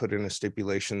did put in a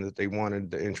stipulation that they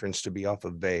wanted the entrance to be off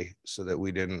of Bay so that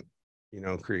we didn't, you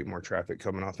know, create more traffic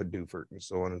coming off of Dufert and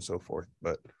so on and so forth.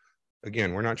 But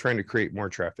again, we're not trying to create more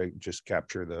traffic, just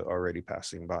capture the already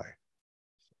passing by.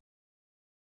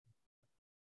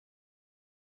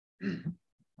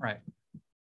 Right.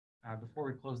 Before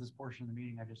we close this portion of the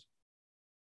meeting, I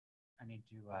need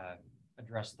to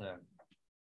address the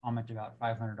comment about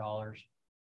 $500.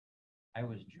 I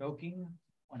was joking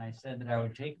when I said that I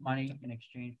would take money in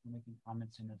exchange for making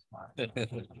comments in this market.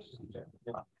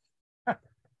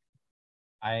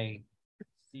 I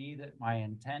see that my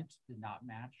intent did not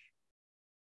match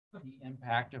the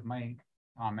impact of my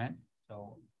comment,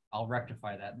 so I'll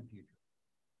rectify that in the future.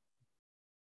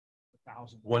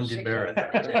 1,000. One demerit.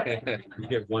 You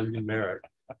get one demerit.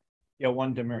 Yeah,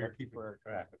 one demerit. Keep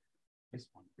track. This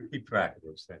one. Keep track of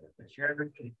those things.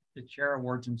 The chair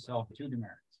awards himself 2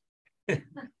 demerits.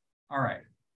 All right.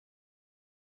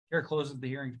 Chair closes the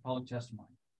hearing to public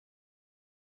testimony.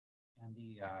 And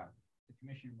the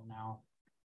commission will now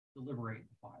deliberate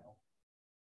the file.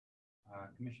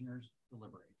 Commissioners,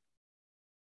 deliberate.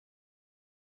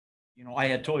 You know, I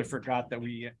had totally forgot that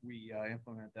we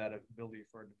implement that ability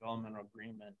for a development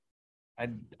agreement.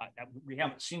 We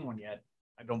haven't seen one yet.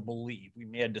 I don't believe. We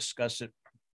may have discussed it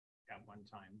at one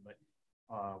time, but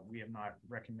we have not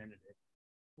recommended it.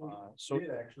 So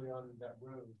actually on that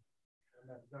road, and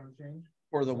that zone change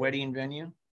for the wedding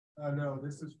venue. No,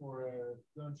 this is for a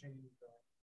zone change.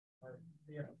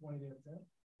 They have 20 to 10.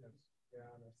 Yes, yeah,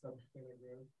 on a sub-standard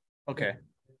road. Okay.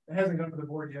 It hasn't gone to the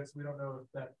board yet, so we don't know if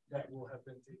that will have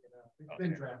been taken out. It's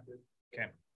been drafted.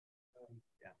 Okay.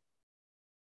 Yeah.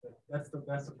 But that's the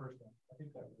first one. I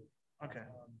think that would. Okay.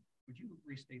 Would you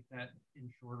restate that in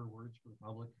shorter words for the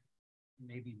public?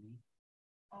 Maybe me.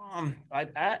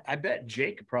 I bet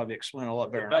Jake could probably explain a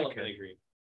lot better. Development agreement.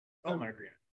 Development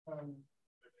agreement. I think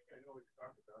I know what you're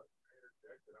talking about.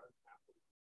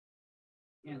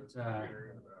 And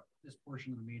this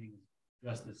portion of the meeting is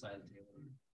just this side of the table.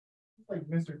 Like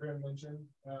Mr. Grimm mentioned,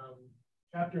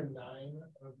 Chapter 9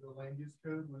 of the Land Use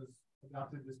Code was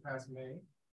adopted this past May,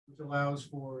 which allows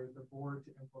for the board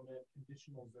to implement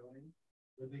conditional zoning,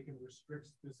 where they can restrict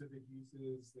specific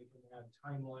uses, they can add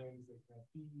timelines, they can add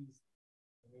fees,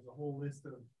 and there's a whole list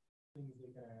of things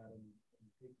they can add and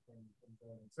take from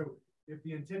zoning. So if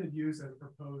the intended use as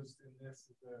proposed in this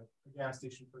is a gas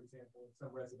station, for example, in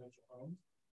some residential homes,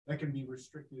 that can be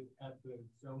restricted at the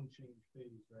zone change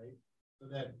phase, right? So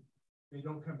that they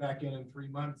don't come back in 3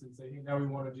 months and say, hey, now we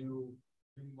want to do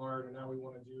mini mart, or now we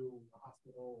want to do a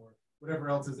hospital, or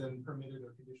whatever else is in permitted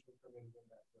or conditionally permitted in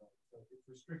that zone. So it's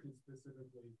restricted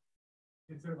specifically,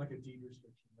 considered like a deed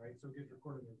restriction, right? So it gets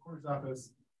recorded in the recorder's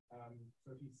office.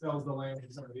 So if he sells the land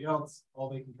to somebody else, all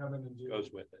they can come in and do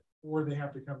goes with it, or they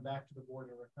have to come back to the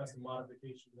board and request a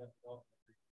modification of that development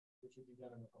agreement, which would be done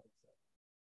in the public sector.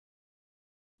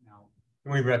 Now,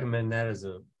 can we recommend that as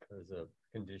a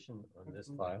condition on this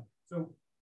file? So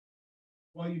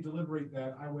while you deliberate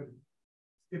that, I would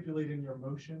stipulate in your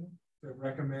motion to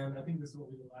recommend, I think this is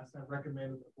what we did last time,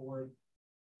 recommend that the board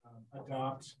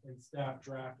adopt and staff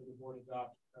draft of the board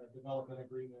adopt a development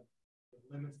agreement that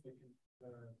limits the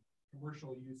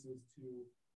commercial uses to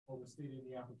what was stated in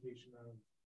the application of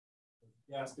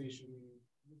gas station,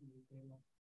 retail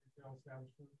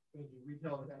establishment,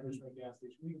 gas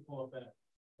station. We can pull up that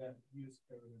use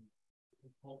code and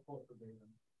pull it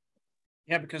verbatim.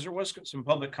 Yeah, because there was some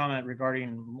public comment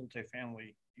regarding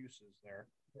multifamily uses there.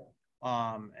 Yeah.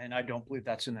 And I don't believe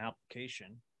that's in the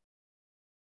application.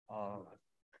 I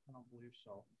don't believe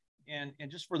so. And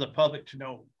just for the public to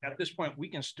know, at this point, we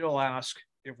can still ask,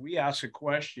 if we ask a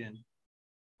question,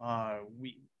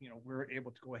 we're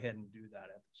able to go ahead and do that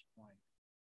at this point.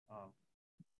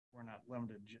 We're not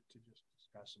limited to just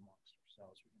discuss amongst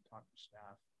ourselves. We can talk to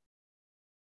staff.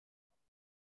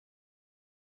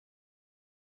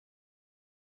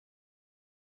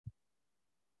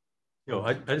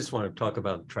 I just want to talk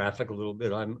about traffic a little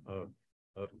bit. I'm a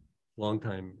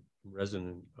longtime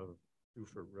resident of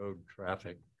Duford Road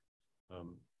traffic.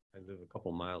 I live a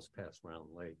couple miles past Round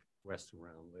Lake, west of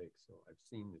Round Lake, so I've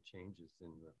seen the changes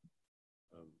in the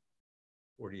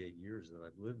 48 years that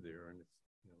I've lived there, and it's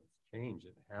changed.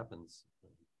 It happens,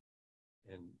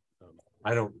 and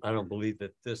I don't believe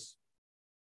that this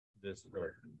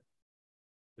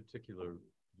particular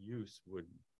use would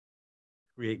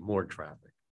create more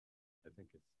traffic. I think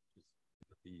it's just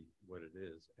be what it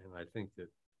is, and I think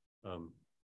that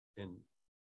and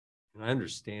I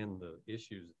understand the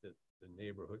issues that the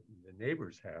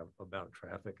neighbors have about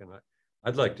traffic, and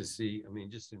I'd like to see, I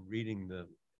mean, just in reading the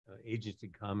agency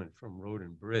comment from Road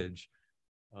and Bridge,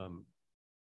 and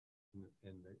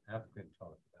the applicant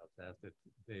talked about that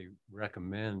they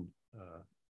recommend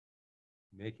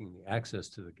making the access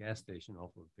to the gas station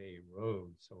off of Bay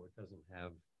Road so it doesn't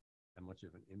have that much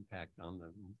of an impact on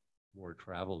the more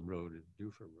traveled road at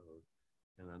Duford Road.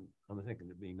 And I'm thinking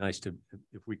it'd be nice to,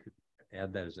 if we could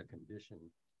add that as a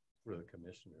condition for the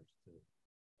commissioners to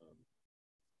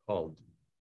called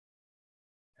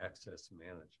access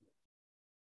management.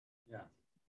 Yeah.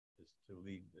 Is to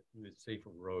lead the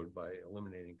safer road by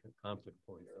eliminating conflict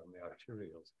points on the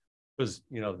arterials. Because,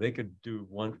 they could do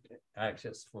one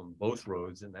access from both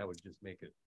roads and that would just make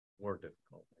it more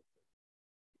difficult.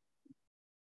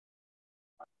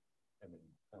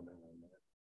 Comment on that.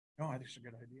 No, I think it's a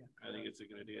good idea. I think it's a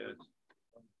good idea.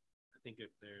 I think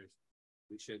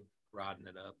we should broaden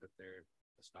it up if a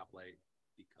stoplight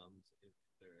becomes, if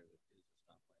there is a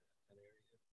stoplight in that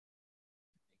area.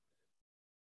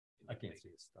 I can't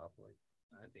see a stoplight.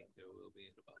 I think there will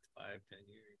be in about 5-10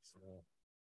 years. So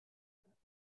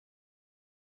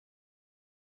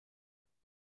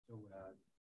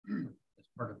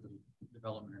as part of the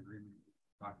development agreement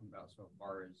we're talking about so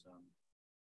far is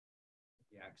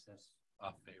the access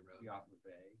off Bay Road, off of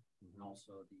Bay, and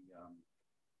also the I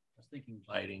was thinking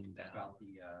lighting about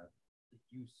the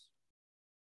use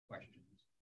questions.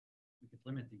 we could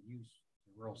limit the use to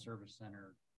rural service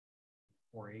center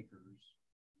 4 acres.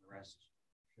 The rest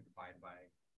should abide by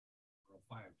rural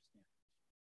 5 standards.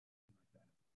 Like that.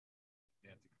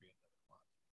 You have to create another lot.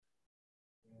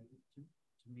 And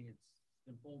to me, it's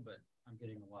simple, but I'm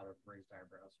getting a lot of raised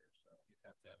eyebrows here. So you'd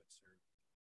have to have it served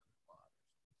a lot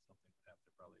or something would have to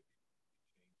probably be changed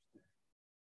there.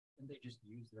 And they just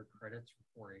use their credits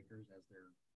for 4 acres as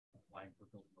they're applying for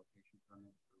building location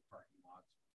permits for parking lots,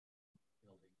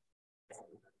 building.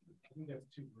 I think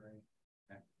that's too gray.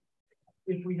 Okay.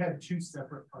 If we had 2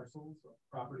 separate parcels of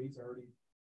properties already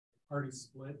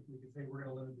split, we could say we're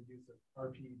going to limit the use of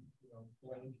RP,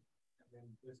 blank, and then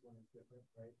this one is different,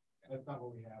 right? That's not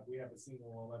what we have. We have a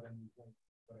single 11 point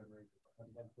whatever.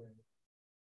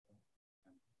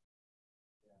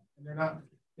 Yeah. And they're not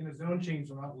in a zone change.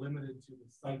 They're not limited to the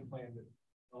site plan that,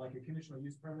 like a conditional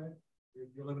use permit.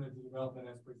 You're limited to development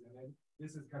as presented.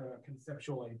 This is kind of a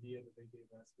conceptual idea that they gave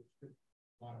us, which could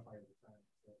modify over time.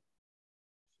 So.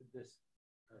 Should this,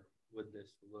 or would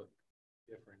this look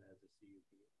different as a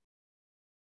CUP?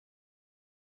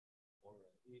 Or,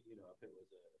 if it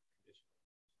was a conditional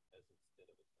as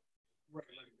instead of a. Right,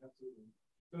 absolutely.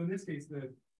 So in this case,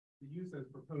 the use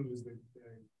as proposed, the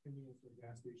convenience store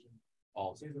gas station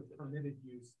is a permitted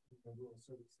use in the rural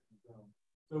service zone.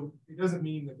 So it doesn't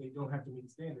mean that they don't have to meet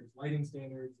standards, lighting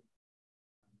standards,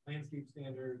 landscape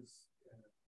standards,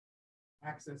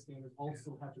 access standards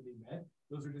also have to be met.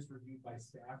 Those are just reviewed by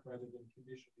staff rather than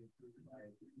conditionally approved by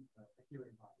a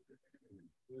hearing body.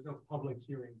 There's no public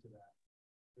hearing to that.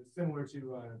 It's similar to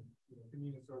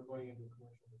convenience store going into a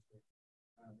commercial district.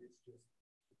 It's just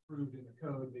approved in the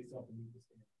code based off the meet the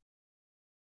standard.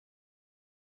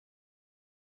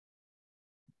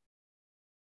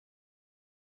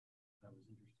 That was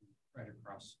interesting. Right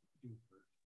across Beaufort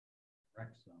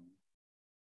rec zone.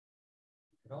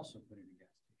 You could also put in a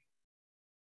gas station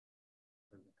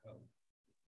for the code.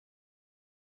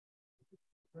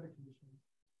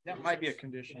 That might be a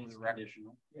condition in the rec.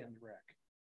 Yeah. In the rec.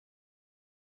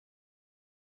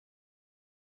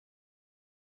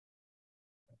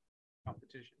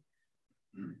 Competition.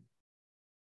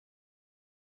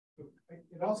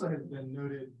 It also has been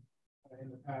noted in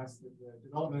the past that the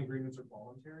development agreements are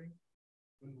voluntary.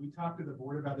 When we talked to the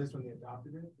board about this, when they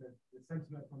adopted it, the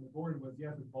sentiment from the board was,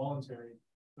 yes, it's voluntary,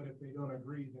 but if they don't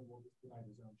agree, then we'll just deny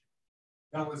the zone change.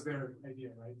 That was their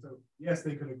idea, right? So yes,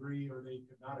 they could agree or they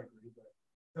could not agree, but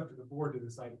it's up to the board to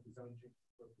decide if the zone change is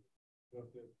appropriate. So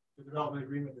if the development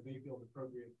agreement that they feel is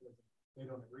appropriate, they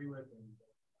don't agree with, and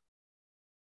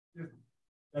just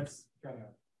that's kind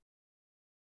of.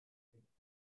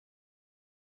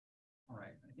 All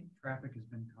right, I think traffic has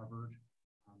been covered.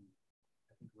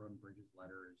 I think Road and Bridges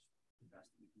letter is the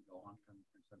best we can go on from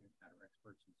subject matter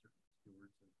experts and certain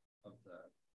stewards of the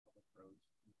public roads.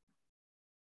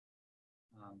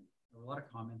 There were a lot of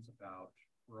comments about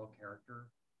rural character,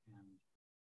 and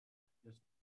just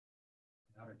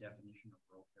without a definition of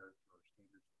rural character or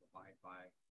standards to abide by,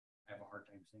 I have a hard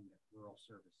time saying that rural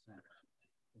service center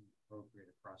is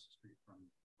appropriate across the street from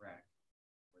rec,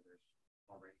 where there's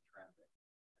already traffic.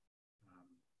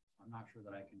 I'm not sure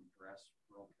that I can address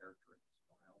rural character in this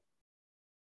file.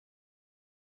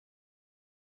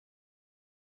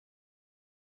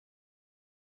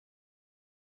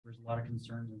 There's a lot of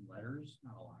concerns in letters,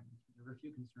 not a lot. There were a few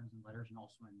concerns in letters and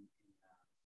also in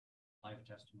live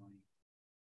testimony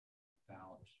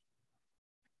about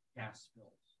gas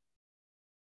spills.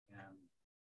 And I'm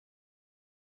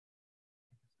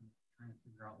trying to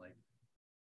figure out, like,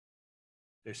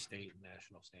 there's state and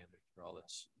national standards for all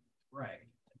this. Right.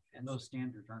 And those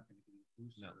standards aren't going to be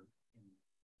looser in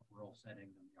a rural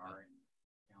setting than they are in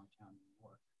downtown New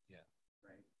York. Yeah.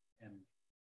 Right. And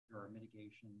there are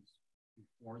mitigations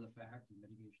before the fact and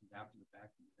mitigations after the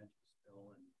fact and eventual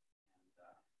spill and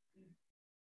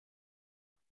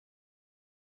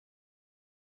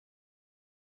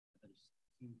it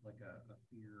seems like a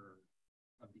fear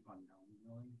of the unknown,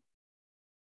 really.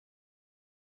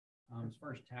 As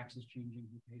far as taxes changing,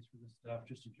 who pays for this stuff,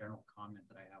 just a general comment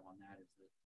that I have on that is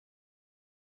that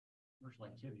commercial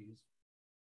activities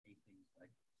pay things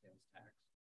like sales tax,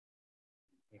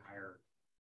 pay higher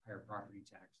property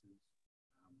taxes.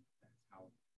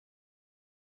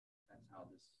 That's how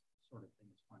this sort of thing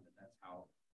is funded. That's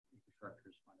how infrastructure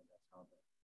is funded. That's how the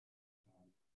I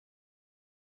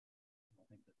don't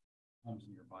think that homes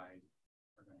nearby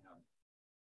are going to have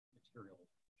material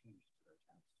changes to their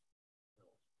tax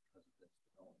bills because of this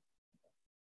development.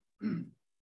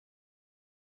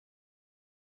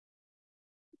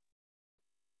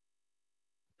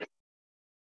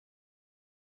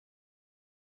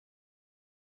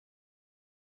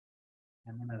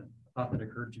 And then a thought that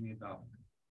occurred to me about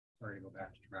sorry to go back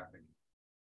to traffic.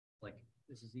 Like,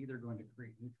 this is either going to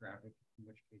create new traffic, in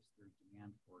which case there's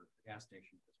demand for a gas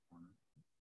station at this corner,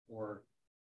 or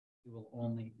it will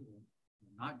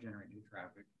not generate new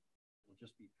traffic. It will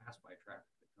just be passed by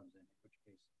traffic that comes in which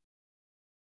case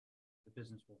the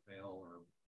business will fail or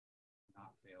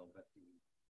not fail, but the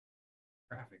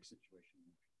traffic situation.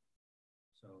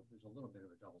 So there's a little bit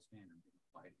of a double standard being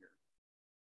applied here.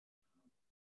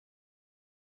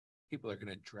 People are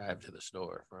going to drive to the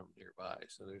store from nearby,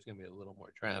 so there's going to be a little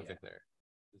more traffic there.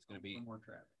 There's going to be more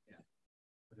traffic, yeah.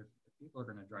 But if people are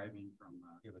going to drive in from,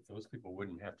 yeah, but those people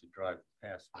wouldn't have to drive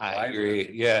past. I agree.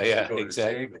 Yeah,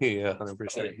 exactly. Yeah,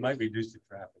 100%. It might reduce the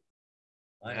traffic.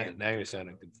 Now you're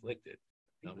sounding conflicted.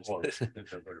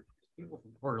 People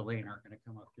from Coeur d'Alene aren't going to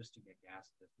come up just to get gas.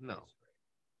 No,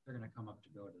 they're going to come up to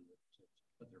go to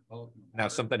put their boat. Now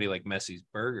somebody like Messi's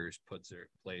Burgers puts their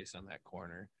place on that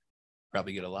corner,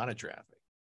 probably get a lot of traffic.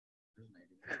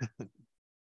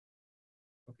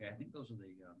 Okay, I think those are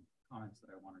the comments that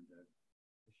I wanted to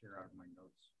share out of my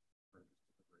notes for this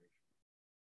deliberation.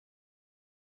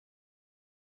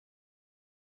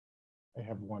 I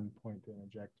have one point to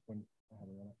interject when I have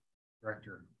a minute.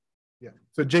 Director. Yeah.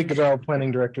 So Jake Goodell,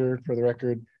 Planning Director, for the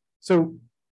record. So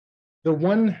the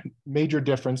one major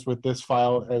difference with this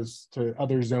file as to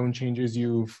other zone changes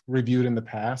you've reviewed in the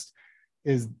past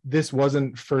is this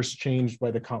wasn't first changed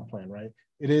by the comp plan, right?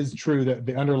 It is true that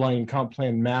the underlying comp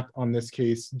plan map on this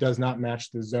case does not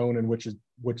match the zone in which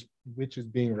is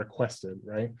being requested,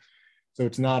 right? So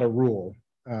it's not a rule.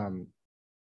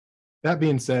 That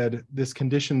being said, this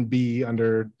condition B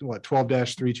under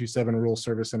 12-327 Rural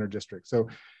Service Center District. So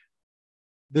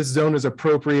this zone is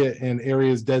appropriate in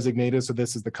areas designated. So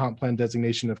this is the comp plan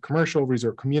designation of commercial,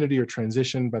 resort community, or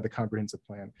transition by the comprehensive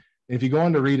plan. And if you go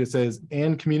on to read, it says,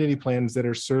 and community plans that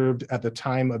are served at the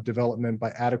time of development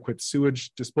by adequate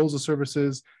sewage disposal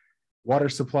services, water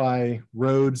supply,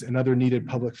 roads, and other needed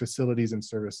public facilities and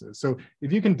services. So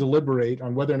if you can deliberate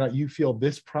on whether or not you feel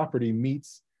this property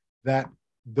meets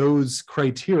those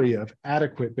criteria of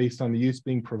adequate based on the use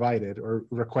being provided or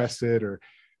requested or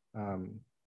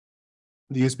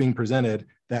the use being presented,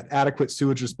 that adequate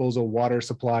sewage disposal, water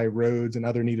supply, roads, and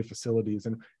other needed facilities,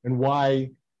 and why.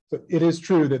 So it is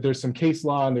true that there's some case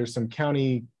law and there's some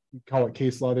county, call it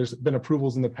case law. There's been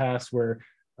approvals in the past where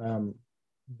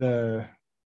the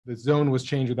zone was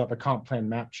changed without the comp plan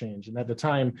map change. And at the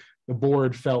time, the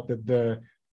board felt that the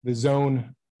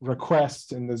zone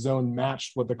request and the zone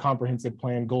matched what the comprehensive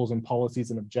plan goals and policies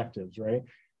and objectives, right?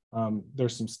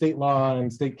 There's some state law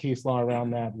and state case law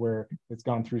around that where it's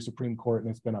gone through Supreme Court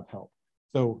and it's been upheld.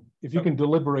 So if you can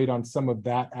deliberate on some of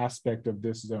that aspect of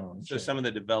this zone. So some of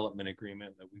the development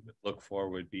agreement that we would look for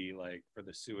would be like for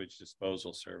the sewage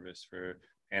disposal service for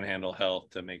Panhandle Health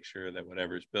to make sure that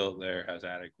whatever's built there has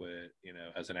adequate,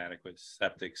 has an adequate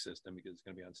septic system because it's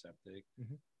going to be on septic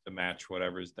to match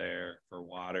whatever's there. For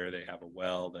water, they have a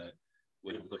well that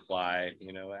would supply,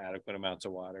 adequate amounts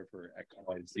of water for X,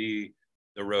 Y, Z.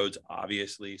 The roads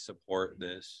obviously support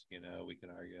this, we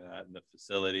can argue that, and the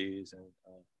facilities and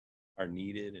are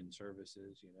needed in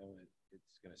services,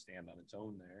 it's going to stand on its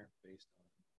own there based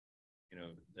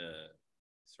on, the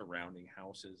surrounding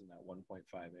houses in that 1.5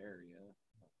 area.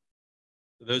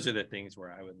 So those are the things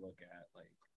where I would look at,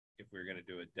 like if we're going to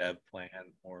do a dev plan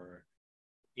or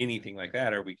anything like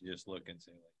that, or we can just look and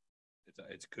say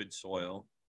like it's good soil,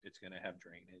 it's going to have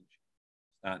drainage,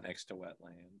 it's not next to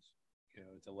wetlands,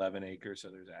 it's 11 acres, so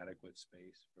there's adequate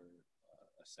space for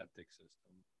a septic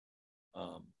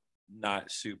system.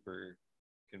 Not super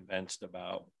convinced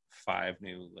about 5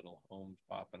 new little homes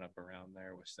popping up around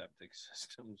there with septic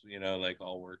systems, like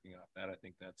all working off that. I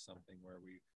think that's something where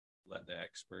we let the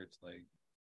experts like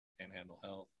Panhandle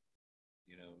Health,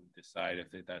 decide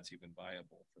if that's even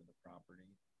viable for the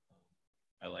property.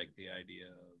 I like the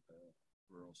idea of the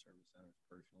rural service centers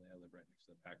personally. I live right next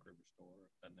to the Pack River store.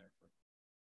 I've been there for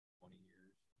 20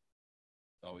 years.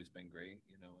 It's always been great,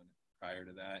 and prior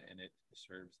to that, and it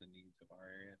serves the needs of our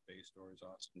area. Bay Store is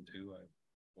Austin too. I have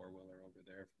a 4-wheeler over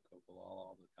there from Coca-Cola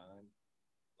all the time.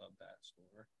 Love that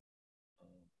store.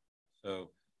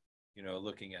 So,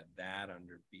 looking at that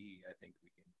under B, I think we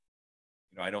can,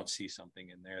 I don't see something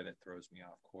in there that throws me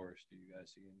off course. Do you guys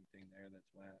see anything there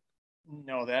that's whack?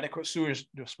 No, the adequate sewage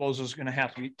disposal is going to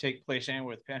have to take place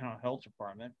anyway with Panhandle Health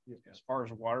Department. As far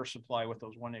as water supply with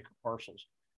those 1 acre parcels,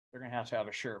 they're going to have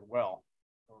a shared well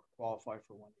or qualify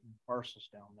for 1 acre parcels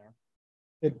down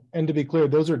there. And to be clear,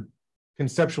 those are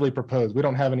conceptually proposed. We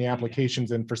don't have any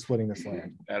applications in for splitting this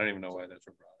land. I don't even know why that's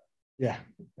brought up. Yeah.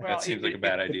 That seems like a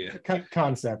bad idea.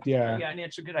 Concept, yeah. Yeah, and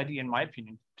it's a good idea, in my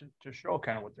opinion, to show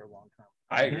kind of what their long term.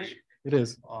 I agree. It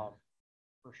is.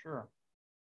 For sure.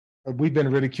 we've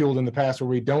been ridiculed in the past where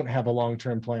we don't have a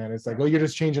long-term plan. It's like, oh, you're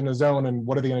just changing the zone and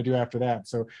what are they going to do after that?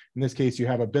 So in this case, you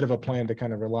have a bit of a plan to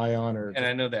kind of rely on or. And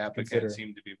I know the applicant consider.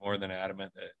 seemed to be more than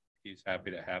adamant that he's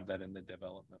happy to have that in the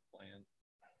development plan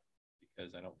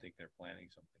because I don't think they're planning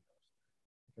something else.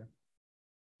 Okay.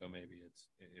 So maybe it's,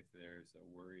 if there's a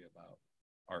worry about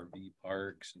RV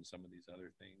parks and some of these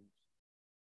other things,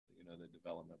 you know, the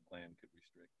development plan could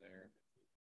restrict there. We want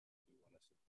to, you know,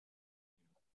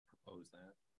 propose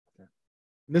that. Okay.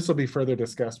 This will be further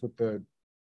discussed with the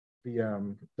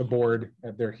board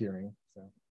at their hearing.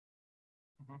 So.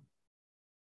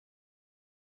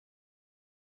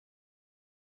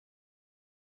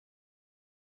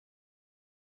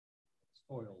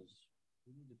 Soils.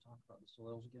 We need to talk about the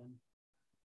soils again.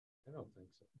 I don't think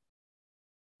so.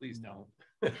 Please don't.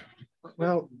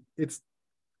 Well, it's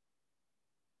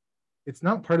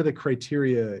not part of the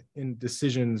criteria in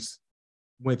decisions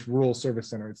with rural service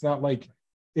center. It's not like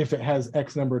if it has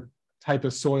X number type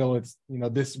of soil, it's, you know,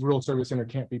 this rural service center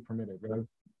can't be permitted, right?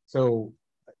 So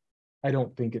I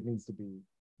don't think it needs to be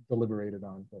deliberated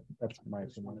on, but that's my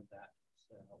opinion.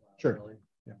 Sure. Really.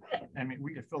 Yeah. I mean,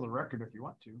 we could fill the record if you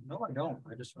want to. No, I don't.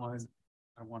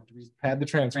 I want to be Had the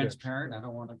transcript. transparent. I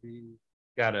don't want to be.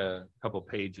 Got a couple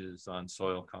pages on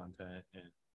soil content and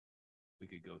we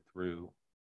could go through.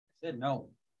 I said no.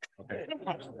 Okay.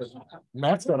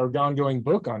 Matt's got an ongoing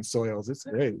book on soils. It's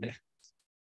great.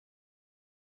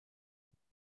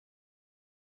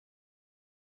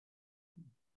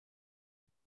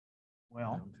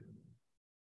 Well,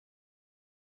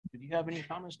 did you have any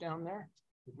comments down there?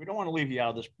 We don't want to leave you out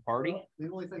of this party. Well,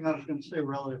 the only thing I was going to say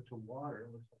relative to water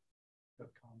was a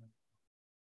comment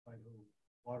by the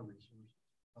water resources.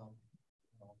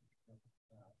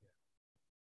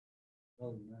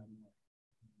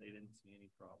 They didn't see any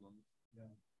problems. Yeah.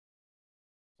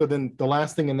 So then the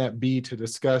last thing in that B to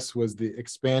discuss was the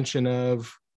expansion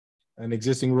of an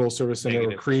existing rural service center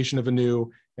or creation of a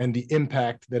new, and the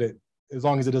impact that it, as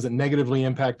long as it doesn't negatively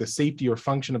impact the safety or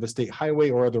function of a state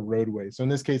highway or other roadway. So in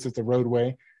this case, it's a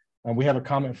roadway. We have a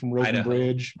comment from Road and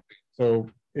Bridge. So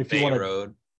if you want to,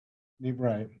 road.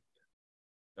 Right.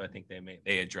 So I think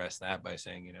they address that by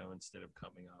saying, you know, instead of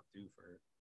coming off Duford,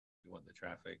 we want the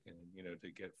traffic and, you know,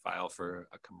 to get file for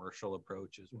a commercial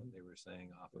approach is what they were saying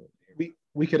off of.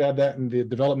 We could add that in the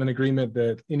development agreement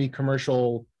that any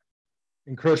commercial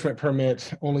encroachment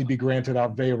permit only be granted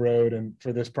off Bay Road, and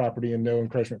for this property, and no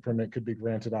encroachment permit could be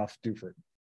granted off Duford.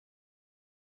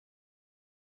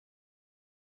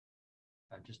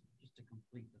 Just to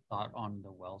complete the thought on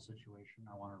the well situation,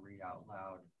 I want to read out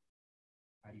loud.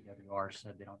 IDWR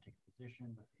said they don't take a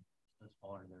position, but it does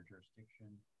fall under their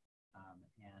jurisdiction.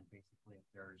 And basically, if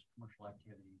there's commercial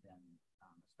activity, then a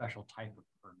special type of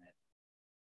permit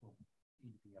will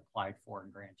need to be applied for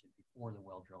and granted before the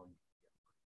well drilling.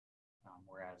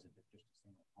 Whereas if it's just a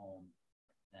single home,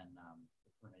 then the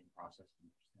permitting process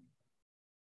is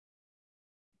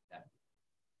that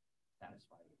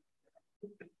satisfied.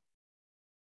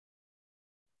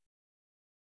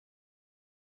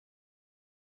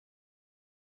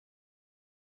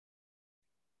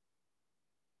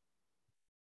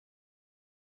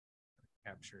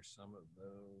 Capture some of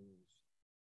those.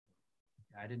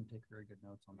 I didn't take very good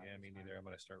notes on that. Yeah, me neither. I'm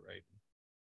going to start writing.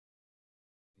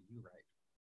 You write.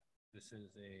 This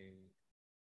is a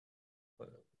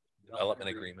development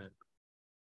agreement.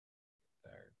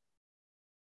 There.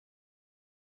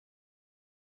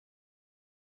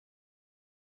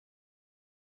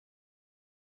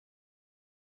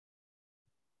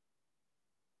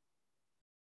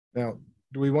 Now,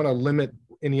 do we want to limit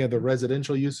any of the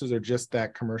residential uses or just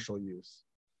that commercial use?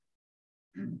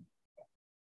 In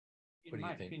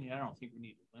my opinion, I don't think we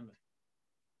need to limit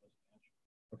residential.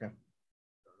 Okay.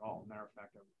 At all. Matter of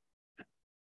fact,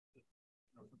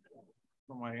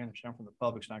 from what I understand from the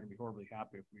public, it's not going to be horribly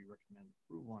happy if we recommend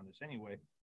approval on this anyway.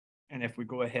 And if we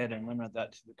go ahead and limit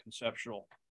that to the conceptual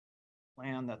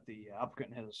plan that the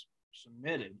applicant has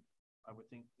submitted, I would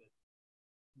think that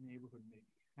the neighborhood may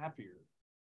be happier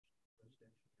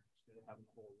instead of having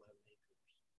a whole 11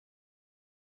 acres.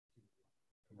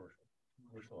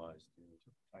 Commercialized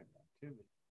type activity.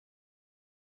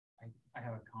 I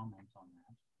have a comment on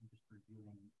that. I'm just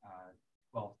reviewing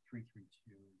 12332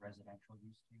 residential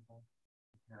use table,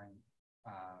 comparing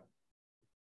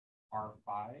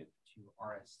R5 to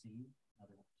RSC, in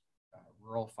other words,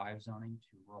 rural 5 zoning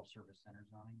to rural service center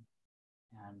zoning.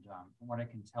 And from what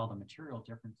I can tell, the material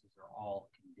differences are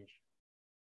all conditions.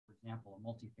 For example, a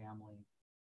multifamily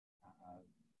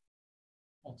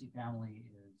is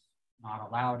not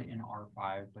allowed in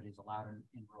R5, but is allowed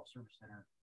in rural service center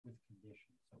with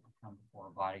conditions. So it would come before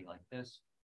a body like this,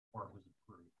 or it was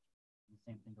approved. The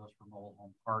same thing goes for mobile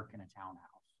home park and a townhouse.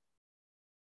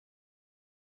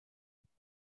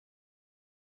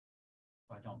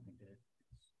 So I don't think that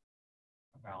it's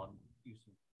a valid use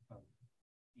of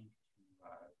ink to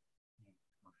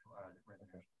commercial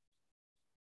residential.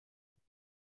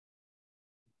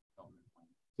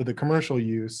 So the commercial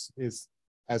use is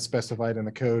as specified in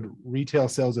the code, retail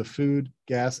sales of food,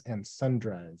 gas, and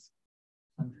sundries.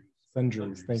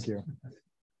 Sundries, thank you.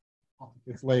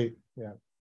 It's late, yeah.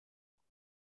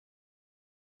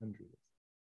 Sundries.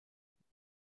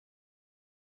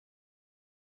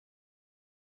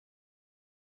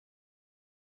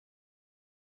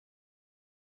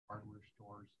 Hardware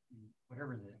stores,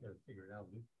 whatever they gotta figure it out.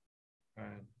 All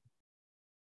right.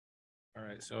 All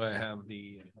right, so I have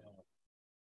the,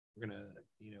 we're gonna,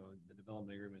 the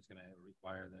development agreement is gonna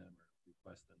require them or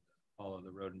request them to follow the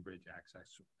road and bridge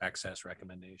access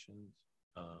recommendations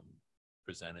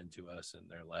presented to us in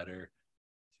their letter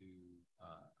to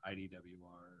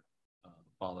IDWR,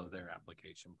 follow their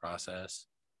application process.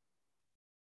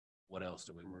 What else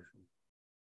do we work?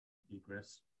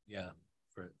 Egress. Yeah,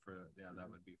 that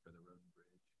would be for the road and bridge.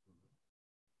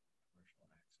 Commercial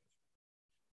access.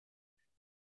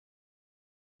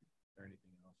 Is there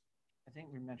anything else? I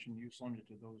think we mentioned use limited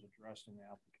to those addressed in the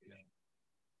application.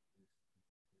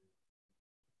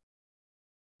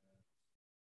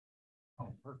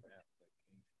 Oh, perfect.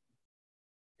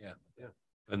 Yeah.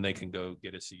 Then they can go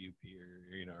get a CUP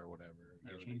or whatever.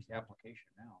 They change the application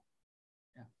now.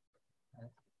 Yeah.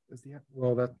 Does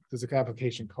the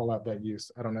application call out that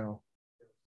use? I don't know.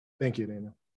 Thank you,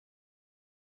 Daniel.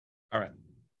 All right.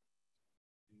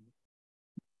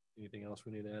 Anything else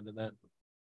we need to add to that?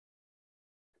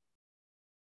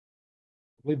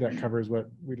 I believe that covers what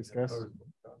we discussed.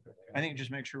 I think just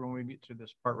make sure when we get to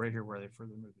this part right here where they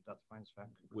further move the findings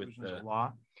fact conclusions of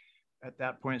law, at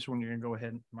that point is when you're going to go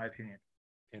ahead, in my opinion,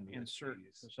 and insert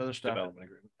this other stuff.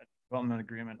 Development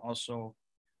agreement. Also,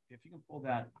 if you can pull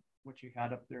that, what you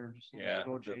had up there, just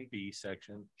the B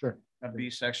section. Sure. That B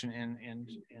section and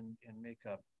make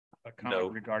a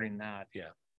comment regarding that. Yeah.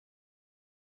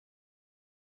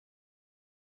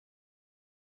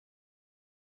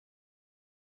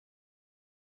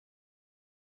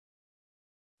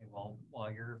 Okay, well,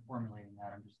 while you're formulating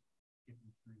that, I'm just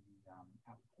skipping through the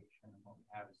application, and what we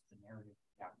have is the narrative of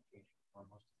the application for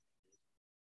most of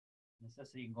the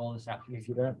necessity and goal of this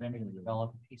application is to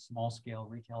develop a small-scale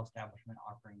retail establishment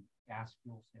offering gas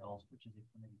fuel sales, which is a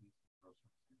permitted use of grocery.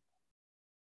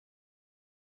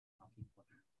 I'll keep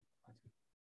looking.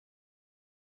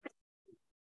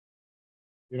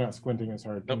 You're not squinting as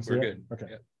hard. Nope, we're good. Okay.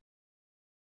 Yeah.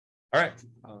 All right.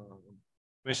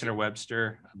 Commissioner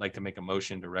Webster, I'd like to make a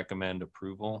motion to recommend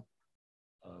approval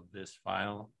of this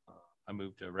file. I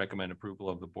move to recommend approval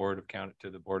of the Board of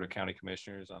County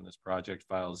Commissioners on this project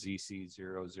file ZC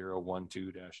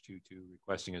 0012-22,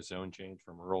 requesting a zone change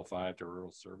from Rural 5 to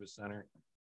Rural Service Center,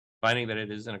 finding that it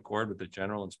is in accord with the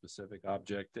general and specific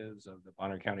objectives of the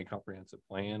Bonner County Comprehensive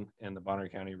Plan and the Bonner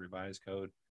County Revised Code,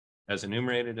 as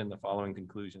enumerated in the following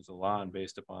conclusions of law and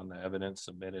based upon the evidence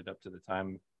submitted up to the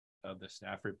time of the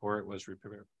staff report was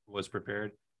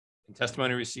prepared and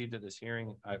testimony received at this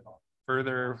hearing. I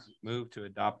further move to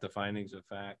adopt the findings of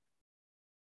fact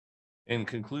and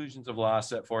conclusions of law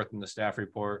set forth in the staff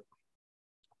report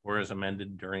or as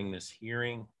amended during this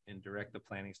hearing, and direct the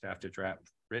planning staff to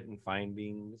draft written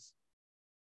findings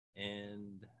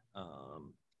and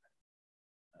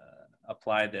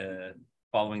apply the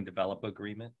following develop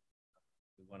agreement.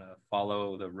 We want to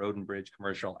follow the road and bridge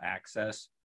commercial access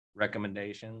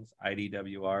recommendations,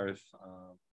 IDWRs,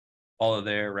 follow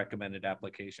their recommended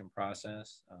application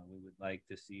process. We would like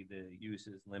to see the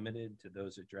uses limited to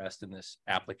those addressed in this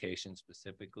application,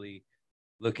 specifically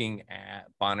looking at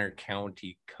Bonner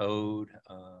County Code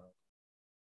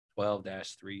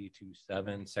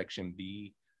 12-327, Section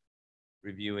B,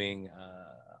 reviewing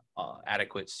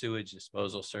adequate sewage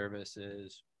disposal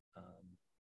services,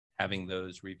 having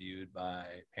those reviewed by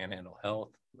Panhandle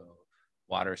Health,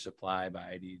 water supply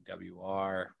by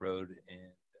IDWR, road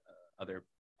and other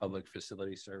public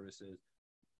facility services,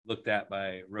 looked at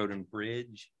by Road and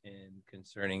Bridge, and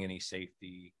concerning any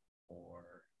safety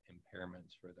or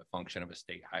impairments for the function of a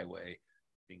state highway,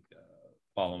 I think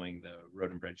following the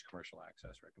Road and Bridge commercial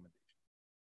access recommendation.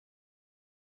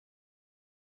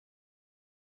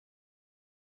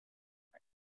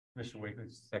 Mr.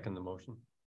 Wakely, second the motion.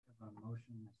 A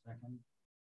motion, a second,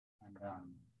 and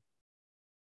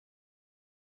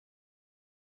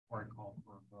before I call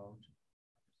for a vote,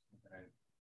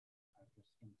 I've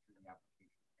just seen through the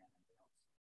application and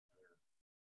other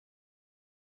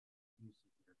uses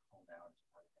that are called out as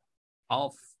part of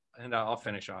that. I'll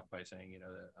finish off by saying,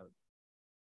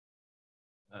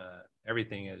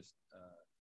 everything is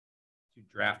to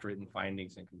draft written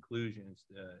findings and conclusions.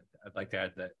 I'd like to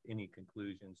add that any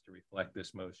conclusions to reflect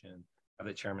this motion, have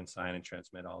the chairman sign and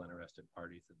transmit all interested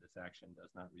parties that this action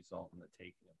does not result in the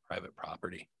taking of private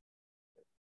property.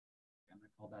 I'm going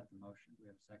to call that the motion. Do we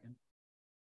have a second?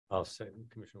 I'll second.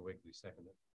 Commissioner Wakely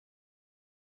seconded.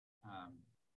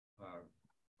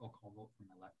 Roll call vote from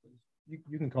my left, please.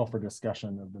 You can call for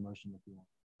discussion of the motion if you want.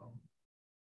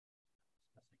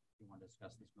 You want to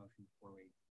discuss this motion before we?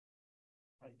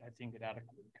 I think it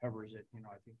adequately covers it. You know,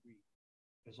 I think we,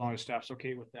 as long as staff's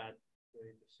okay with that, the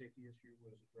safety issue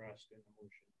was addressed in the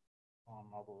motion on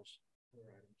all those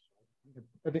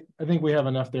items. I think we have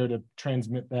enough there to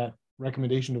transmit that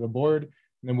recommendation to the board,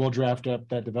 and then we'll draft up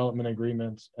that development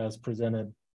agreement as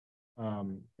presented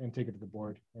and take it to the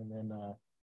board. And then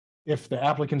if the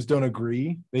applicants don't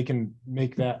agree, they can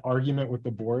make that argument with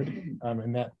the board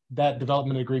and that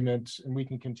development agreement, and we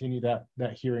can continue that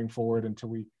hearing forward until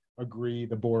we agree,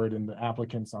 the board and the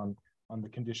applicants, on the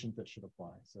conditions that should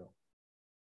apply. So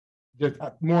just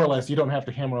more or less, you don't have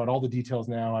to hammer out all the details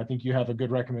now. I think you have a good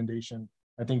recommendation.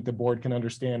 I think the board can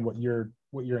understand what your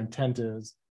intent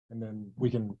is, and then we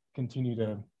can continue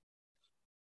to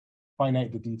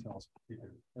finite the details.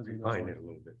 Refine it a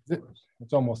little bit.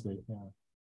 It's almost late. Yeah.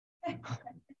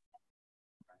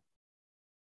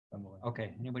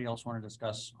 Okay. Anybody else want to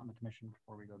discuss on the commission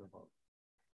before we go to vote?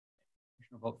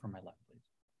 Commissioner, vote from my left, please.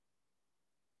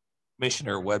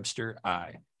 Commissioner Webster,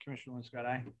 aye. Commissioner Linscott,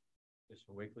 aye.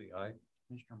 Commissioner Wakely, aye.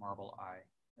 Commissioner Marble, aye.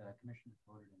 The commission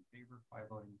voted in favor, 5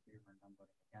 voting in favor and none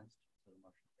voting against, so the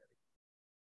motion carried.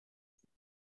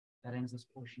 That ends this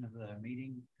portion of the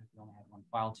meeting because we only had one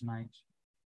file tonight.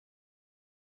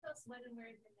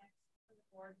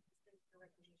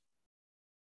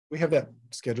 We have that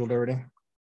scheduled already.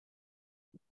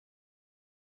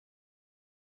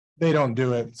 They don't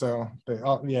do it, so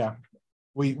yeah.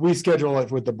 We schedule it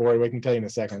with the board. We can tell you in a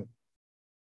second.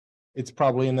 It's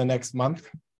probably in the next month.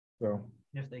 So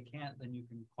if they can't, then you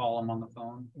can call them on the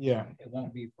phone. Yeah. It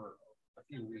won't be for a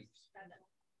few weeks.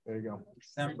 There you go.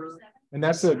 December. And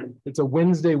it's a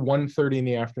Wednesday 1:30 in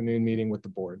the afternoon meeting with the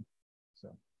board.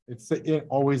 So it's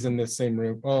always in this same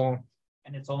room. Oh,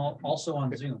 and it's also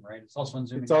on Zoom, right? It's also on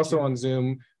Zoom. It's also on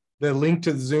Zoom. The link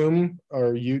to Zoom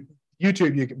or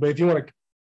YouTube, but if you want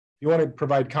to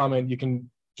provide comment, you can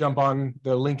jump on.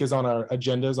 The link is on our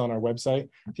agendas on our website.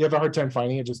 If you have a hard time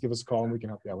finding it, just give us a call and we can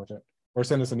help you out with it, or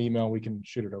send us an email. We can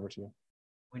shoot it over to you.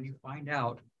 When you find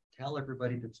out, tell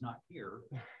everybody that's not here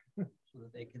so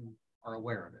that they are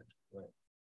aware of it. Right.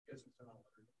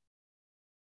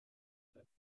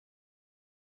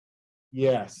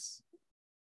 Yes.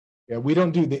 Yeah, we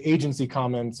don't do the agency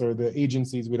comments or the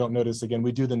agencies. We don't notice again.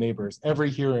 We do the neighbors. Every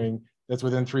hearing that's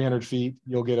within 300 feet,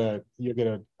 you'll get a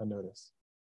notice.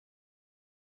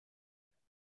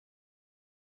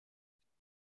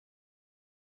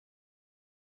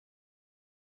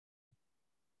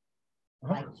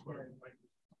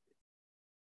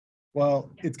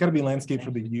 Well, it's got to be landscape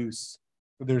for the use.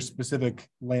 There's specific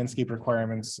landscape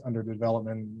requirements under the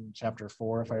development chapter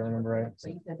 4, if I remember right.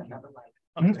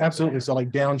 Absolutely. So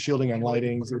like down shielding and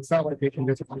lightings, it's not like they can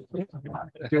just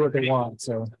do what they want.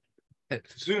 So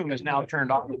Zoom is now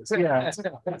turned on. Yeah,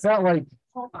 it's not like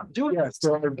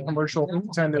so our commercial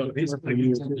intended for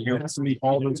you. You have to meet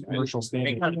all those commercial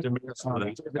standards.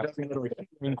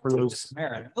 For those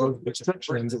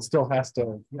restrictions, it still has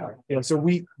to. Yeah, so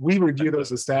we review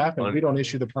those as staff, and we don't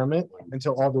issue the permit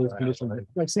until all those conditions.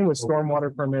 Like same with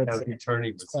stormwater permits.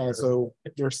 So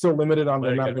they're still limited on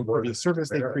the amount of impervious surface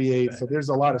they create. So there's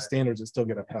a lot of standards that still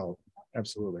get upheld.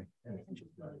 Absolutely.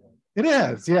 It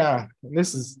is, yeah. And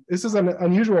this is an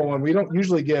unusual one. We don't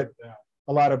usually get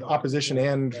a lot of opposition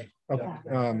and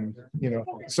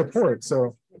support.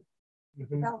 So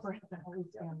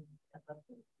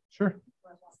sure.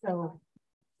 So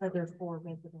they're for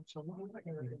residential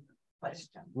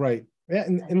question. Right. Yeah,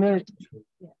 and they're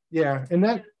and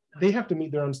that they have to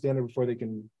meet their own standard before they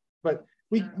can. But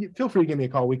feel free to give me a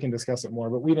call. We can discuss it more.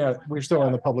 But we're still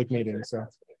in the public meeting, so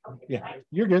yeah,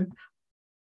 you're good.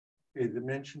 Okay, the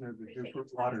mention of the different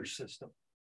water system.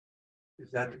 Is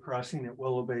that the crossing at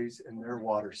Willow Bays and their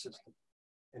water system?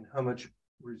 And how much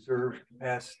reserve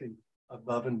capacity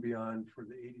above and beyond for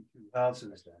the 82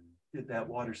 houses did that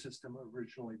water system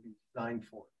originally be designed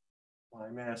for? Well,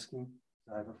 I'm asking,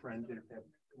 I have a friend that had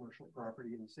commercial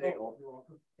property in Salem,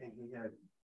 and he had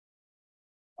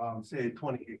say a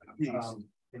 20-acre piece,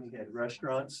 and he had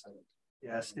restaurants,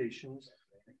 gas stations,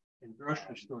 and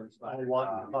grocery stores all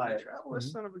wanting to buy it.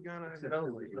 Son of a gun,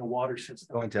 the water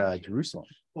system Going to Jerusalem.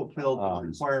 fulfilled the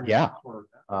requirement for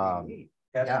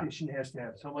gas station has to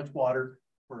have so much water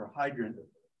for a hydrant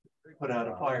put out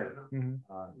a fire.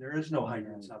 There is no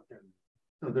hydrants out there.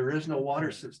 So there is no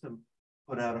water system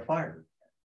put out a fire.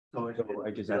 So it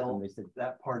I just asked them, they said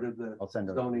that part of the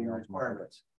zoning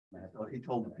requirements. So he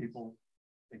told the people,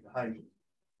 take the hydrant,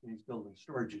 and he's building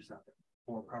storages out there,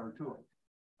 more power to it.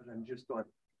 But I'm just going,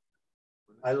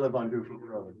 I live on Duford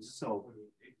Road, so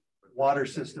water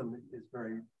system is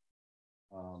very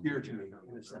dear to me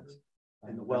in a sense.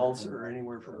 And the wells are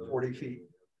anywhere from 40 feet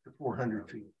to 400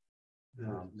 feet.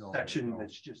 The section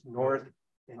that's just north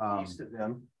and east of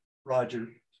them, Roger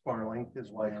Sparling,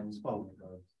 his wife, spoke.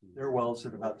 Their wells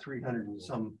at about 300 and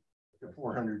some to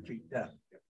 400 feet depth.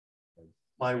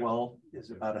 My well is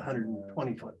about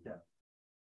 120 foot depth.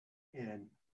 And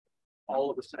all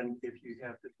of a sudden, if you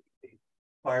have the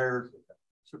fire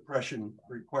suppression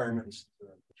requirements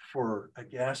for a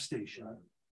gas station,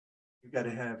 you got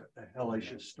to have a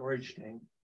hellacious storage tank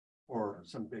or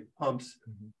some big pumps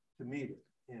to meet it.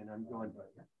 And I'm going,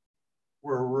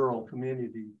 we're a rural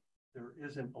community. There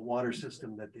isn't a water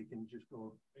system that they can just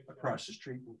go across the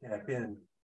street and tap in.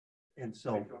 And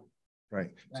so.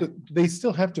 Right. So they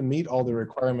still have to meet all the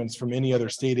requirements from any other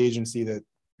state agency that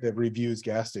reviews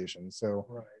gas stations. So.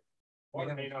 Right.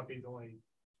 Water may not be the only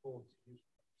tool to use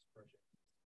for this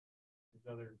project. There's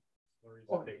other slurries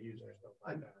that they use or stuff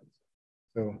like that.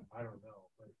 So I don't know,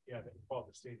 but yeah, they call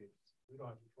the state agency. We don't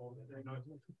have control that. They're not.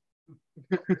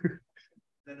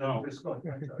 Then I'm just going.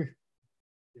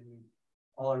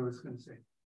 All I was going to say,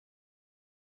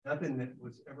 nothing that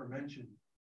was ever mentioned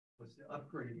was the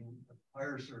upgrading of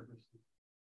fire services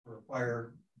for a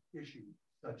fire issue,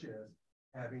 such as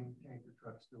having tanker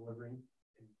trucks delivering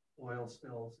and oil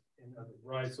spills and other.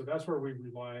 Right, so that's where we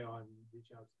rely on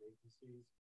reach out to agencies,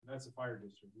 and that's a fire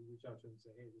district. We reach out to them and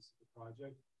say, hey, this is the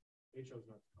project. They chose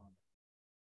not to comment.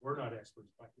 We're not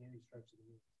experts by any stretch of the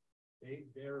means.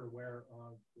 They're aware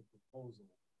of the proposal.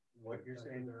 What you're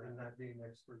saying, they're not being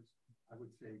experts. I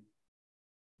would say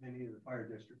many of the fire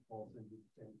district falls into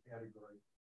the same category.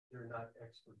 They're not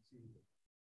experts either.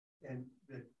 And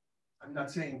that I'm not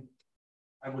saying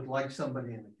I would like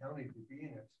somebody in the county to be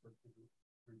an expert to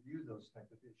review those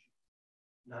type of issues.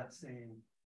 Not saying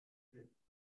that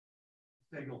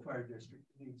Sagal Fire District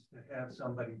needs to have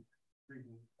somebody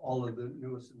reading all of the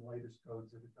newest and latest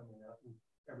codes that are coming out and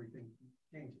everything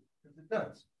changing, because it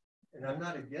does. And I'm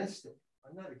not against it.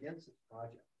 I'm not against this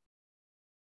project.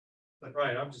 But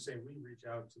right, I'm just saying we reach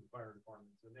out to the fire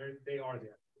departments and they are the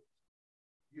experts.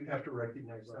 You have to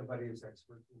recognize somebody as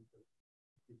expert and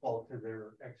default to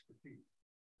their expertise.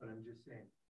 But I'm just saying,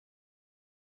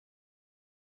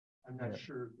 I'm not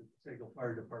sure that the Sagal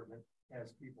Fire Department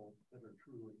has people that are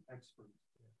truly experts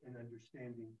in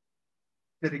understanding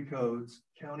city codes,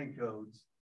 county codes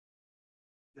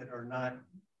that are not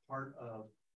part of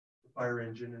the fire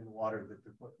engine and the water that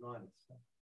they're putting on it.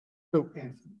 So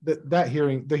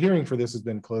the hearing for this has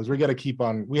been closed. We got to keep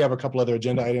on. We have a couple other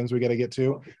agenda items we got to get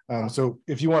to. So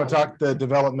if you want to talk the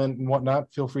development and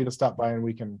whatnot, feel free to stop by and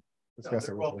we can discuss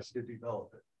it. Welcome to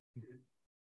develop it.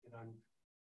 And I'm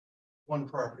one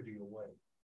property away.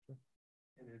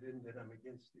 And it isn't that I'm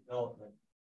against development,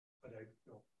 but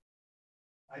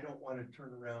I don't want to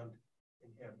turn around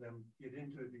and have them get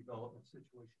into a development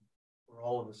situation where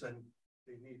all of a sudden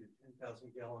they need a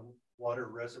 10,000 gallon water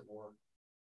reservoir.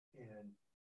 And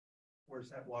where's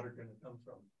that water going to come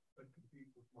from? But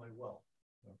compete with my well.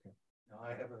 Okay. Now I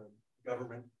have a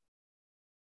government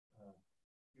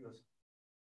US.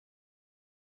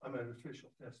 I'm an official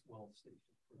test well station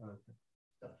for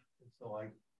stuff, and so I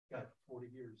got 40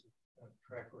 years of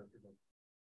track record of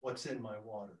what's in my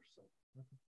water. So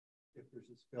if there's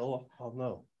a spill, I'll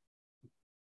know.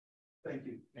 Thank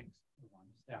you. Thanks.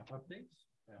 Staff updates.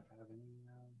 Staff have any?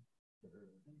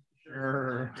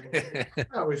 Sure.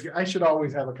 I should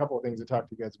always have a couple of things to talk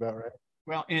to you guys about, right?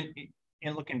 Well, in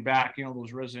looking back,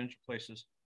 those residential places,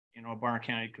 Barn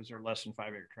County, because they're less than 5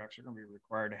 acre tracts, are going to be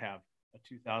required to have a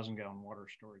 2,000 gallon water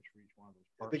storage for each one of those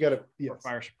parts. They got to for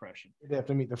fire suppression. They have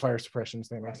to meet the fire suppression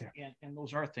standards. Right. And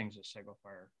those are things that Sagal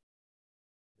Fire.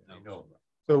 I know.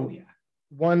 So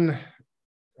one,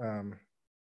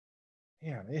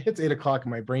 yeah, it hits 8 o'clock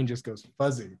and my brain just goes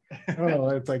fuzzy. I don't know.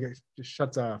 It's like it just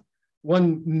shuts off.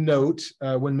 One note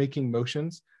when making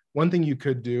motions, one thing you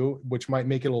could do, which might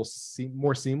make it a little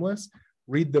more seamless,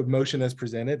 read the motion as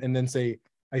presented and then say,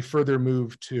 I further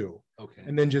move to. Okay.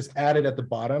 And then just add it at the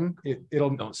bottom.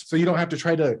 It'll so you don't have to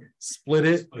try to split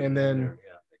it and then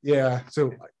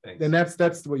So then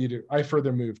that's what you do. I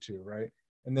further move to, right?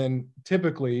 And then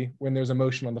typically when there's a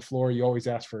motion on the floor, you always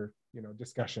ask for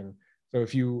discussion. So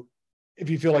if you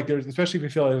feel like there's, especially if you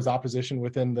feel like there's opposition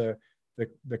within the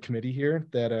committee here,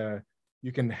 that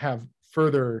you can have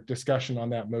further discussion on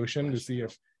that motion to see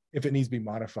if if it needs to be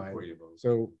modified.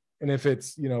 So, and if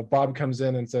it's, you know, Bob comes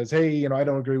in and says, hey, you know, I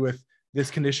don't agree with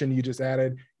this condition you just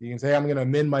added, you can say, I'm going to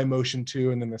amend my motion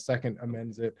to, and then the second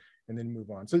amends it, and then move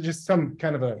on. So just some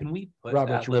kind of a, can we put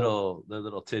Robert's that rule. the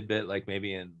little tidbit, like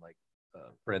maybe in like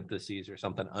parentheses or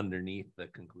something underneath the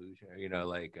conclusion, you know,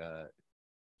 like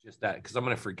just that, because I'm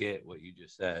going to forget what you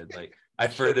just said. Like, I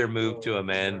further move to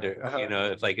amend, or, you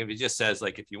know, if it just says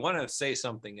like, if you want to say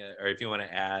something, or if you want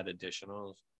to add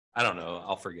additionals, I don't know,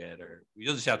 I'll forget, or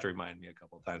you'll just have to remind me a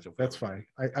couple of times. That's fine.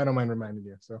 I don't mind reminding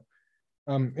you. So,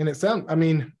 and it sounds, I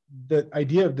mean, the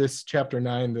idea of this chapter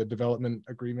 9, the development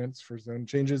agreements for zone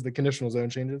changes, the conditional zone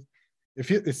changes,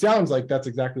 it sounds like that's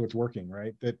exactly what's working,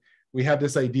 right? That we have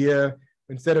this idea,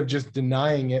 instead of just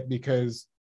denying it because,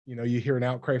 you know, you hear an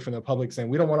outcry from the public saying,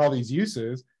 we don't want all these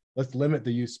uses, let's limit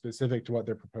the use specific to what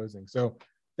they're proposing. So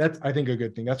that's, I think, a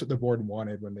good thing. That's what the board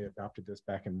wanted when they adopted this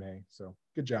back in May. So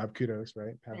good job, kudos,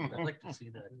 right? I'd like to see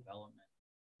the development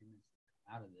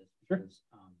out of this, sure. Because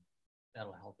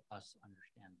that'll help us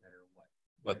understand better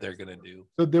what they're going to do.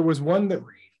 So there was one that,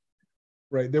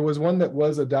 right, there was one that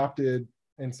was adopted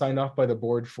and signed off by the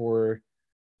board for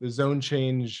the zone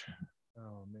change.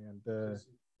 Oh man, the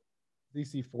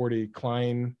ZC40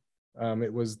 Klein.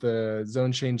 It was the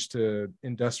zone change to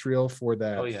industrial for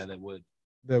that. Oh yeah, that would.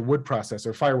 The wood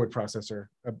processor, firewood processor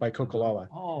by Coca-Cola.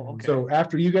 Oh, okay. So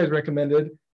after you guys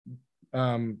recommended,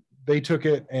 they took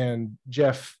it, and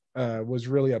Jeff was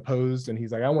really opposed, and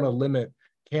he's like, I want to limit,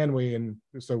 can we? And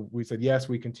so we said, yes,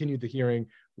 we continued the hearing.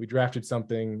 We drafted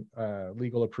something,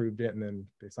 legal approved it, and then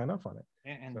they signed off on it.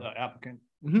 And so, the applicant.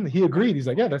 He agreed. He's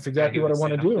like, yeah, that's exactly what I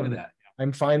want to do. And that.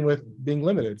 I'm fine with being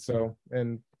limited. So,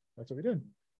 and that's what we did.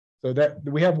 So that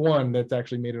we have one that's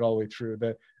actually made it all the way through.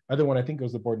 The other one, I think,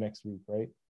 goes to the board next week, right?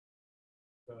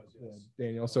 Yes.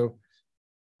 Daniel. So,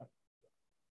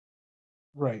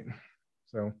 right.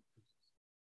 So,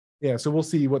 yeah. So we'll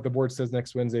see what the board says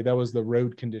next Wednesday. That was the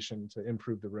road condition to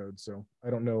improve the road. So I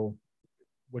don't know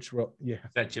which road. Yeah.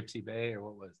 Is that Gypsy Bay or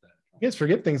what was that? You guys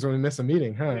forget things when we miss a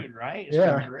meeting, huh? Dude, right? It's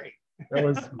yeah. great. That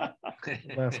was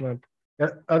last month.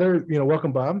 Other, you know,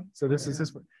 welcome, Bob. So this is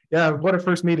his, yeah, what a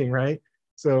first meeting, right?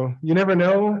 So you never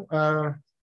know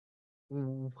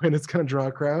when it's going to draw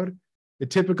a crowd. It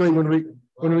typically you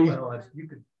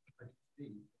could see.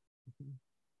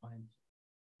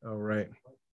 Oh, right.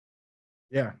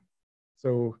 Yeah.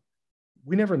 So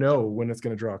we never know when it's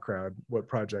going to draw a crowd, what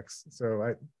projects.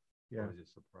 So yeah. Always a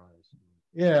surprise.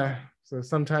 Yeah. So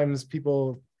sometimes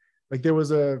people, like there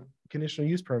was a conditional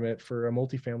use permit for a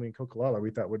multifamily in Coca-Cola we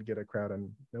thought would get a crowd,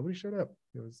 and nobody showed up.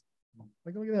 It was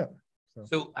like, look at that.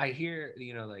 So I hear,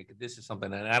 you know, like this is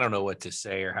something, and I don't know what to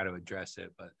say or how to address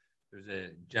it, but there's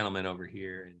a gentleman over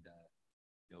here, and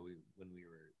you know, when we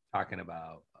were talking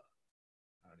about,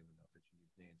 I don't even know if it's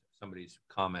names, somebody's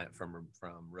comment from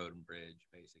Road and Bridge,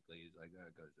 basically, he's like, oh,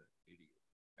 it goes to 80,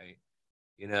 right?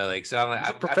 You know, like, so I'm like,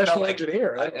 a professional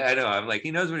engineer. I know, I'm like,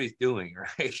 he knows what he's doing,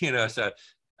 right? You know, so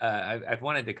I've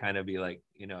wanted to kind of be like,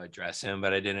 you know, address him,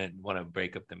 but I didn't want to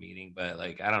break up the meeting. But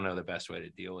like, I don't know the best way to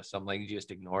deal with something. Like, you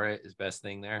just ignore it is best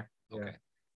thing there. Okay. Yeah.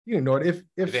 You ignore it.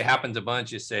 If it happens a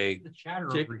bunch, just say the chatter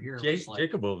over here.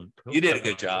 Jacob, you did a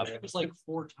good job. It was like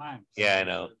 4 times. Yeah, I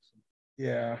know.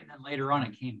 Yeah. And then later on,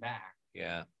 it came back.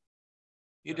 Yeah.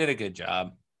 You did a good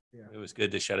job. Yeah. It was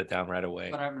good to shut it down right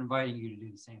away. But I'm inviting you to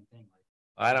do the same thing.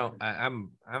 I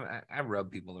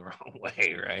rub people the wrong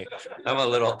way, right? I'm a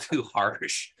little too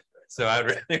harsh. So I'd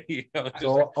rather, you know, just...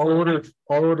 so I'll order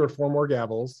 4 more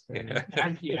gavels. Yeah.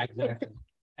 Yeah, exactly.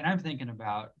 And I'm thinking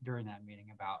about during that meeting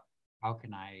about how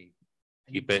can I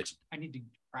keep it. I need to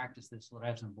practice this so that I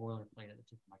have some boilerplate at the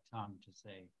tip of my tongue to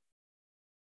say,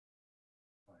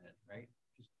 go ahead, right?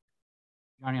 Just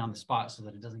Johnny on the spot so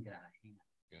that it doesn't get out of hand.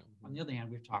 Yeah. On the other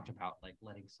hand, we've talked about like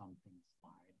letting some things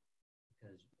slide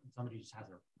because somebody just has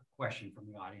a question from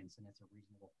the audience and it's a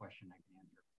reasonable question I can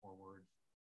answer forward.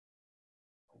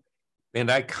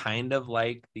 And I kind of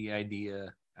like the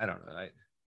idea. I don't know.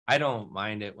 I don't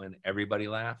mind it when everybody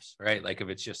laughs, right? Like if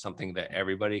it's just something that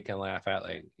everybody can laugh at,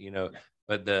 like, you know,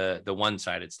 but the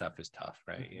one-sided stuff is tough,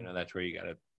 right? You know, that's where you got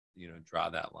to, you know, draw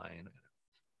that line.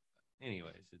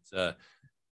 Anyways, it's I'm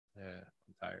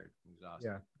tired, I'm exhausted.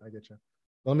 Yeah, I get you.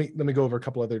 Let me go over a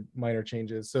couple other minor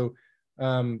changes. So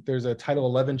there's a Title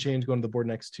 11 change going to the board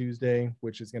next Tuesday,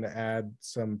 which is going to add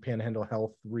some Panhandle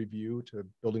Health review to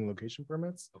building location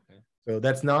permits. Okay. So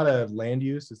that's not a land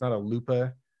use. It's not a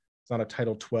LUPA. It's not a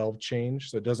Title 12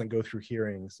 change. So it doesn't go through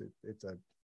hearings. It's a,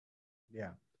 yeah.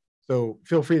 So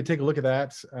feel free to take a look at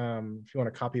that. If you want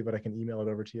a copy of it, I can email it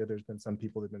over to you. There's been some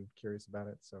people that have been curious about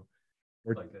it. So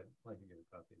we're, like to get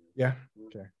a copy. Yeah.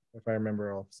 Okay. If I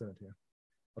remember, I'll send it to you.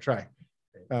 I'll try.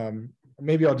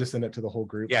 Maybe I'll just send it to the whole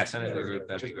group. Yeah, send it to the group.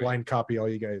 That'd be Just great. blind copy all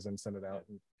you guys and send it out.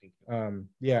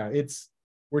 Yeah,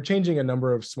 we're changing a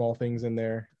number of small things in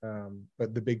there,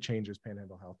 but the big change is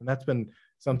Panhandle Health, and that's been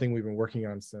something we've been working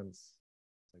on since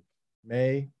like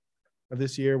May of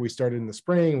this year. We started in the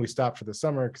spring, we stopped for the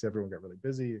summer because everyone got really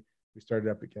busy. We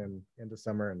started up again into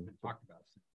summer and talked about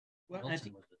it. Well, I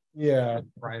think, yeah,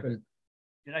 private.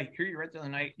 did I hear you right the other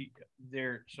night?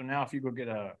 There, so now if you go get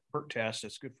a PERT test,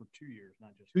 it's good for 2 years,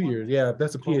 not just 2 years. Yeah,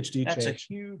 that's a PhD That's change.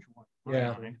 a huge one.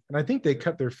 Yeah, Right. and I think they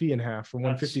cut their fee in half from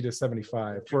 150 to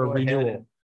 75 for a Go ahead renewal.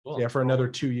 and- Yeah, for another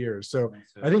 2 years. So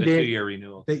So I think it's a they 2-year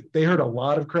renewal. They heard a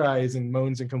lot of cries and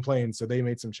moans and complaints, so they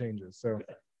made some changes. So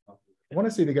I want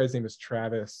to say the guy's name is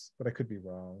Travis, but I could be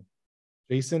wrong.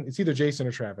 Jason, it's either Jason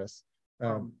or Travis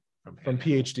from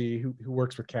PhD who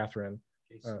works with Catherine.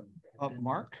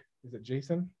 Mark? Is it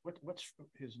Jason? What's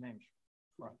his name?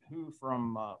 Who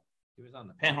from he was on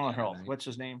the Panhandle Health? What's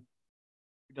his name?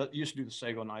 He used to do the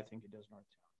Sago, and I think he does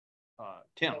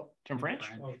Northtown. Tim French?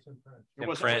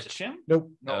 Was it Tim? Nope.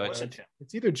 No, it wasn't Tim.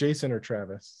 It's either Jason or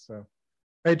Travis. So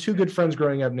I had 2 good friends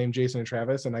growing up named Jason and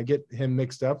Travis, and I get him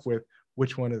mixed up with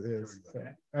which one it is. So,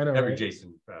 I know. Every right?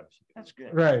 Jason Travis. That's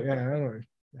good. Right. Yeah, I know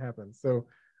it happens. So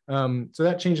so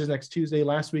that changes next Tuesday.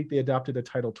 Last week they adopted a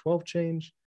Title 12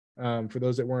 change. For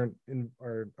those that weren't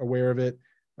are aware of it,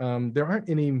 there aren't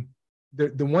any.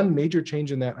 The one major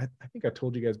change in that, I think I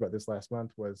told you guys about this last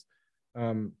month, was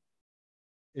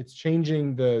it's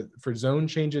changing for zone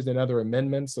changes and other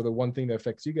amendments. So the one thing that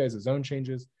affects you guys is zone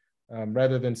changes.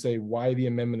 Rather than say why the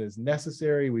amendment is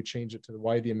necessary, we change it to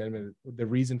why the amendment, the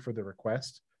reason for the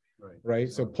request.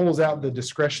 Right. So it pulls out the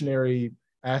discretionary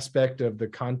aspect of the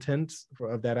content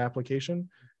of that application,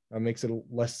 makes it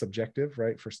less subjective,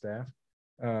 right, for staff.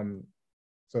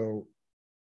 So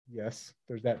yes,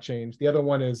 there's that change. The other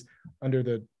one is under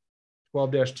the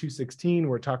 12-216,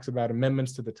 where it talks about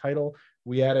amendments to the title.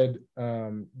 We added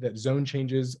that zone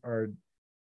changes are,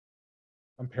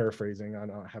 I'm paraphrasing, I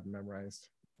don't have it memorized,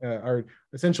 are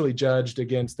essentially judged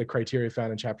against the criteria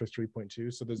found in chapter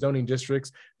 3.2. So the zoning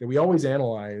districts that we always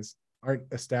analyze aren't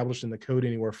established in the code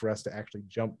anywhere for us to actually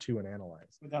jump to and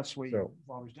analyze. But that's what So you've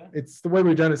always done. it's the way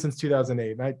we've done it since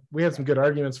 2008. And we had some good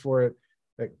arguments for it.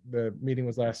 Like the meeting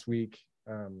was last week.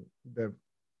 The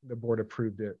board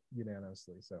approved it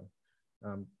unanimously. So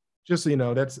just so you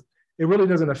know, it really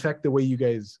doesn't affect the way you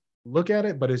guys look at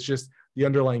it, but it's just the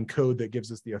underlying code that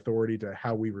gives us the authority to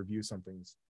how we review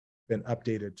something's been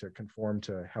updated to conform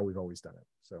to how we've always done it.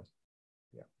 So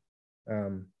yeah.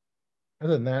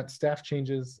 Other than that, staff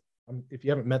changes. If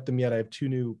you haven't met them yet, I have 2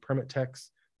 new permit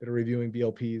techs that are reviewing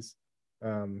BLPs.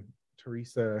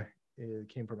 Teresa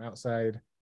came from outside.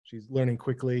 She's learning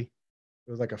quickly.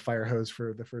 It was like a fire hose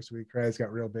for the first week. Her eyes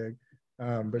got real big,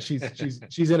 but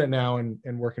she's in it now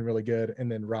and working really good.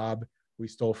 And then Rob, we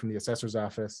stole from the assessor's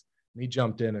office, and he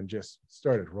jumped in and just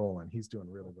started rolling. He's doing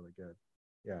really, really good.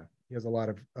 Yeah, he has a lot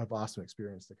of awesome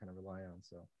experience to kind of rely on.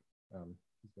 So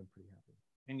he's been pretty happy.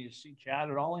 Can you see Chad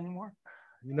at all anymore?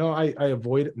 You know, I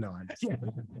avoid it. No,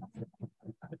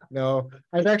 no,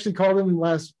 I've actually called him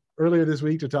earlier this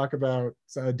week to talk about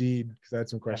a deed because I had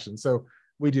some questions. So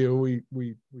we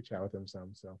chat with him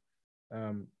some. So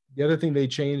the other thing they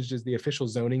changed is the official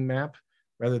zoning map,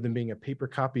 rather than being a paper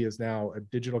copy, is now a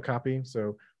digital copy.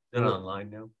 So Is it online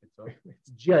now? it's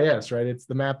GIS, right? It's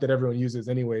the map that everyone uses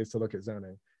anyways to look at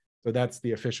zoning. So that's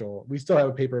the official. We still have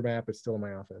a paper map. It's still in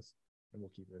my office, and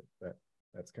we'll keep it. But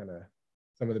that's kind of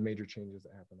some of the major changes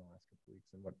that happened the last couple of weeks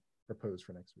and what proposed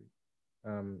for next week.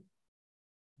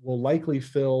 We'll likely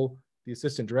fill the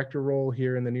assistant director role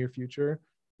here in the near future,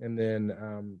 and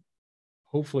then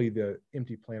hopefully the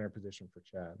empty planner position for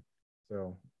Chad.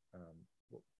 So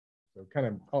so kind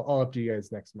of I'll update you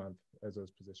guys next month as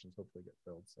those positions hopefully get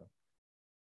filled. So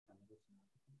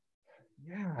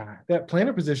yeah, that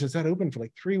planner position sat open for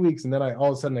like 3 weeks, and then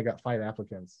all of a sudden I got 5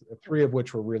 applicants, 3 of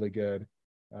which were really good,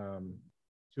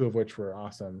 2 of which were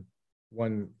awesome.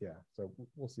 One, yeah. So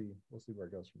we'll see where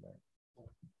it goes from there.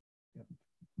 Yep.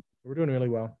 We're doing really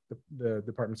well. The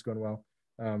department's going well.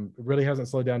 It really hasn't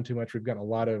slowed down too much. We've gotten a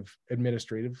lot of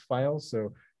administrative files,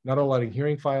 so not a lot of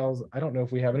hearing files. I don't know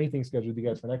if we have anything scheduled with you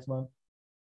guys for next month.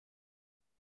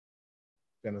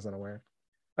 Ben is unaware.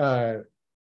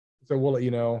 So we'll let you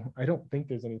know. I don't think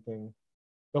there's anything.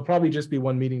 There'll probably just be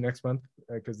 1 meeting next month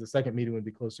because the second meeting would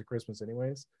be close to Christmas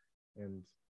anyways. And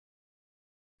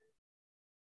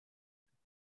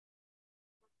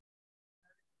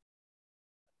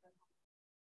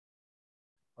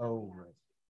oh, right.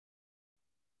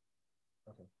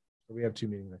 Okay. So we have 2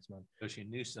 meetings next month. So she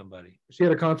knew somebody. She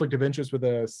had a conflict of interest with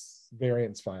a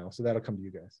variance file, so that'll come to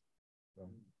you guys. So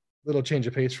little change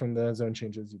of pace from the zone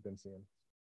changes you've been seeing.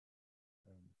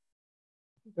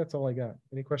 That's all I got.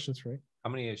 Any questions for me? How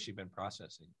many has she been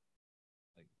processing?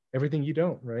 Everything you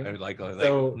don't, right? I would like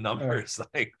So, numbers,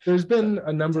 like there's been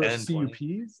a number 10, of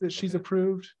CUPs that she's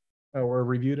approved or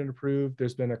reviewed and approved.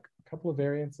 There's been a couple of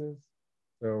variances.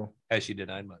 So has she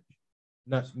denied much?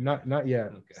 Not yet.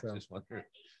 Okay, So just wondering.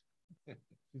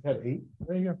 she's had 8.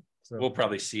 There you go. So We'll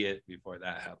probably see it before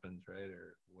that happens, right?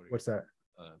 Or what's that?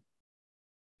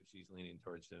 If she's leaning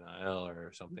towards denial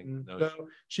or something. No, So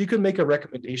she could make a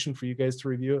recommendation for you guys to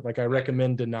review it. Like I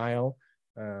recommend denial,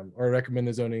 or I recommend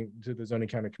the zoning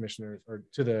county commissioner or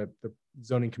to the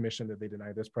zoning commission that they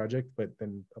deny this project, but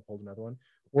then uphold another one.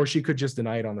 Or she could just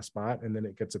deny it on the spot and then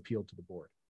it gets appealed to the board.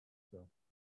 So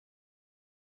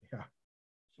yeah.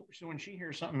 So when she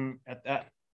hears something at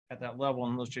that level,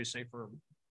 and let's just say for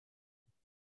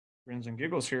grins and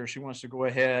giggles here, she wants to go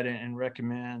ahead and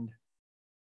recommend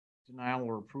denial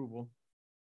or approval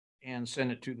and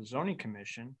send it to the zoning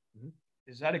commission.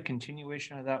 Is that a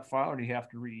continuation of that file, or do you have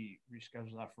to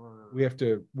reschedule that for? We have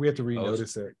to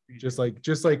renotice it. Just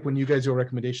like when you guys do a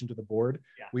recommendation to the board,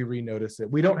 we renotice it.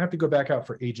 We don't have to go back out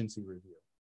for agency review.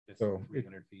 So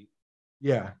 300 feet.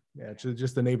 Yeah.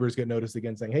 Just the neighbors get noticed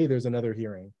again saying, hey, there's another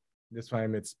hearing. This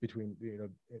time it's between,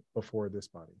 before this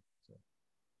body. So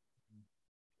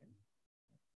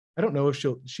I don't know if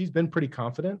she's been pretty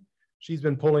confident. She's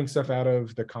been pulling stuff out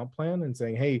of the comp plan and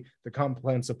saying, hey, the comp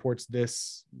plan supports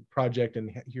this project and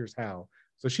here's how.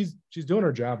 So she's doing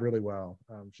her job really well.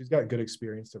 She's got good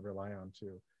experience to rely on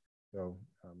too. So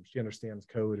she understands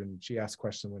code and she asks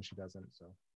questions when she doesn't. So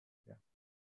yeah.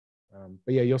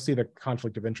 But yeah, you'll see the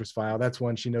conflict of interest file. That's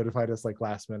when she notified us like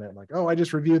last minute, like, oh, I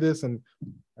just reviewed this. And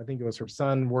I think it was her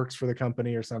son works for the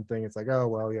company or something. It's like, oh,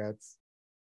 well, yeah, it's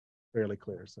fairly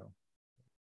clear. So.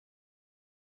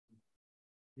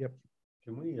 Yep.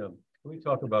 Can we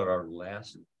talk about our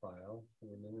last file for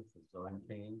a minute, the zone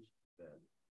change that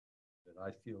I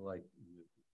feel like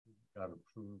got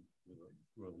approved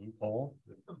through a loophole?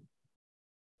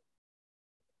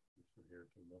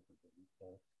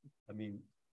 I mean,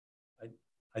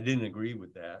 I didn't agree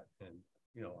with that, and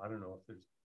I don't know if there's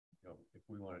if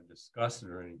we want to discuss it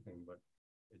or anything, but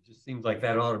it just seems like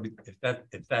that ought to be if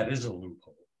that is a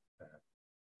loophole that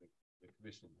the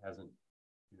commission hasn't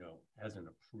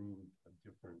approved a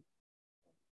different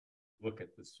look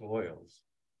at the soils.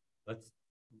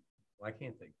 Why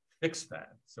can't they fix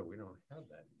that so we don't have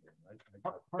that again?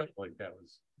 I felt like that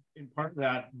was in part of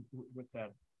that with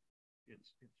that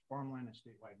it's farmland and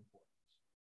statewide importance.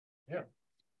 Yeah.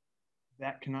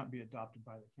 That cannot be adopted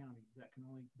by the county.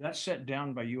 That's set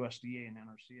down by USDA and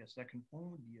NRCS. That can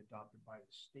only be adopted by the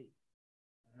state.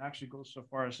 And it actually goes so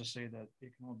far as to say that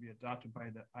it can only be adopted by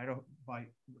the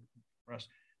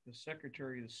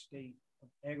Secretary of the State of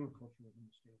Agriculture in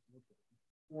the state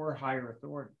or higher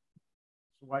authority.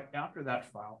 So after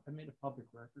that file, I made a public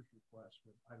records request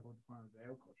with Idaho Department of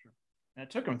Agriculture. And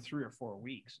it took him 3 or 4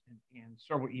 weeks and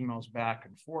several emails back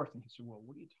and forth. And he said, well,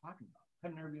 what are you talking about?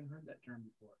 I've never even heard that term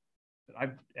before. But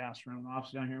I've asked around the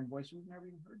office down here in Boise, we've never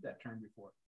even heard that term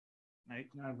before. And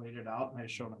I laid it out and I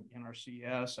showed him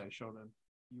NRCS, I showed him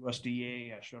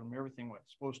USDA, I showed him everything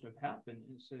what's supposed to have happened.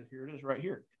 And it said, here it is right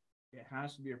here. It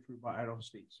has to be approved by Idaho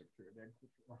State Secretary of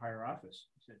Agriculture or higher office.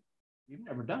 He said, you've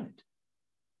never done it.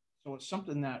 So it's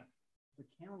something that the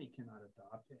county cannot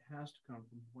adopt. It has to come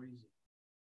from Boise.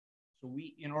 So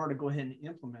we, in order to go ahead and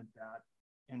implement that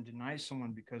and deny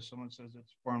someone because someone says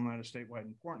it's farmland of statewide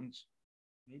importance,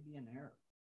 may be an error.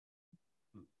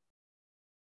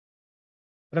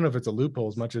 I don't know if it's a loophole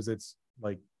as much as it's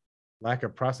like lack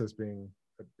of process being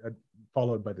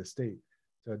followed by the state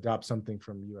to adopt something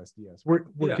from USDS.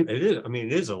 It is. I mean,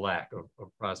 it is a lack of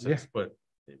process, but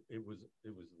it was a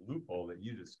loophole that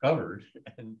you discovered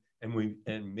and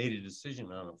made a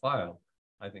decision on a file,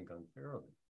 I think, unfairly.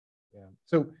 Yeah.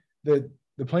 So the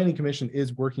Planning Commission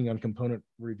is working on component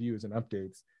reviews and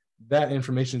updates. That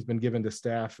information has been given to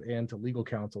staff and to legal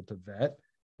counsel to vet.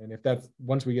 And if that's,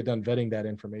 once we get done vetting that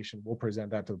information, we'll present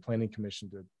that to the Planning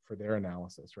Commission for their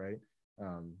analysis, right?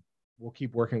 We'll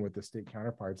keep working with the state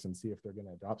counterparts and see if they're going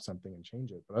to adopt something and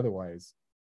change it. But otherwise,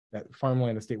 that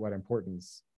farmland of statewide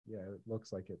importance, yeah, it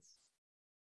looks like it's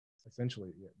essentially,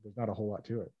 there's not a whole lot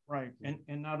to it. Right.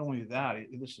 And not only that,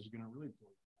 this is going to really blow.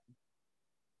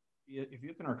 If you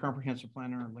look in our comprehensive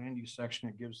plan in our land use section,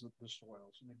 it gives the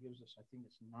soils, and it gives us, I think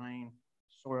it's 9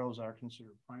 soils that are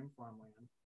considered prime farmland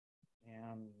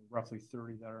and roughly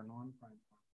 30 that are non-prime farmland.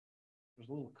 There's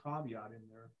a little caveat in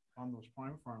there on those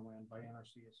prime farmland by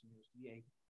NRCS and USDA.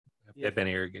 They've been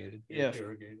irrigated. If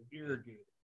irrigated.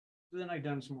 So then I've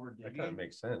done some more digging. That kind of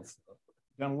makes sense.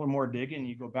 done a little more digging,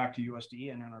 you go back to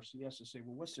USDA and NRCS to say,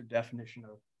 well, what's their definition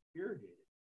of irrigated?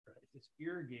 If it's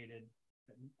irrigated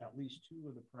at least 2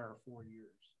 of the prior 4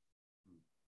 years.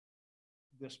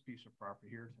 This piece of property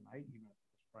here tonight, even if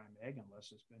it's prime ag,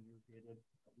 unless it's been irrigated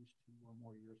at least 2 or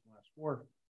more years in the last 4,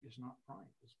 is not prime.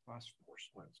 It's class 4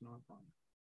 soil. It's not prime.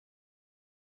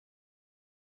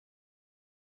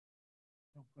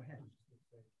 No, go ahead.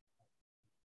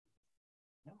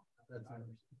 No,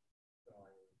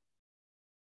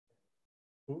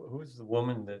 Who's the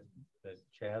woman that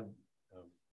Chad?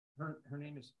 Her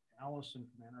name is Allison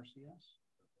from NRCS.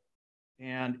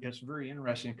 And it's very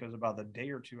interesting because about the day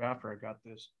or 2 after I got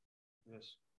this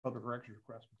public records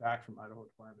request back from Idaho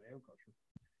Department of Agriculture,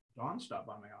 Don stopped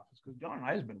by my office because Don and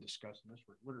I have been discussing this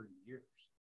for literally years.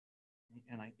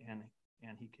 And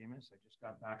he came in and said, I just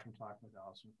got back from talking with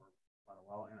Allison for quite a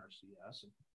while at NRCS,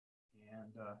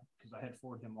 and because I had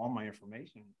forwarded him all my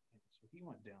information, and so he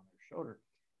went down there, showed her.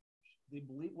 They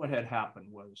believe what had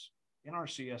happened was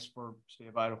NRCS for state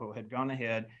of Idaho had gone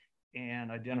ahead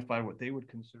and identified what they would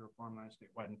consider farmland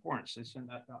statewide importance. They sent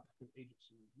that out to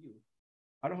agency review.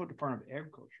 Idaho Department of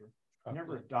Agriculture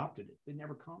never adopted it. They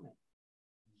never commented.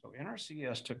 So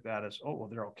NRCS took that as, oh, well,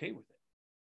 they're okay with it.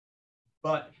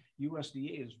 But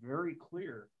USDA is very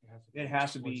clear. It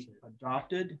has to be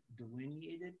adopted,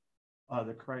 delineated.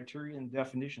 The criteria and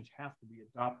definitions have to be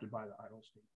adopted by the Idaho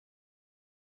State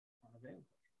Department of Agriculture.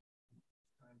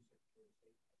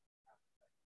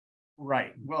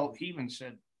 Right. Well, he even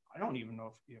said, I don't even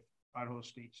know if Idaho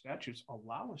state statutes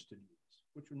allow us to do this,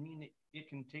 which would mean it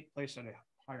can take place at a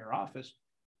higher office.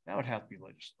 That would have to be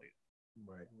legislated.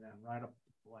 Right. And then right up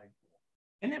the flagpole.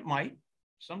 And it might,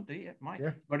 someday it might.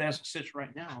 Yeah. But as it sits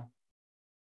right now.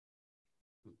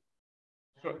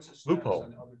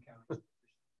 Loophole.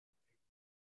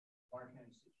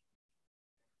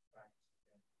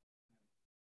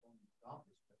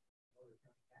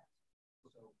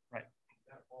 Right.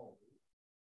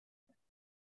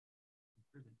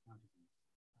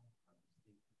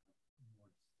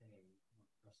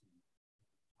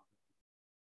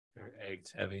 Their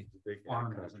eggs heavy.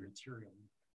 Farm as a material.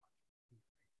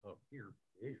 Oh, here.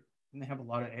 And they have a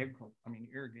lot of agriculture,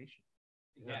 irrigation.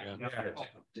 Yeah,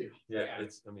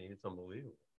 it's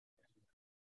unbelievable.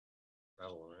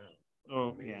 Rattle around.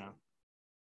 Oh, yeah.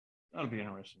 That'll be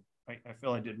interesting. I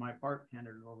feel I did my part,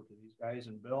 handed it over to these guys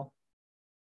and Bill.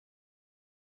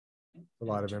 A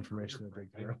lot of information to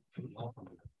dig through.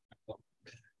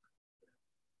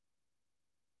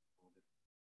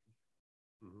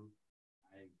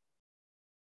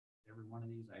 Every one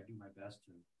of these, I do my best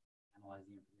to analyze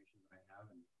the information that I have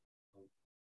and so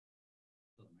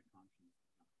that my conscience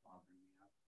is not bothering me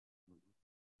out. If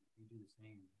you do the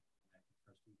same, I can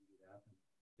trust you to do that.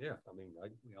 Yeah, we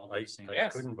all do the same. I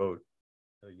couldn't vote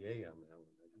a yay on that one.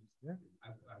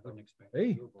 I wouldn't expect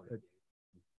hey, you to vote a yay.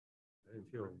 I didn't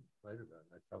feel right about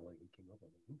it. I felt like we came up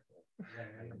with a loophole.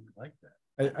 I didn't like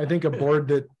that. I think a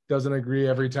board that doesn't agree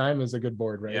every time is a good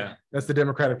board, right? Yeah. That's the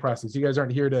democratic process. You guys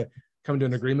aren't here to come to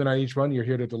an agreement on each one. You're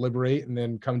here to deliberate and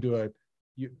then come to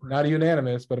not a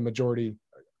unanimous, but a majority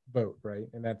vote, right?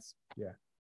 And that's, yeah,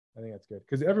 I think that's good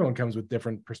because everyone comes with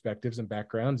different perspectives and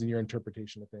backgrounds and your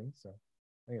interpretation of things. So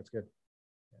I think it's good.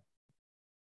 Yeah.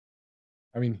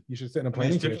 You should sit in a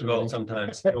planning It's difficult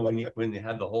sometimes when you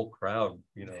have the whole crowd,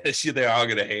 They're all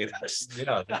gonna hate us.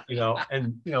 Yeah,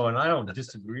 and I don't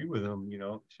disagree with them,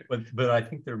 but I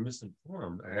think they're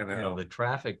misinformed. I know. The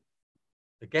traffic,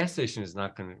 the gas station is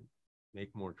not going to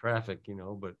make more traffic,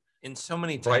 but in so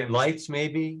many bright times, lights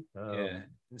maybe. Yeah,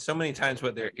 and so many times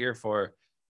what they're here for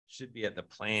should be at the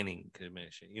planning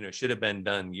commission. Should have been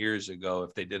done years ago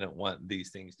if they didn't want these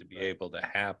things to be able to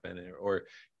happen, or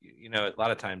a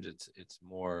lot of times it's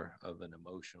more of an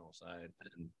emotional side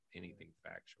than anything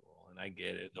factual. And I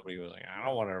get it. Nobody was like, I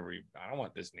don't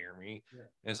want this near me. Yeah.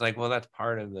 It's like, well, that's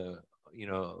part of the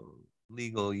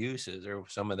legal uses or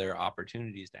some of their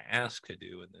opportunities to ask to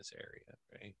do in this area,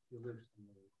 right?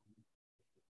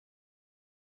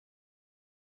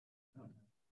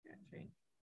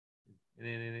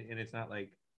 And it's not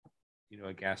like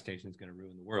a gas station is going to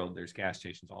ruin the world. There's gas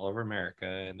stations all over America,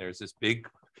 and there's this big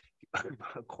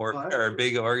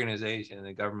big organization,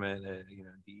 the government,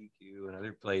 DEQ and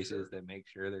other places that make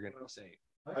sure they're going to be safe.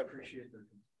 I appreciate that.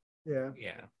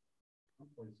 Yeah.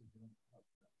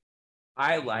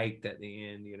 I liked at the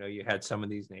end, you had some of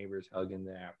these neighbors hugging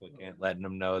the applicant, letting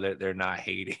them know that they're not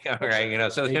hating, right?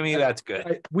 So to me, that's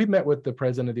good. We met with the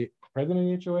president of the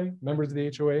HOA, members of the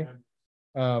HOA.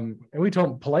 And we told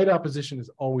them polite opposition is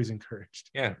always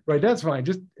encouraged. Yeah. Right. That's fine.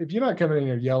 Just if you're not coming in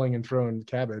here yelling and throwing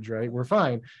cabbage, right, we're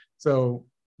fine. So,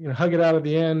 hug it out at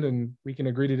the end and we can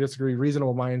agree to disagree.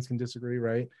 Reasonable minds can disagree,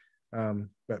 right?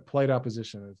 But polite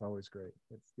opposition is always great.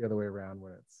 It's the other way around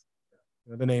when it's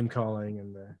the name calling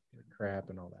and the crap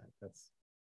and all that. That's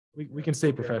we can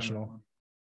stay professional.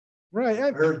 Right.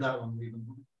 I've heard that one.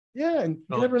 Yeah, and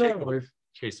you never know if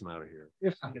chase him out of here.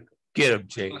 If Get him,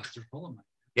 Jake.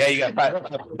 Yeah, you got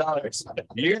 $500.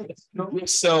 You're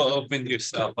so open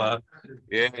yourself up.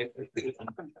 Yeah.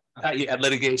 You had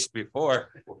litigation before.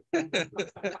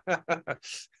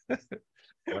 It's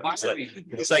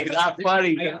like not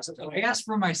funny. I asked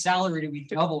for my salary to be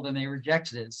doubled and they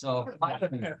rejected it. So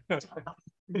you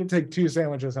can take 2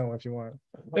 sandwiches home if you want.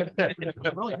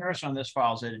 Really interesting on this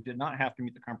file is that it did not have to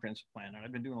meet the comprehensive plan. And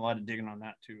I've been doing a lot of digging on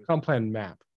that too. Comp plan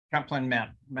map. Comp plan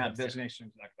map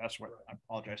designation. Exactly. That's what I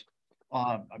apologize.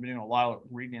 I've been doing a lot of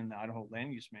reading the Idaho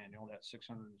land use manual, that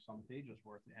 600 and some pages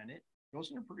worth, and it goes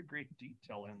into pretty great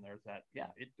detail in there that, yeah,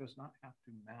 it does not have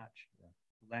to match the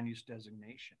land use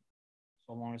designation,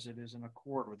 so long as it is in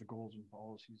accord with the goals and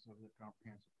policies of the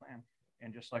comprehensive plan.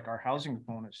 And just like our housing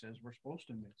component says, we're supposed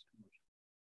to mix commercial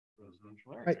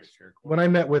residential areas. When I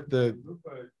met with the,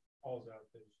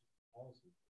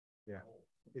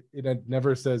 it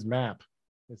never says map.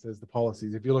 It says the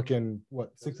policies. If you look in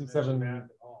what 67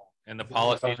 and the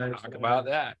policies talk about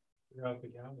that. Throughout the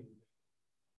county.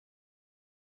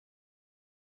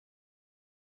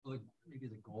 Like maybe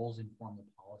the goals inform the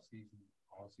policies, and the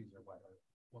policies are what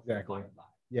exactly.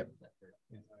 Yep.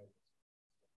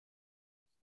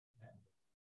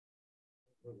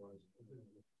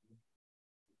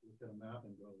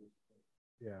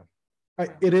 Yeah.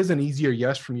 It is an easier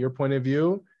yes from your point of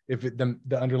view if the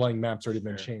underlying map's already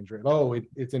been changed, right? Oh,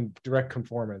 it's in direct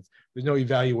conformance. There's no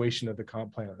evaluation of the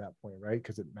comp plan at that point, right?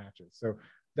 Because it matches. So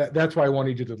that's why I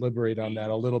wanted you to deliberate on that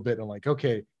a little bit and like,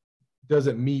 okay, does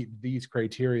it meet these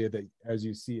criteria that as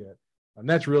you see it? And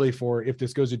that's really for if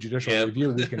this goes to judicial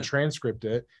review, we can transcript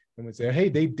it and we say, hey,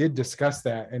 they did discuss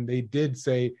that and they did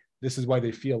say this is why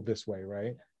they feel this way,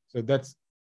 right? So that's,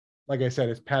 like I said,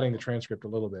 it's padding the transcript a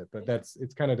little bit, but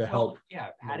it's kind of to help.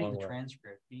 Yeah, padding the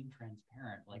transcript, being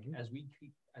transparent. Like as we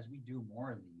do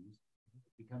more of these, it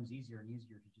becomes easier and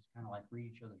easier to just kind of like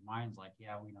read each other's minds. Like,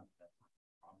 yeah, we know that's not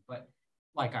a problem. But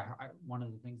like one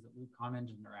of the things that Luke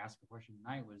commented or asked a question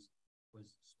tonight was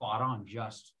spot on,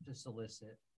 just to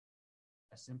solicit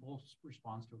a simple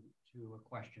response to a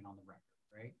question on the record,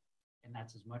 right? And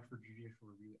that's as much for judicial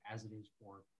review as it is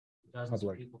for dozens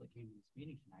of people that came to this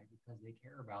meeting tonight because they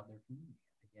care about their community.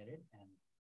 I get it, and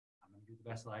I'm going to do the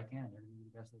best that I can, and they're going to do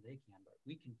the best that they can. But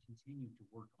we can continue to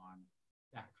work on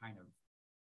that kind of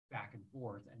back and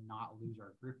forth and not lose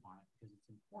our grip on it because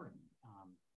it's important.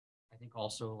 I think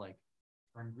also like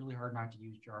trying really hard not to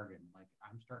use jargon. Like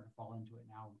I'm starting to fall into it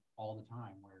now all the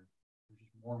time, where there's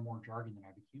just more and more jargon that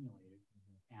I've accumulated,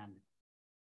 and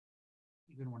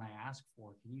even when I ask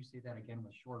for, can you say that again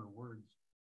with shorter words?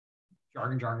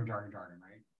 Jargon, right?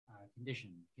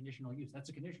 Conditional use. That's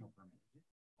a conditional permit.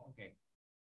 Okay.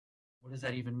 What does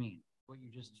that even mean? What you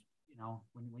just,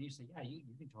 when you say, yeah,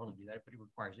 you can totally do that, but it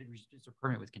requires it's a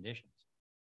permit with conditions.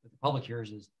 But the public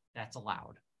hears is that's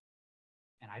allowed,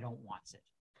 and I don't want it,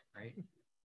 right?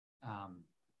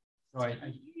 So I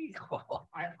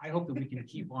hope that we can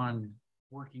keep on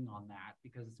working on that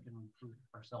because it's going to improve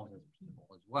ourselves as people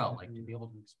as well. Like to be able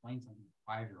to explain something to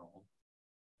a 5-year-old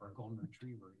or a golden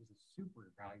retriever is a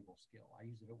super valuable skill. I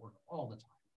use it at work all the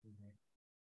time.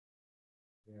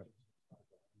 Yeah.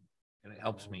 And it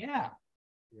helps me. Yeah.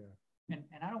 And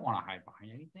I don't want to hide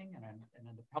behind anything. And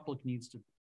then the public needs to,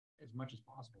 as much as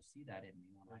possible, see that in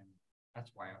me.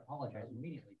 That's why I apologize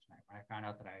immediately tonight when I found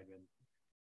out that I had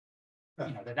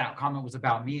been, that comment was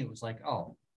about me. It was like,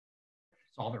 oh,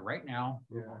 solve it right now.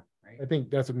 Yeah. Right. I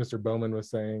think that's what Mr. Bowman was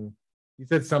saying. He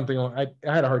said something. I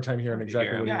had a hard time hearing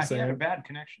exactly what he was saying. Yeah, he had a bad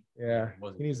connection. Yeah,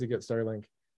 he needs to get Starlink.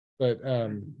 But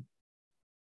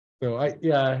so I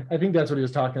think that's what he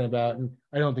was talking about, and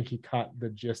I don't think he caught the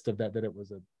gist of that it was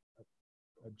a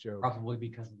joke. Probably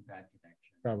because of the bad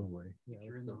connection. Probably. If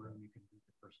you're in the room, you can read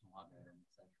the person a lot better,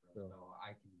 etc. So I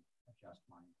can adjust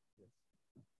mine.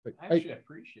 But I actually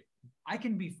appreciate it. I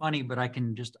can be funny, but I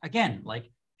can just be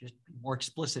more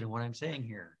explicit in what I'm saying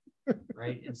here.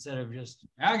 Right, instead of just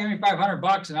give me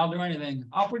 $500 and I'll do anything.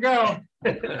 Off we go.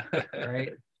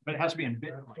 Right, but it has to be in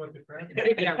Bitcoin.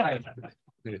 Yeah, right.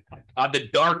 On the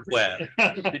dark web.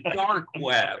 The dark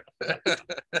web.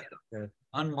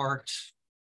 Unmarked.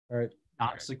 All right.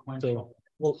 Not sequential.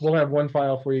 So we'll have one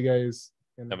file for you guys.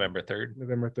 November 3rd.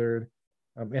 November 3rd.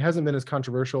 It hasn't been as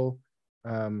controversial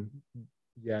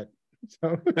yet.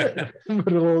 So put a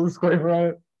little disclaimer on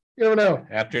it. You never know.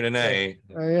 After tonight,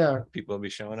 yeah, people will be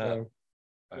showing up.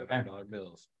 $500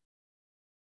 bills.